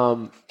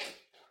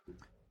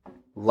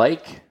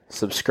like,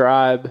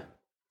 subscribe,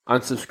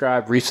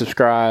 unsubscribe,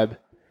 resubscribe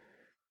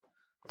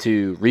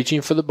to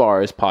Reaching for the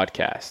Bars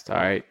podcast. All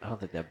right, I don't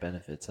think that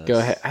benefits us. go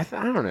ahead. I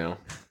don't know.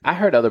 I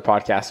heard other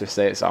podcasters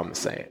say it, so I'm gonna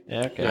say it.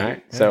 Yeah, okay. All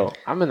right, so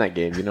I'm in that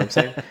game. You know what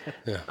I'm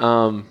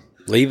saying?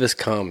 leave us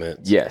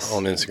comments. Yes.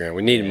 On Instagram.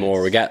 We need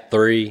more. We got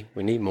 3.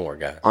 We need more,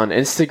 guys. On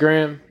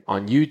Instagram,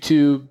 on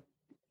YouTube.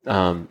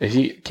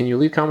 Can you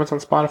leave comments on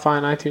Spotify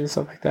and iTunes and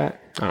stuff like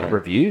that? All right.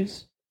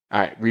 Reviews? All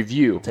right,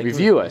 review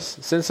a us.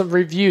 Send some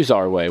reviews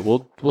our way.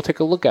 We'll take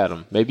a look at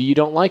them. Maybe you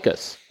don't like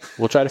us.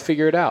 We'll try to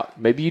figure it out.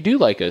 Maybe you do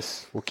like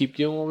us. We'll keep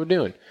doing what we're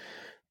doing.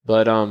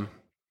 But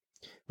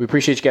we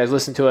appreciate you guys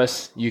listening to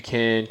us. You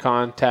can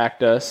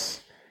contact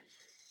us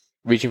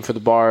Reaching for the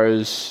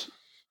Bars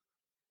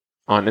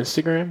on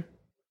Instagram.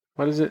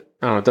 What is it?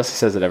 I don't know. Dusty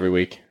says it every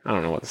week. I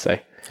don't know what to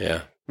say.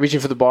 Yeah. Reaching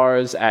for the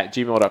Bars at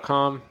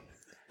gmail.com.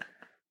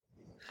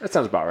 That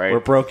sounds about right. We're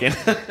broken.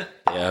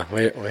 Yeah.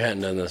 We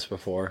hadn't done this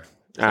before.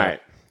 All right.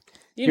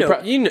 You know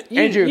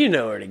Andrew- you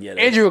know where to get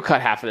it. Andrew will cut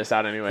half of this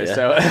out anyway.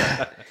 So,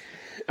 all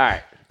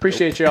right.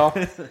 Appreciate y'all.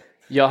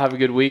 Y'all have a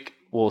good week.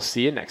 We'll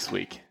see you next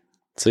week.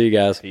 See you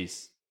guys.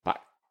 Peace.